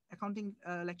 this accounting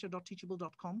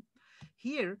lecture.teachable.com.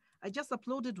 Here, I just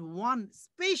uploaded one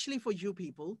especially for you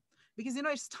people, because, you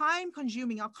know, it's time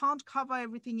consuming. I can't cover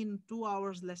everything in 2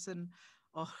 hours lesson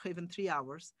or even 3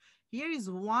 hours. Here is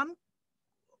one.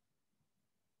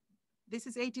 This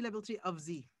is AAT level 3 of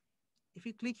Z. If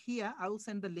you click here, I will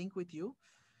send the link with you.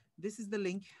 This is the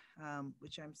link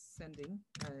which I'm sending,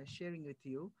 sharing with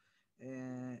you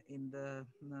in the,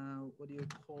 what do you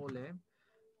call it?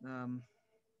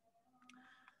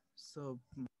 So,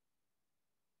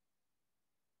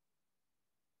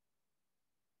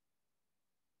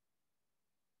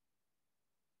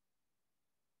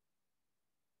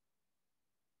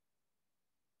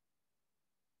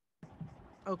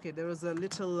 okay, there's a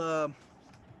little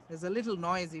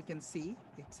noise you can see.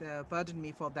 It's pardon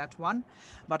me for that one,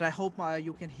 but I hope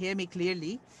you can hear me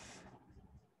clearly.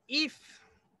 If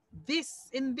this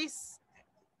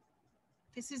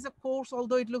is a course,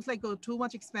 although it looks like too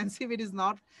much expensive, it is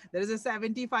not. There is a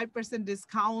 75%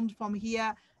 discount from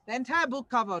here. The entire book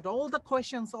covered, all the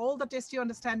questions, all the test you're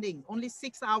understanding, only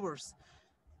 6 hours.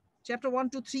 Chapter 1,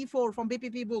 2, 3, 4 from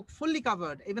BPP book, fully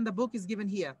covered. Even the book is given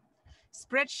here.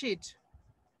 Spreadsheet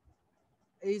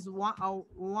is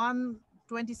one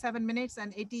 27 minutes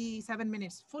and 87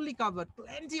 minutes, fully covered,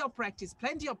 plenty of practice,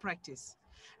 plenty of practice.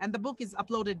 And the book is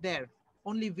uploaded there,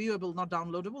 only viewable, not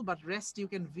downloadable, but rest you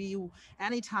can view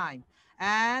anytime.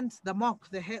 And the mock,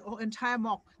 the entire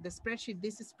mock, the spreadsheet,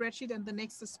 this is spreadsheet and the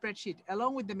next is spreadsheet,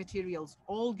 along with the materials,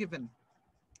 all given.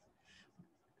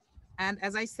 And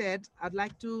as I said, I'd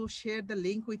like to share the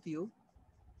link with you.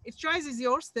 Its choice is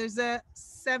yours. There's a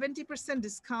 70%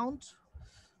 discount.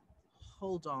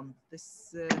 Hold on,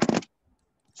 this,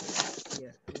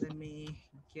 yeah, let me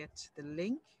get the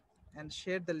link and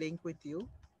share the link with you.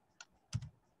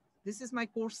 This is my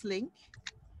course link.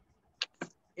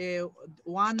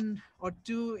 1 or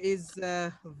 2 is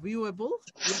viewable.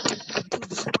 You can view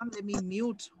this one. Let me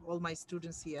mute all my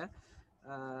students here.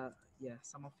 Yeah,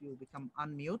 some of you become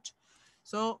unmute.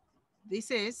 So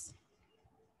this is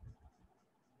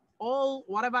all,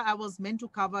 whatever I was meant to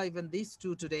cover, even these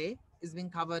 2 today, is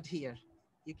being covered here.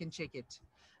 You can check it.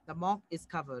 The mock is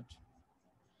covered.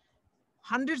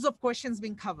 Hundreds of questions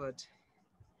being covered.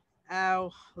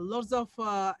 Lots of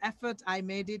effort. I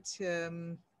made it.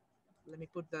 Let me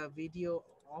put the video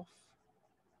off.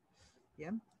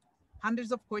 Yeah.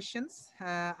 Hundreds of questions.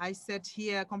 I set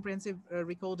here comprehensive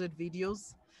recorded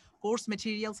videos. Course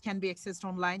materials can be accessed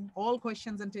online. All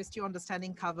questions and test your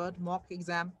understanding covered. Mock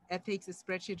exam, ethics,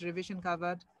 spreadsheet revision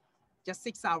covered. Just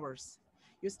 6 hours.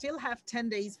 You still have 10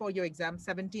 days for your exam.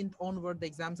 17th onward, the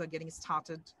exams are getting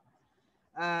started.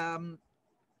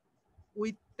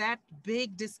 With that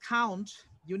big discount,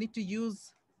 you need to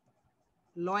use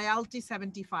loyalty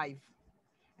 75.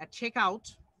 At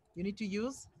checkout, you need to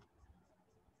use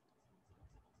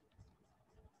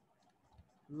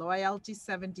loyalty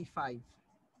 75.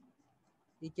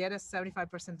 You get a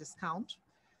 75% discount.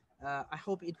 I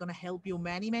hope it's gonna help you,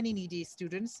 many needy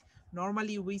students.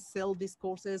 Normally we sell these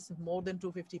courses more than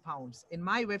 £250. In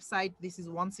my website, this is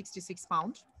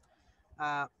 £166.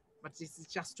 But this is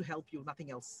just to help you,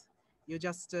 nothing else. You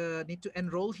just need to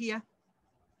enroll here.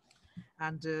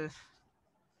 And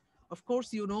of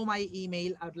course, you know my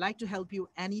email. I'd like to help you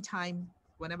anytime,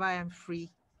 whenever I am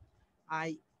free.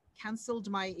 I canceled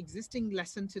my existing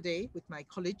lesson today with my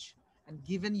college and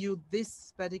given you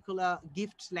this particular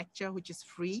gift lecture, which is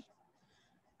free.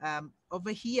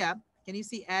 Over here, can you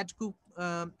see add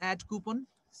coupon?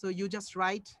 So you just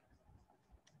write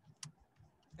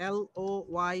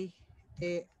LOYALTY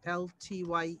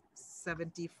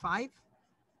 75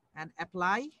 and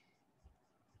apply.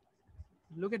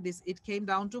 Look at this, it came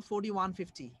down to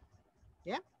 41.50.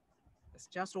 Yeah, it's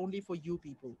just only for you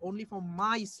people, only for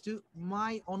my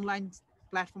online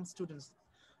platform students.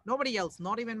 Nobody else,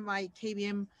 not even my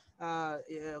KBM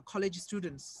college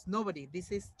students, nobody.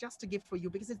 This is just a gift for you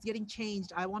because it's getting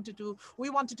changed. We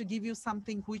wanted to give you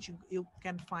something which you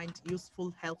can find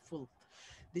useful, helpful.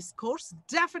 This course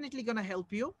definitely gonna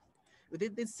help you.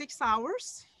 Within the 6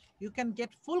 hours, you can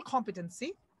get full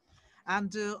competency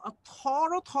and a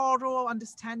thorough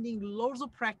understanding, loads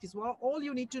of practice. Well, all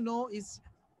you need to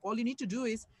do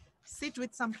is sit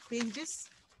with some pages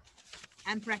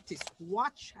and practice,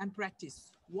 watch and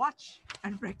practice,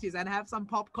 and have some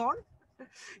popcorn.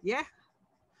 Yeah,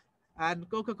 and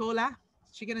Coca-Cola,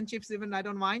 chicken and chips even, I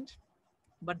don't mind.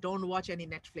 But don't watch any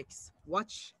Netflix.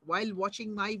 While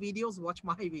watching my videos, watch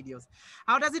my videos.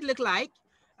 How does it look like?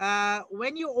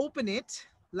 When you open it,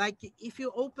 like if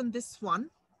you open this one,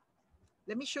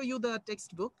 let me show you the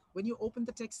textbook. When you open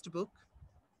the textbook,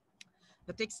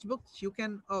 you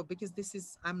can, because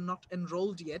I'm not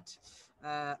enrolled yet.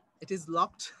 It is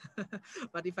locked.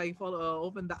 But if I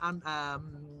open the,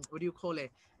 what do you call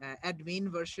it? Admin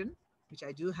version, which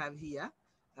I do have here,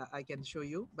 I can show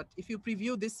you. But if you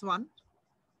preview this one,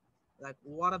 like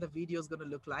what are the videos going to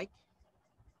look like?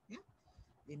 Yeah.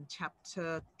 In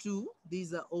chapter 2,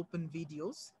 these are open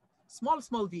videos, small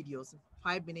videos,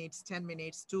 5 minutes, 10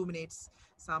 minutes, 2 minutes.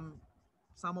 Some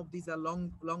of these are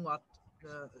long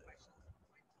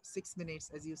 6 minutes,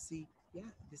 as you see. Yeah,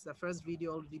 this is the first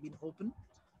video already been open.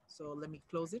 So let me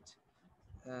close it.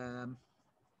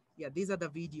 Yeah, these are the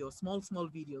videos, small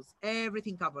videos,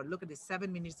 everything covered. Look at this,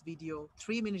 7 minutes video,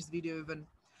 3 minutes video even,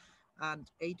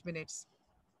 and 8 minutes,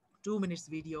 2 minutes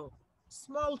video.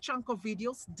 Small chunk of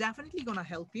videos, definitely gonna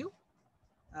help you.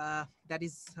 That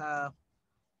is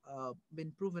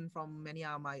been proven from many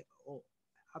of my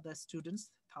other students,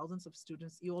 thousands of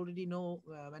students. You already know,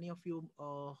 many of you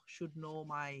should know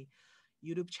my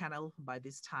YouTube channel by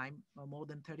this time. More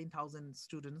than 13,000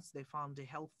 students, they found it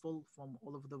helpful from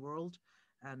all over the world.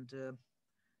 And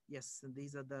yes,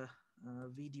 these are the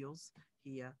videos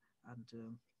here.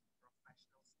 And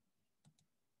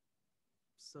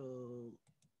so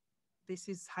This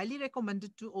is highly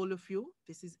recommended to all of you.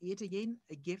 This is yet again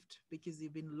a gift because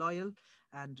you've been loyal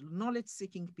and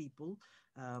knowledge-seeking people.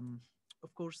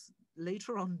 Of course,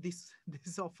 later on, this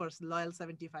offers loyal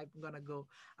 75. I'm gonna go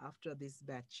after this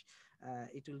batch.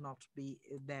 It will not be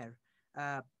there.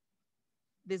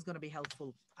 This is gonna be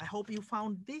helpful. I hope you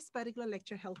found this particular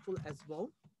lecture helpful as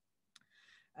well.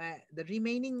 The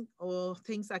remaining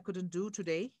things I couldn't do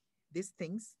today, these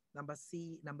things, number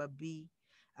C, number B,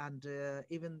 and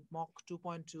even mock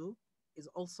 2.2 is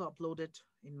also uploaded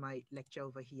in my lecture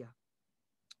over here.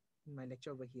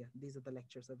 These are the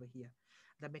lectures over here.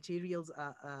 The materials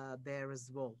are there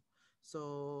as well.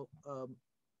 So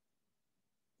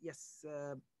yes,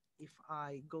 if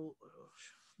I go,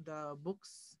 the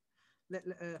books,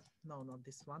 no, not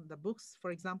this one. The books,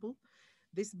 for example,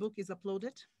 this book is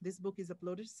uploaded. This book is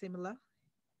uploaded, similar.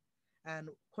 And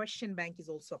question bank is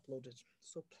also uploaded.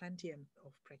 So plenty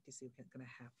of practice you're gonna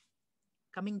have.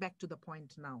 Coming back to the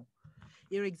point now,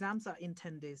 your exams are in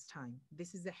 10 days time.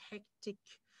 This is a hectic,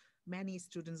 many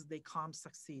students, they can't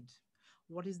succeed.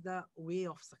 What is the way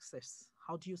of success?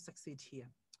 How do you succeed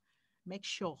here? Make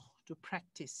sure to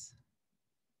practice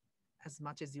as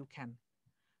much as you can.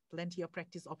 Plenty of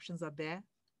practice options are there.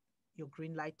 Your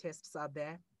green light tests are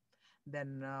there.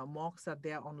 Then mocks are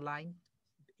there online.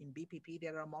 In BPP,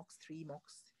 there are mocks, 3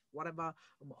 mocks. Whatever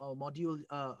module,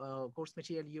 course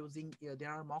material using,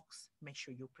 there are mocks. Make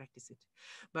sure you practice it.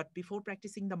 But before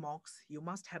practicing the mocks, you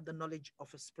must have the knowledge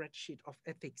of a spreadsheet of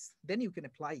ethics. Then you can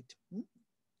apply it.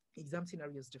 Exam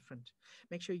scenario is different.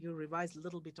 Make sure you revise a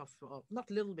little bit of,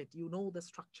 not little bit, you know the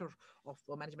structure of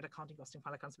management accounting, costing,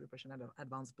 final accounts preparation, and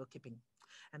advanced bookkeeping.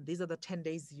 And these are the 10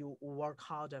 days you work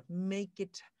harder. Make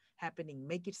it happening,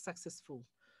 make it successful.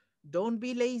 Don't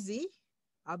be lazy,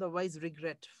 otherwise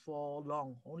regret for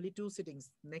long. Only 2 sittings.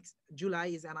 Next July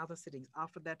is another sitting.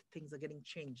 After that, things are getting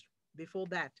changed. Before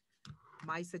that,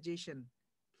 my suggestion,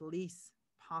 please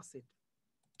pass it.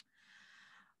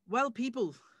 Well,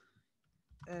 people,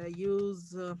 use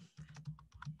 75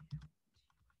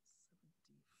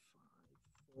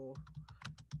 for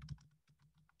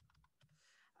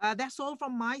that's all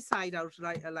from my side. I would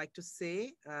like to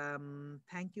say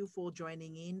thank you for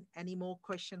joining in. Any more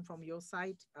question from your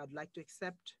side? I'd like to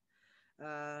accept.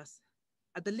 The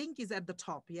link is at the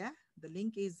top. Yeah, the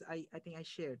link is I think I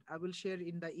shared. I will share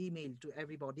in the email to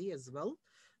everybody as well.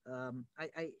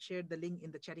 I shared the link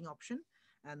in the chatting option,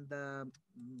 and the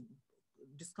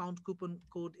discount coupon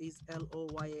code is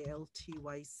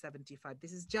LOYALTY75.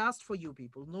 This is just for you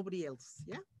people, nobody else.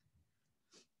 Yeah.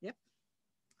 Yep.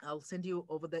 I'll send you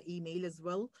over the email as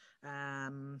well.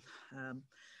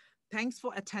 Thanks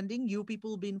for attending. You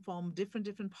people been from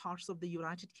different parts of the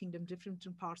United Kingdom, different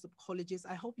parts of colleges.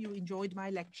 I hope you enjoyed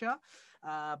my lecture.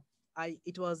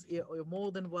 It was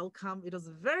more than welcome. It was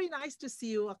very nice to see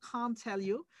you. I can't tell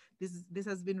you. This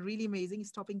has been really amazing.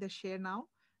 Stopping the share now.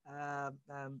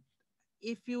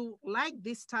 If you like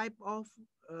this type of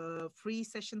free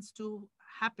sessions to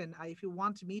happen, if you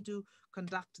want me to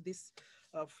conduct this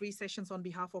free sessions on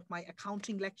behalf of my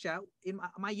accounting lecture,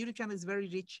 my YouTube channel is very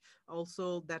rich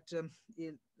also, that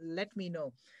let me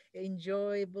know.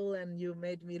 Enjoyable, and you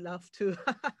made me laugh too.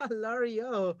 Laurie,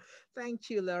 oh, thank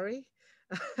you, Laurie.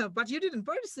 But you didn't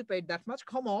participate that much.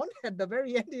 Come on, at the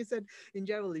very end you said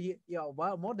enjoyable. Yeah,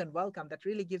 well, more than welcome. That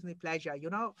really gives me pleasure.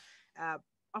 You know,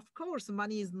 of course,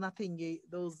 money is nothing.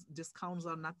 Those discounts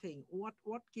are nothing.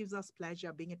 What gives us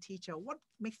pleasure being a teacher? What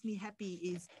makes me happy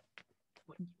is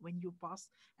when you pass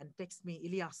and text me,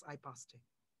 Ilias, I passed it.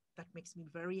 That makes me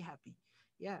very happy.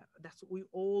 Yeah, that's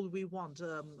all we want.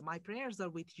 My prayers are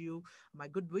with you. My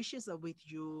good wishes are with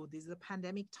you. This is a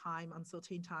pandemic time,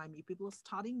 uncertain time. If people are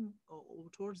starting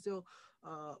towards the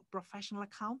professional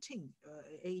accounting,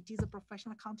 it is a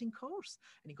professional accounting course,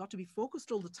 and you got to be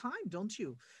focused all the time, don't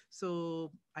you?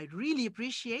 So I really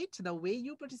appreciate the way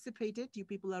you participated. You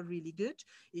people are really good.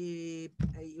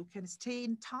 You can stay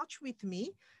in touch with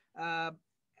me.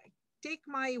 Take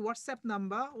my WhatsApp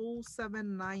number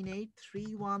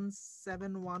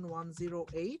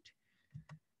 079831711108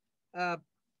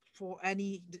 for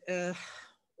any.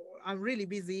 I'm really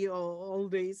busy all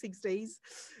day, 6 days,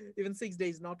 even 6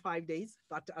 days, not 5 days.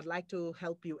 But I'd like to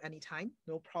help you anytime,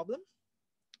 no problem.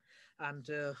 And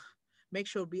make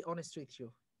sure be honest with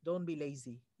you. Don't be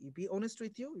lazy. You be honest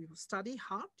with you. You study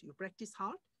hard. You practice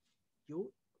hard.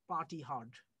 You party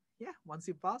hard. Yeah, once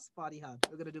you pass, party hard.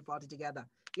 We're going to do party together.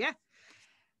 Yeah.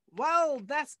 Well,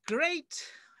 that's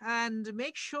great. And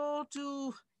make sure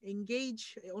to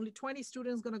engage. Only 20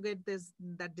 students going to get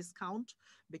that discount,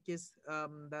 because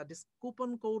this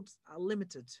coupon codes are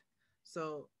limited.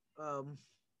 So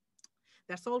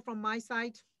that's all from my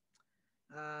side.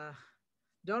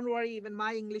 Don't worry, even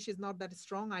my English is not that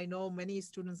strong. I know many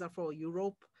students are for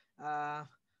Europe. Uh,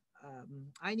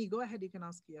 Aini, go ahead. You can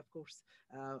ask me, of course.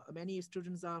 Many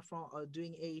students are from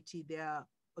doing AAT.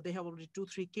 They have already 2,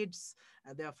 3 kids.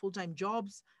 They are full-time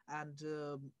jobs, and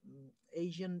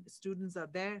Asian students are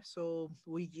there. So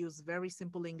we use very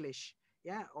simple English.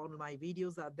 Yeah, all my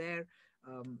videos are there.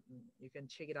 You can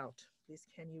check it out. Please,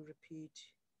 can you repeat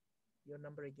your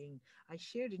number again? I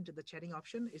shared into the chatting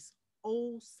option. It's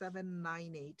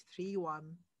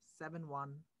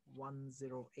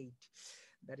 079831711108.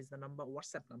 That is the number,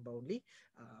 WhatsApp number only.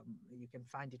 You can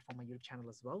find it from my YouTube channel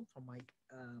as well, from my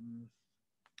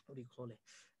what do you call it?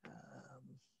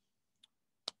 Um,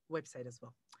 Website as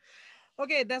well.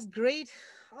 Okay, that's great.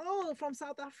 Oh, from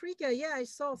South Africa. Yeah, I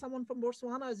saw someone from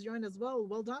Botswana has joined as well.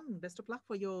 Well done. Best of luck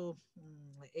for your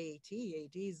AAT.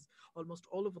 AAT is almost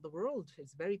all over the world.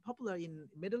 It's very popular in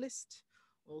Middle East,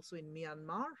 also in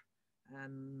Myanmar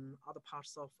and other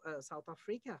parts of South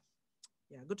Africa.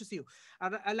 Yeah, good to see you.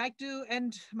 I like to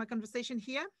end my conversation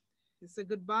here. It's a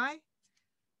goodbye.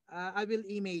 I will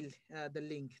email the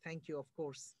link. Thank you, of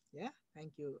course. Yeah,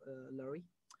 thank you, Laurie.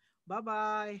 Bye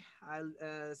bye.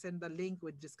 I'll send the link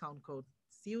with discount code.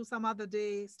 See you some other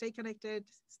day. Stay connected,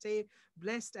 stay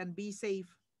blessed, and be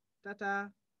safe.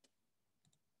 Tata.